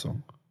bodied that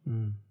song.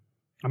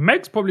 And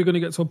Meg's probably going to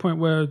get to a point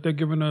where they're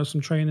giving her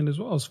some training as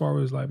well, as far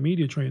as like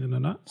media training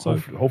and that. So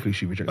Hopefully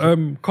she rejects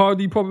it.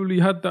 Cardi probably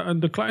had that and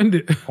declined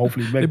it.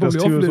 Hopefully they Meg does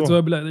probably too offered as it to her,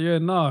 well. be like, yeah,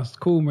 nah, it's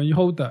cool, man. You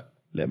hold that.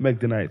 Let Meg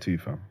deny it too,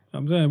 fam.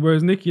 I'm saying.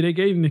 Whereas Nicki, they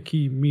gave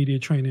Nicki media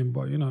training,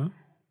 but you know,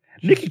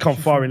 Nicki come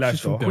far in life,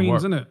 she's from though.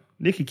 Queens, isn't it?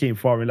 Nicki came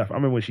far in life. I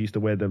remember when she used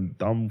to wear them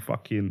dumb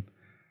fucking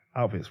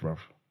outfits, bruv.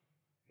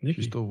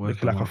 Nicki. She still wears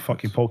Looking like them a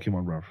fucking outfits.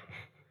 Pokemon, bruv.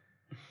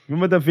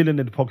 Remember the villain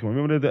in the Pokemon?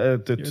 Remember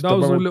the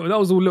Yeah, that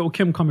was all little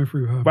Kim coming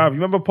through her. Bruv, you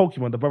remember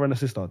Pokemon, the brother and the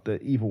sister,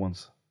 the evil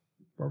ones?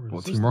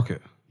 What, Team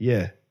Rocket?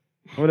 Yeah.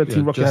 Remember the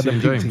Team Rocket had Jessie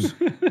the and pink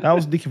James. team? That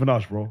was Nicki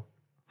Minaj, bro.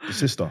 The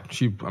sister.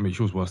 She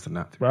was worse than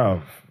that.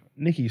 Bruv.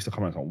 Nicki used to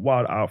come out in some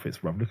wild outfits,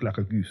 bruv, looking like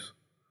a goose.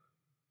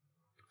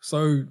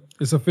 So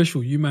it's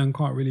official. You man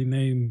can't really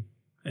name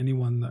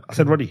anyone that I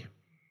said Roddy.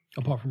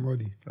 apart from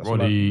Roddy. That's what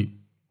Roddy,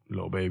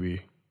 Little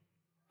Baby.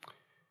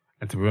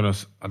 And to be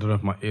honest, I don't know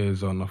if my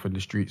ears are enough in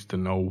the streets to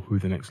know who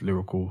the next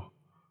lyrical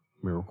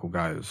miracle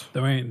guy is.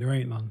 There ain't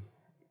none.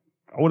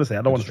 I want to say,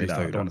 I don't want to say Straight that.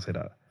 tell I you don't want to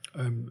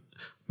say that.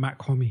 Mac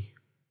Homie.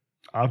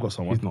 I've got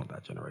someone. He's not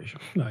that generation.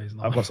 No, he's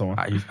not. I've got someone.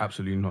 He's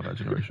absolutely not that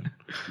generation.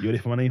 You ready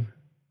for my name?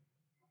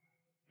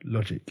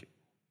 Logic.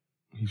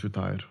 He's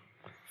retired.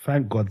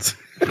 Thank God.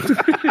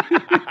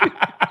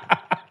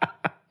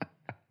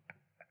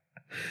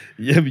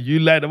 Yeah, but you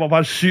light them up,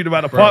 I shoot them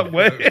out the park,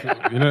 boy.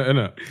 You know,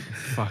 innit?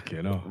 Fuck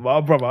you know. My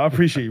brother, I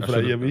appreciate you for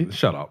that, you know me?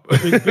 Shut up.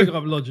 big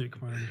up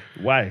Logic, man.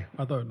 Why?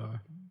 I don't know.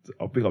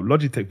 I'll pick up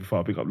Logitech before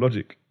I pick up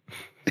Logic.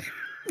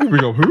 We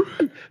go who?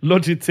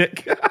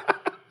 Logitech.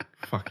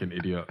 Fucking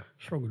idiot.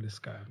 Struggle this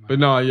guy, man. But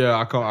no, yeah,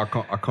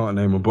 I can't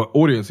name him. But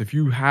audience, if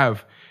you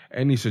have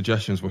any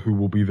suggestions for who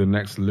will be the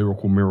next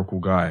lyrical miracle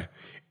guy,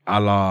 a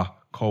la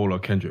Cole or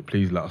Kendrick,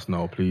 please let us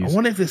know. Please I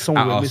wonder if there's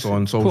someone at we're us missing.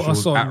 on socials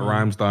us on, at man.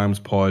 Rhymes Dimes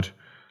Pod.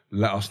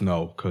 Let us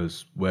know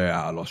because we're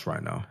at a loss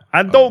right now.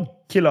 And don't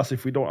kill us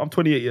if we don't. I'm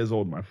 28 years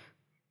old, man.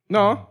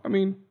 No, I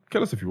mean,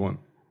 kill us if you want.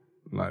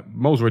 Like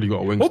Mo's already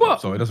got a wing What stop,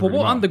 about, so it doesn't but really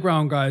what matter.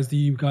 underground guys do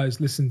you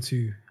guys listen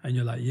to? And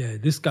you're like, yeah,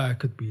 this guy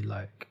could be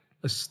like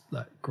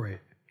great.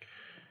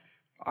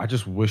 I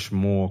just wish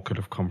more could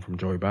have come from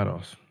Joey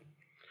Badass.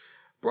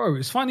 Bro,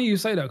 it's funny you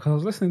say that because I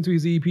was listening to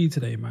his EP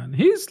today, man.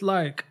 His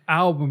like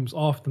albums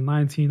after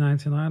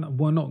 1999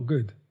 were not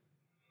good.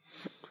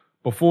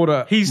 Before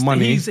that, He's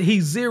money.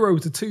 he's 0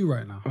 to 2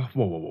 right now.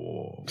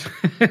 Whoa.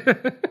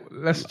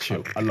 Let's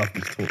chill. I love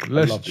this talk. I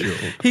Let's love this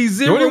chill. talk. He's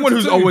The 0 only one to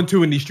who's 2.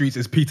 0-2 in these streets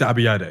is Peter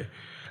Abiyade.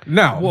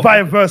 Now, What?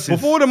 Fire verses.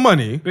 before the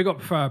money, Big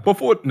up Fab.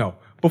 before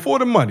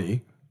the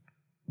money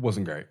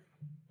wasn't great.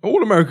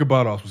 All American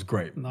Badass was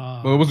great.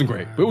 Nah, Well, it wasn't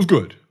great, but it was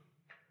good.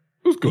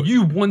 It was good.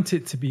 You want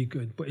it to be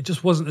good, but it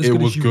just wasn't as It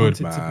good was as you good,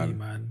 want it to be, man.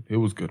 man. It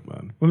was good,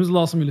 man. When was the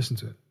last time you listened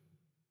to it?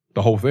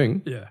 The whole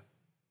thing, Yeah.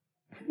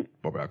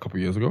 probably a couple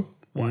of years ago.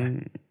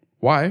 Why?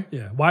 Why?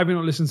 Yeah. Why have you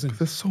not listened since?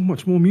 There's so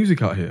much more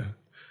music out here.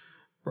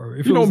 Bro,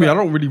 if You it know was me, that- I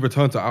don't really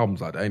return to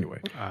albums like that anyway.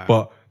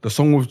 But the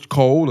song with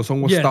Cole, the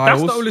song with Yeah,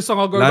 Styles, that's the only song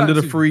I'll go Land back of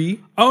the to. Free.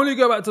 I only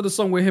go back to the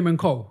song with him and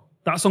Cole.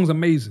 That song's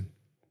amazing.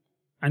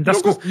 And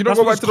that's don't go- you don't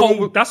go back to the Cole, one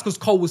with- that's because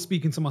Cole was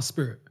speaking to my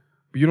spirit.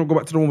 But you don't go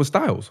back to the one with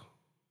Styles.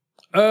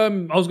 I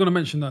was going to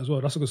mention that as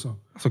well. That's a good song.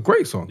 That's a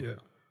great song. Yeah.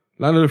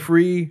 Land of the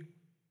Free.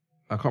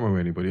 I can't remember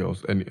anybody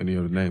else, any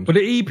other names. But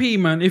the EP,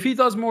 man, if he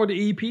does more of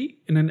the EP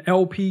in an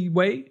LP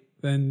way,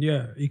 then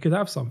yeah, he could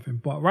have something.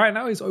 But right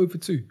now, he's over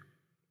 2.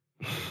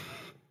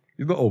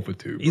 He's not over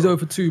 2. He's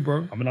over 2,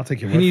 bro. I mean, I'll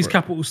take your He word needs for it.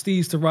 Capital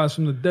Steez to rise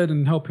from the dead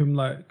and help him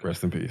like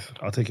Rest in peace.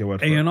 I'll take your word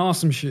for it. A&R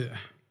some shit.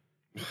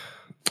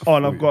 Oh,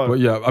 and I've got... But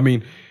yeah, I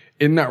mean,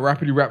 in that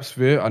rapidly rap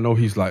sphere, I know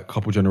he's like a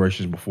couple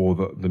generations before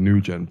the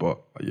new gen,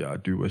 but yeah, I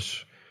do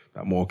wish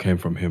that more came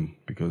from him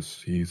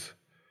because he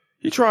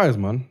tries,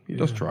 man. He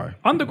does try.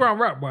 Underground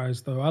rap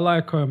wise though, I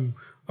like I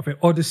think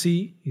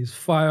Odyssey, he's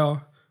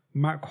fire.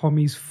 Mac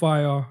Homie's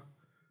fire.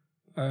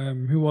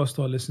 Who else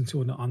do I listen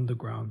to on the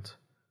underground?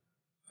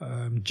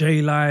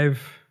 J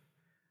Live.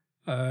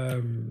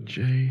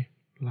 J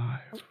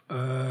Live.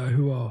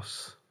 Who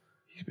else?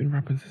 He's been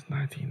rapping since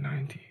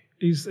 1990.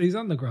 He's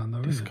underground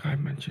though, This isn't he? guy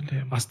mentioned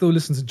him. I still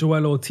listen to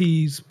Joel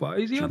Ortiz, but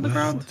is he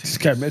underground? This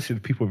guy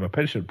mentioned people with a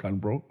pension plan,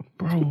 bro.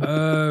 Bro,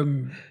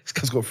 This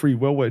guy's got free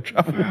railway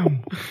travel.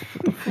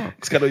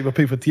 This guy don't even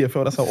pay for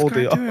TFL. That's how old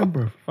they are.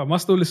 bro? I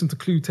still listen to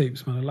Clue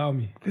tapes, man. Allow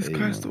me. This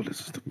guy still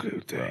listens to Blue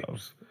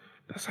Tapes.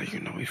 That's how you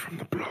know he's from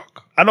the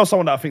block. I know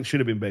someone that I think should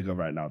have been bigger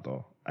right now,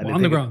 though. And What, they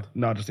take underground? it-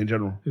 No, just in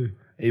general. Who?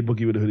 A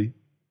Boogie with a hoodie.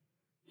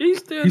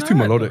 He's doing He's too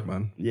alright, melodic, though.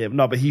 man. Yeah,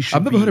 no, but he should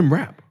I've never be- heard him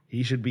rap.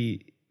 He should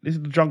be... This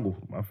is the Jungle.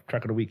 My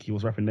track of the week. He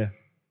was rapping there.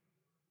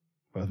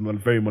 But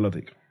very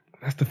melodic.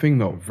 That's the thing,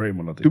 though. Very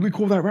melodic. Do we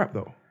call that rap,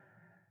 though?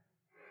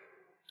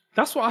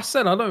 That's what I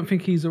said. I don't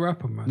think he's a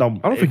rapper, man. No,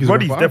 I don't think he's a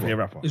Roddy's rapper definitely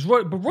either. a rapper. It's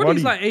but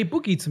Roddy's Roddy- like A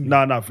Boogie to me.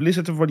 No.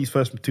 Listen to Roddy's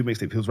first 2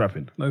 mixtapes. He was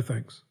rapping. No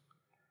thanks.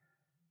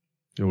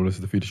 You don't want to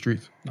listen to Feed the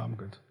Streets? No, I'm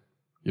good.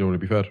 You don't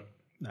want to be fed?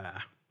 Nah.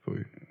 For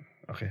you.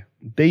 Okay.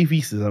 Dave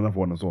East is another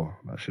one as well.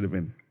 That should have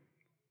been.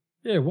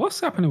 Yeah, what's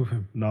happening with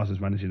him? Nas is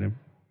managing him.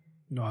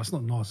 No, it's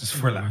not Nas. It's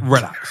relax.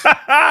 Relax.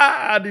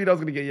 I knew that was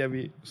going to get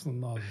Yemi. It's not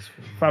Nas.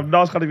 It's Fam,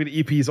 Nas can't even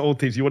EP his old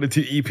tapes. You wanted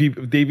to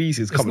EP Dave East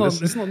is coming.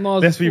 not. It's not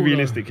Nas. Let's be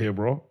realistic here,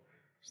 bro.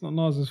 It's not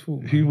Nas's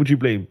fault. Who would you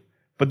blame?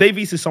 But Dave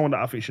East is someone that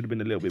I think should have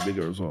been a little bit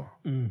bigger as well.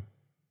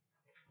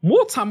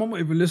 More time, I'm not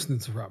even listening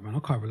to rap, man. I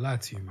can't even lie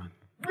to you, man.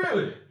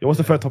 Yeah, what's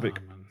the third topic?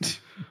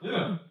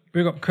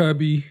 Big up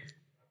Kirby.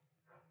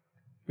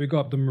 Big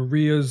up the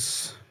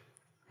Marias.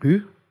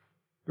 Who?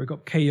 Big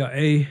up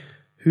KIA.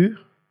 Who?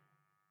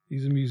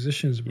 These are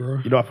musicians, bro.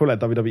 You know, I feel like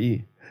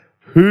WWE.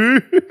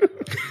 Who?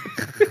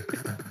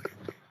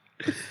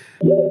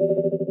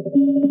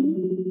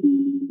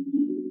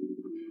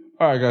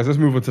 All right, guys, let's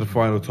move on to the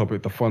final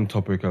topic, the fun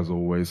topic as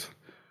always.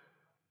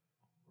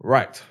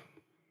 Right.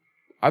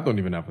 I don't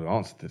even have an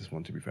answer to this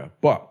one, to be fair.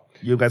 But,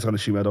 You guys are going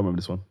to shoot me. I don't remember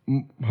this one.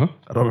 huh?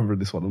 I don't remember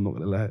this one. I'm not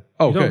going to lie.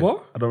 Oh, You okay. know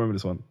what? I don't remember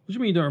this one. What do you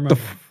mean you don't remember?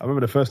 I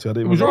remember the first two. I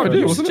didn't was remember your the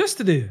idea, third wasn't You it?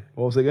 suggested it. one.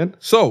 What was it again?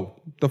 So,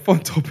 the fun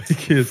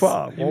topic is...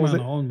 Fuck. You What was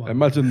man it? are on, man.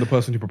 Imagine the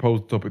person who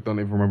proposed the topic don't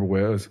even remember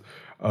where it is.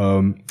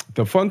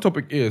 The fun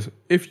topic is,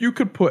 if you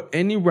could put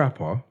any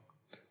rapper,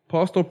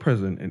 past or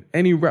present, in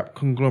any rap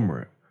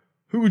conglomerate,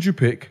 who would you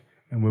pick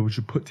and where would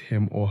you put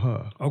him or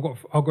her? I'll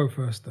go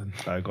first then.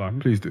 All right, go on.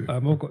 Please do.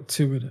 I've got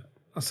two in it.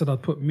 I said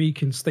I'd put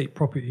Meek in State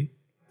Property.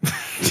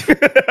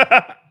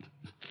 I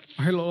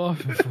hear a lot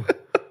laughing for.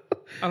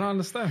 I don't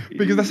understand.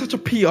 Because that's such a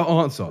Peter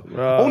answer.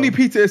 Only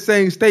Peter is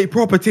saying state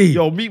property.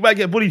 Yo, Meek might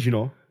get bullied, you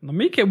know. Now,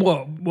 Meek get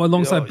what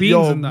alongside Beans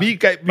yo, and that.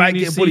 Meek might Beanie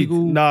get bullied.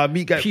 Siegel, Nah,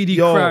 Meek get... PD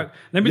yo, Crack.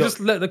 Let me yo, just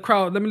let the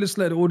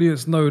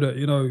audience know that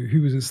you know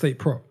who was in State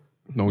Prop.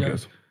 No one Yeah.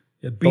 cares.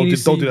 Yeah, Don't Beanie do that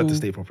Siegel. to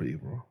state property,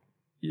 bro.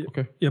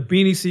 Okay. Yeah,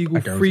 Beanie Siegel, I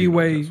guarantee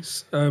Freeway, you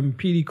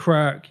PD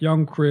Crack,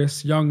 Young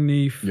Chris, Young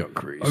Neef, Young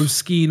Chris.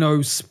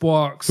 Oskino,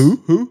 Sparks.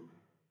 Who?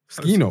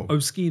 Skino.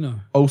 Oskino.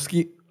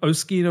 Oski. And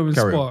Carry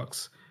on.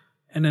 Sparks.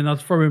 And then I'd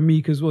throw in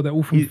Meek as well. They're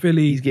all from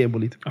Philly. He's getting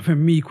bullied. I think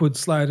Meek would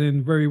slide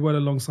in very well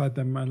alongside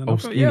them, man. And I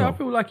Oskino.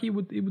 feel like he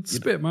would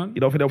spit, man. You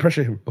don't think they'll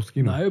pressure him?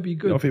 Oskino. Nah, it'll be You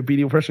good. don't think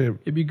BD will pressure him?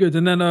 It'd be good.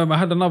 And then I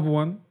had another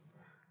one.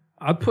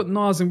 I'd put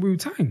Nas in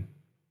Wu-Tang.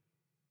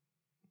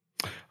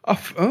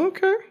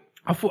 Okay.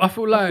 I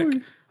feel like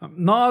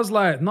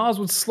Nas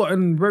would slot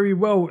in very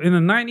well in the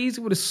 90s.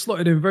 He would have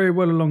slotted in very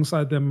well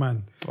alongside them,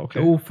 man. Okay.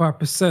 They're all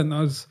 5%.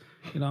 I was,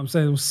 you know what I'm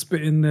saying, was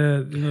spitting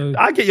the, you know,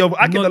 I get the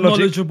logic.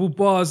 knowledgeable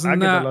bars and I get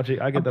the that.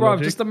 logic. I get the Bruv,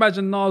 logic. just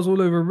imagine Nas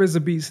all over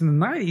RZA beats in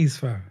the 90s,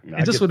 fam. I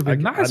It just get- would have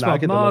been I get- nice, I fam.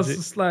 get the Nas logic.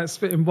 just like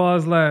spitting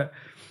bars like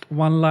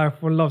one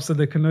life, one love, so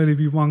there can only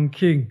be one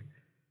king.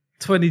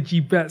 20G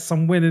bets,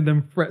 I'm winning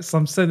them threats,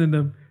 I'm sending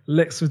them.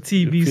 Lex for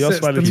TV You're sets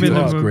the smiling too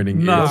minimum. hard.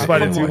 Grinning Nah, ear. You're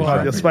smiling come too on, hard.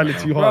 fam. You're smiling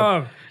too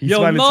hard. Bruv, He's yo,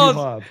 smiling Nas, too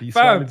hard. He's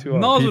fam, smiling too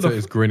hard. Nas Peter would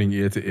is have grinning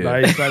ear to ear. Nah,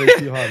 he's smiling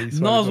too hard. He's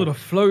smiling Nas too would hard. have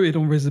floated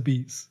on RZA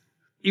beats.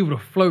 He would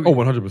have floated. Oh,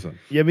 100%.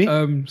 You hear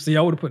me? So yeah,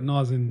 I would have put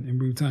Nas in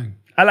Wu-Tang.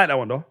 I like that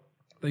one though.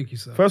 Thank you,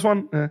 sir. First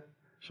one,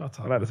 Shut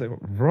I up. like the second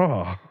one.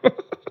 Raw.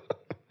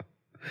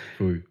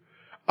 Foo.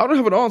 I don't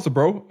have an answer,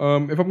 bro.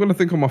 If I'm going to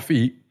think on my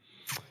feet,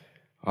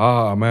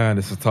 man,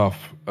 this is tough.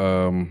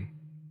 Do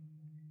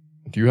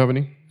you have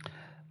any?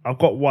 I've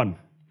got one,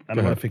 and I'm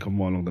ahead. gonna think of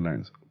more along the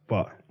lines.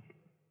 But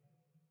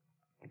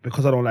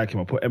because I don't like him,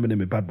 I put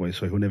Eminem in Bad Boys,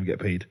 so he'll never get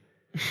paid.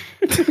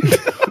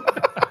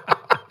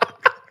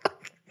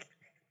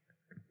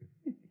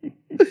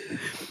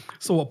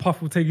 So what,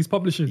 Puff will take his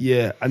publishing?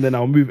 Yeah, and then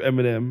I'll move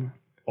Eminem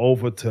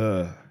over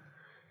to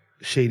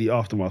Shady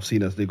Aftermath,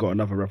 seeing as they got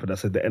another rapper that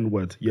said the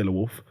N-word, Yellow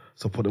Wolf.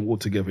 So put them all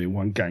together in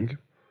one gang.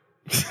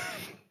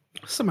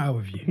 What's the matter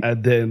with you?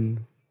 And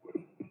then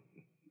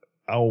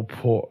I'll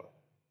put.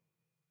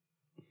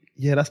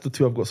 Yeah, that's the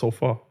two I've got so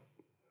far.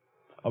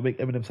 I'll make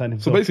Eminem sign So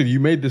himself. basically, you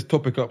made this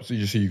topic up so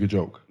you could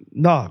joke.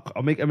 Nah,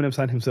 I'll make Eminem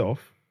sign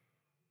himself.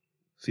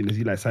 Seeing as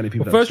he like signing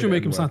people. But that first say you that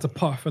make him anywhere. sign to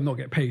Puff and not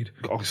get paid.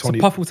 Oh, it's So only,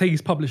 Puff will take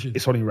his publishing.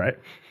 it's only right.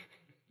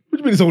 What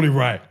do you mean it's only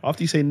right?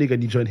 After you say nigga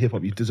and you join hip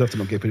hop, you deserve to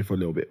not get paid for a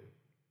little bit.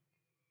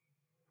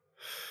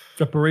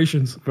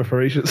 Reparations.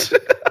 Preparations.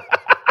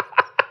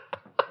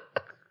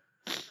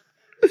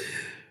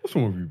 What's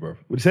wrong with you, bro?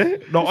 Would you say?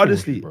 No, wrong with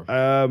honestly, you, bro?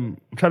 I'm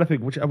trying to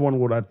think whichever one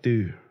would I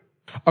do.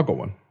 I got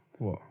one.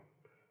 What?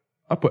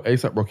 I put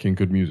ASAP Rocky in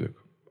good music.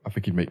 I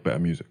think he'd make better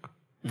music.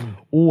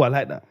 Oh, I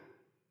like that.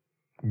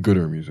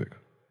 Gooder music.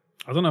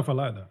 I don't know if I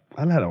like that.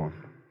 I like that one.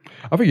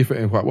 I think he fit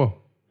in quite well.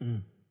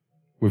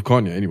 With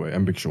Kanye anyway,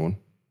 and Big Sean.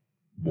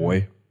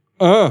 Boy.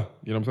 You know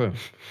what I'm saying?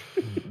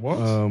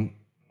 What?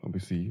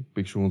 Obviously,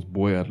 Big Sean's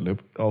boy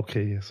ad-lib.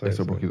 Okay, yeah, sorry.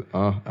 ASAP Rocky's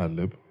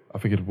ad-lib. I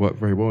think it'd work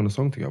very well in the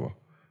song together.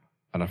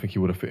 And I think he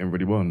would have fit in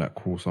really well in that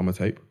Cool Summer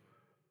tape.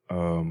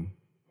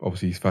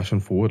 Obviously, he's fashion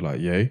forward, like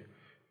Ye.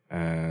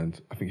 And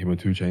I think him and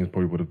 2 Chainz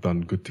probably would have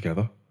done good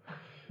together.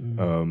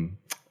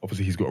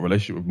 Obviously, he's got a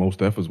relationship with Mos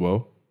Def as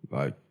well.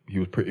 Like, he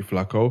was Pretty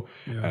Flacco.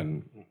 Yeah.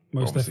 And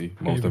Mos Def obviously,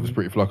 gave Mos Def him- was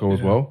Pretty Flacco as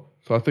yeah. well.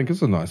 So I think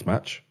it's a nice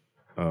match.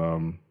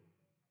 And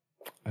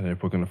then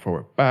if we're going to throw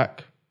it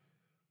back,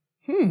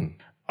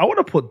 I would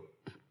have put,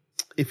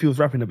 if he was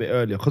rapping a bit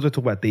earlier, because we're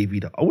talking about Dave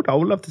East, I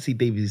would love to see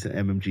Dave East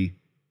and MMG.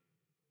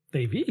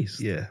 Dave East?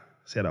 Yeah,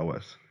 see how that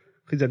works.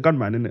 Because he's a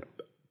gunman, isn't it?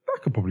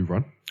 that could probably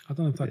run. I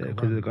don't know if that Yeah, could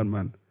because he's run. a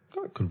gunman.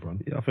 That could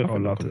run. Yeah, I think I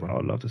would that love could to. run. I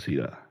would love to see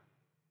that.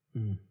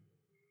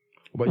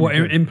 What about What,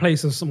 you, in, Ken? in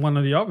place of one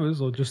of the others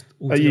or just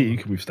all Yeah, together? you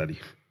can move steady.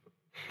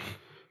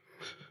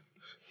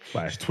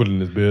 Bye. Just twiddling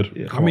his beard.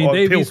 Yeah, I mean,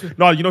 Dave Pill. East-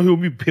 No, you know who will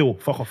move? Pill.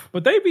 Fuck off.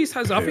 But Dave East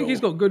has, I think he's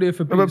got good ear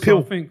for Remember beats. So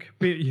I Pill? think,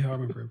 yeah, I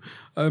remember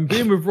him.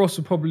 Being with Ross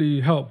will probably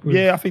help. With,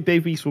 Yeah, I think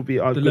Dave East will be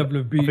the level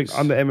of I think beats.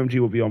 under MMG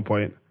will be on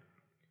point.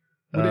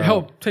 Would it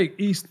help take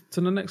East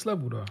to the next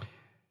level though?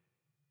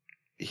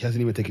 He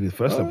hasn't even taken his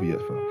first level yet,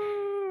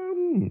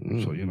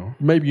 fam. So you know,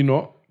 Maybe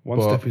not. one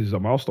but step is a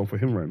milestone for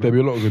him right now. There'll be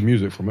a lot of good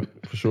music from it,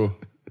 for sure.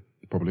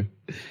 Probably.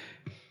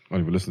 I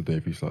don't even listen to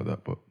Dave East like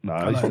that, but Nah, I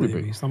it's like probably Dave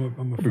big. East. I'm a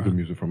probably good fan.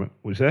 music from it.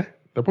 What you say?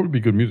 There'll probably be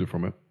good music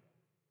from it,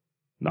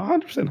 No,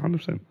 100%,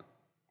 100%.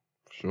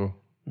 for sure.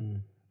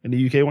 In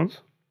the UK ones,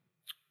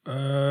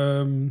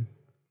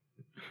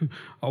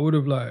 I would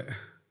have like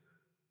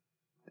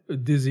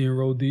Dizzy and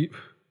Roll Deep.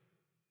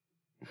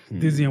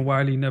 Dizzy and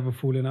Wiley never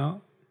falling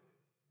out.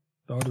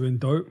 That would have been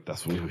dope.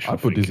 that's what we should.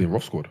 I'd put Dizzy in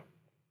Rough Squad.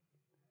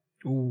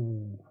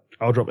 Ooh,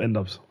 I'll drop end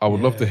ups. I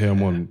would love to hear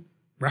him on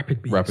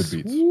Rapid Beats. Rapid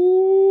Beats.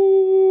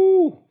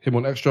 Ooh. Him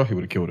on Extra, he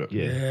would have killed it.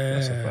 Yeah, Yeah.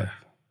 that's a fact.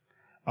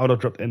 I would have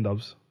dropped end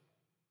ups.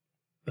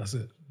 That's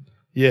it.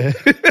 Yeah,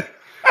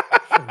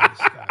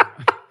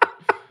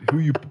 Who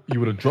you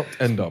would have dropped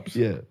end ups.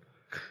 yeah.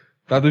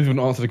 That doesn't even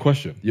answer the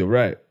question. You're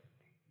right.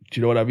 Do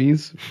you know what that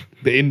means?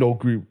 The Indo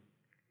group.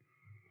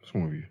 What's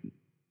wrong with you?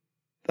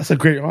 That's a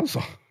great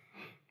answer.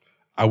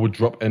 I would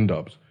drop end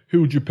ups.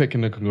 Who would you pick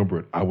in the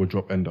conglomerate? I would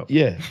drop end ups.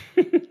 Yeah.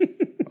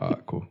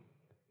 Alright, cool.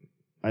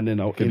 And then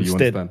Clearly you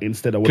instead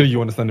understand. I would Clearly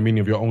you understand the meaning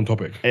of your own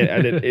topic.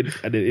 and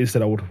then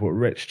instead I would have put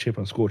Wretch, Chip,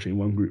 and Scorcher in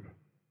one group.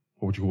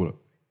 What would you call it?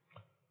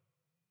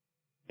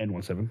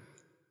 N17.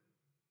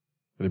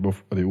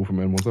 Are they all from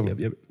N17? Yep,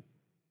 yep.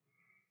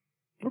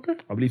 Okay.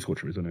 I believe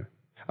Scorcher is, isn't it?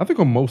 I think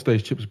on most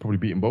days Chips is probably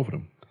beating both of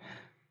them.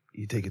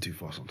 You take it too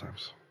far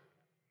sometimes.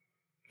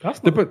 That's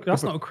But-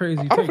 not a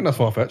crazy. I don't take. think that's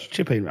far fetched.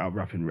 Chip ain't out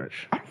rapping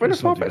Wretch. I don't think that's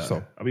Let's not do far-fetched,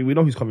 that. though. I mean, we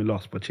know who's coming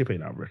last, but Chip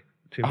ain't out rap.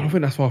 I don't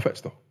think that's far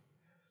fetched though.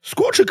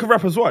 Scorcher can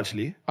rap as well,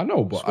 actually. I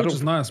know, but I Which is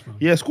don't. nice, man.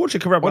 Yeah, Scorcher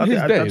can rap. On but his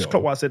I day, just though.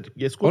 clocked what I said.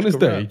 Yeah, On Scorcher his can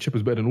day, rap. Chip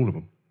is better than all of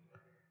them.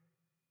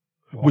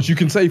 Wow. Which you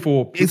can say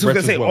for. It's Wretch gonna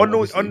as say well, on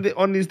obviously.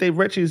 on his day,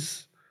 Wretch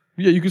is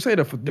Yeah, you can say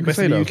that for the best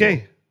in the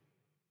UK.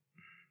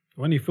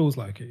 When he feels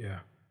like it, yeah.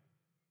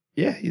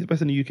 Yeah, he's the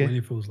best in the When UK.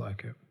 he feels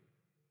like it.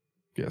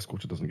 Yeah,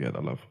 Scorcher doesn't get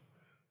that love.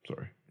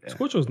 Sorry.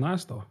 Scorcher was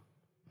nice though.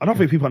 I don't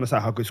think people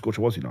understand how good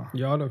Scorcher was, you know.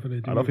 Yeah, I don't think they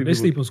do. I don't think They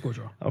people- sleep on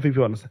Scorcher. I don't think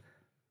people understand.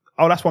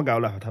 Oh, that's one guy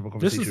I'll have to have a This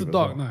conversation is the with as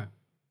Dark well. Knight.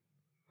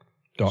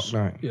 Dark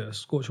Knight. Yeah,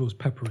 Scorcher was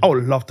peppering. I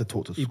would love to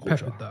talk to he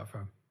Scorcher. peppered that,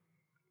 fam.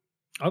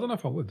 I don't know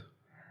if I would.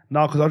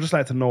 No, because I'd just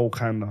like to know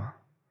kind of.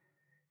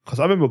 Because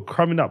I remember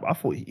coming up, I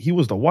thought he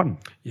was the one.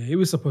 Yeah, he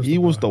was supposed to He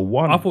be. was the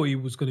one. I thought he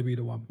was going to be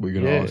the one. We're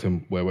gonna Yeah. ask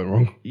him where it went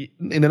wrong.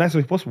 In the nicest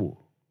way possible.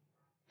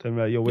 Tell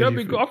me, like, yo, Yeah, where it'd do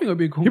be you good. I think it'd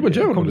be a cool He went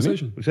jail, didn't he?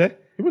 conversation. You say?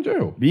 He went to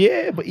jail.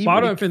 Yeah, but even But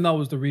I don't think that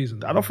was the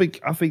reason. I don't think.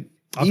 I think.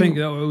 I think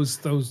that was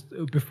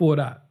before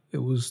that.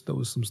 There was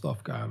some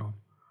stuff going on.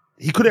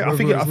 he couldn't. I Whether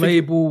think. it I was think.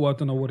 label. I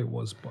don't know what it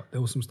was, but there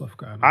was some stuff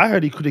going on. I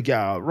heard he couldn't get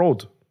out of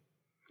road.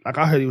 Like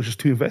I heard he was just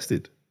too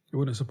invested. It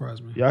wouldn't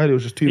surprise me. Yeah, I heard he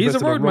was just too He's a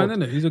invested. on roadman, road.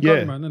 isn't it? He's a Yeah.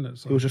 gunman, isn't it?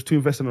 So He was just too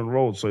invested on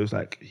road, so it's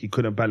like he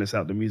couldn't balance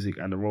out the music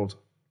and the road.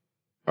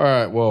 All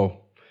right,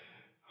 well,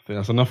 I think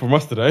that's enough from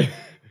us today.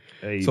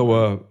 Hey,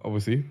 So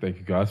obviously, thank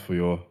you guys for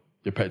your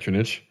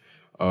patronage.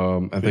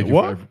 And thank you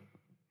what? for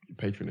your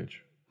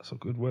patronage. that's a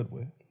good word,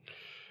 boy.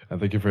 And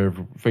thank you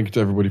to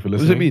everybody for What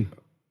does listening. it mean?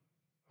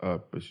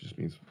 It just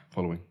means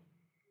following.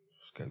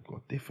 This guy's got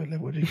a different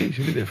level of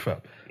education, isn't it,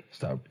 fam? It's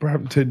that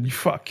Brampton, you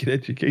fucking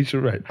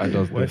education, right? I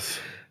does this.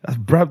 That's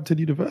Brampton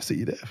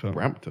University there, fam.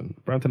 Brampton.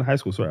 Brampton High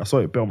School, sorry. I saw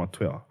it on my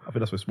Twitter. I think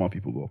that's where smart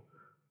people go.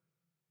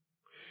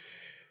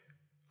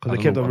 Because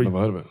they kept on I've never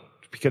heard of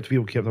it.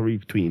 people kept on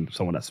retweeting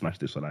someone that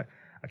smashed this. So like,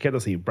 I kept on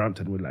seeing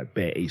Brampton with like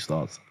bare A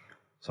stars.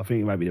 So I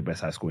think it might be the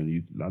best high school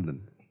in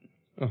London.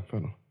 Oh, fair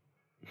enough.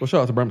 Well,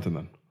 shout out to Brampton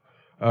then.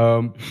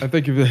 And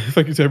thank you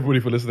to everybody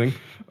for listening.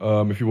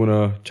 If you want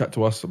to chat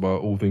to us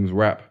about all things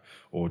rap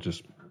or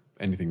just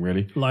anything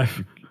really,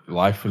 Life.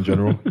 life in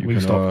general, you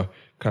can stop.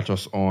 catch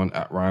us on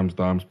at Rhymes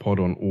Dimes Pod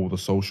on all the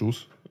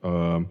socials.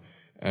 And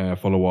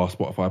follow our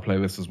Spotify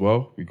playlist as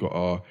well. We've got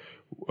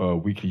our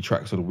weekly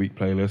tracks of the week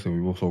playlist, and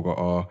we've also got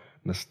our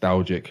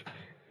nostalgic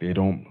They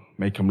Don't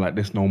Make Them Like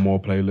This No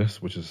More playlist,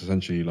 which is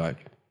essentially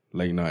like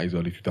late 90s,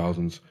 early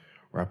 2000s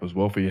rap as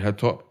well for your head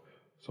top.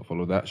 So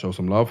follow that, show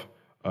some love.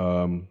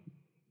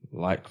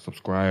 Like,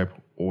 subscribe,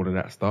 all of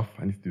that stuff.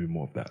 I need to do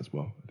more of that as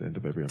well at the end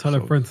of every episode.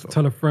 Tell a friend to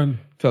tell a friend.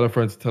 Tell a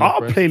friend to tell a Our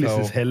friend. playlist tell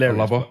is hilarious. a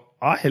lover.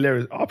 Our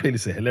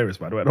playlist is hilarious,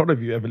 by the way. I don't know if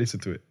you ever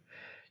listened to it.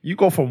 You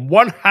go from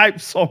one hype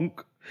song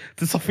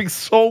to something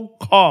so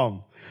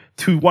calm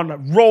to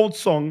one road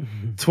song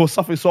to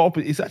something so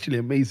open. It's actually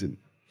amazing.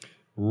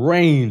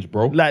 Range,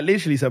 bro. Like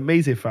literally, it's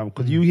amazing, fam.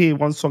 Because you hear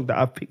one song that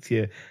I've picked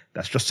here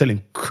that's just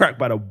selling crack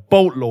by the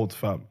boatload,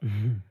 fam.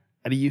 And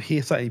then you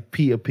hear something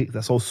Peter picked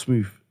that's so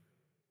smooth.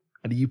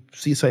 And then you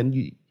see something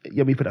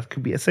you mean, that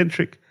could be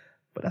eccentric,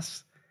 but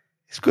it's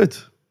good.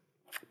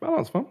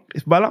 Balance, fam.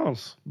 It's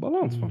balance.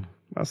 Balance, fam.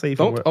 I say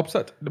Don't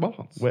upset the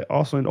balance. we're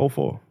Arsenal in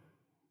 04.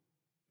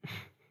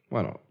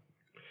 Why not?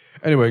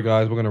 Anyway,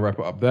 guys, we're going to wrap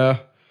it up there.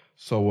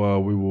 So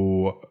we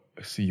will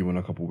see you in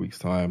a couple of weeks'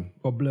 time.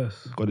 God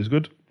bless. God is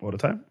good all the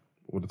time.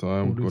 All the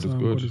time. God is good.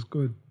 God is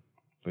good.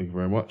 Thank you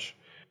very much.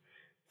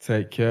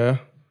 Take care.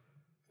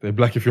 Stay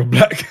black if you're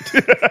black.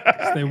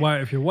 Stay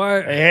white if you're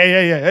white.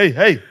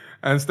 Hey.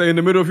 And stay in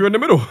the middle if you're in the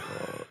middle.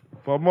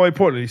 But more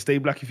importantly, stay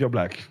black if you're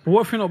black. But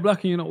what if you're not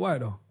black and you're not white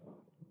though?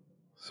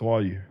 So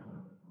are you?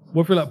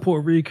 What if you're like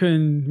Puerto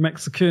Rican,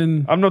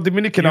 Mexican, I'm not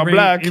Dominican, I'm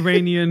black.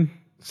 Iranian?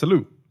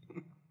 Salute.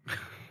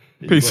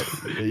 Peace.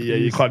 Yeah,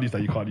 you can't use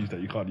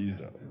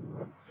that.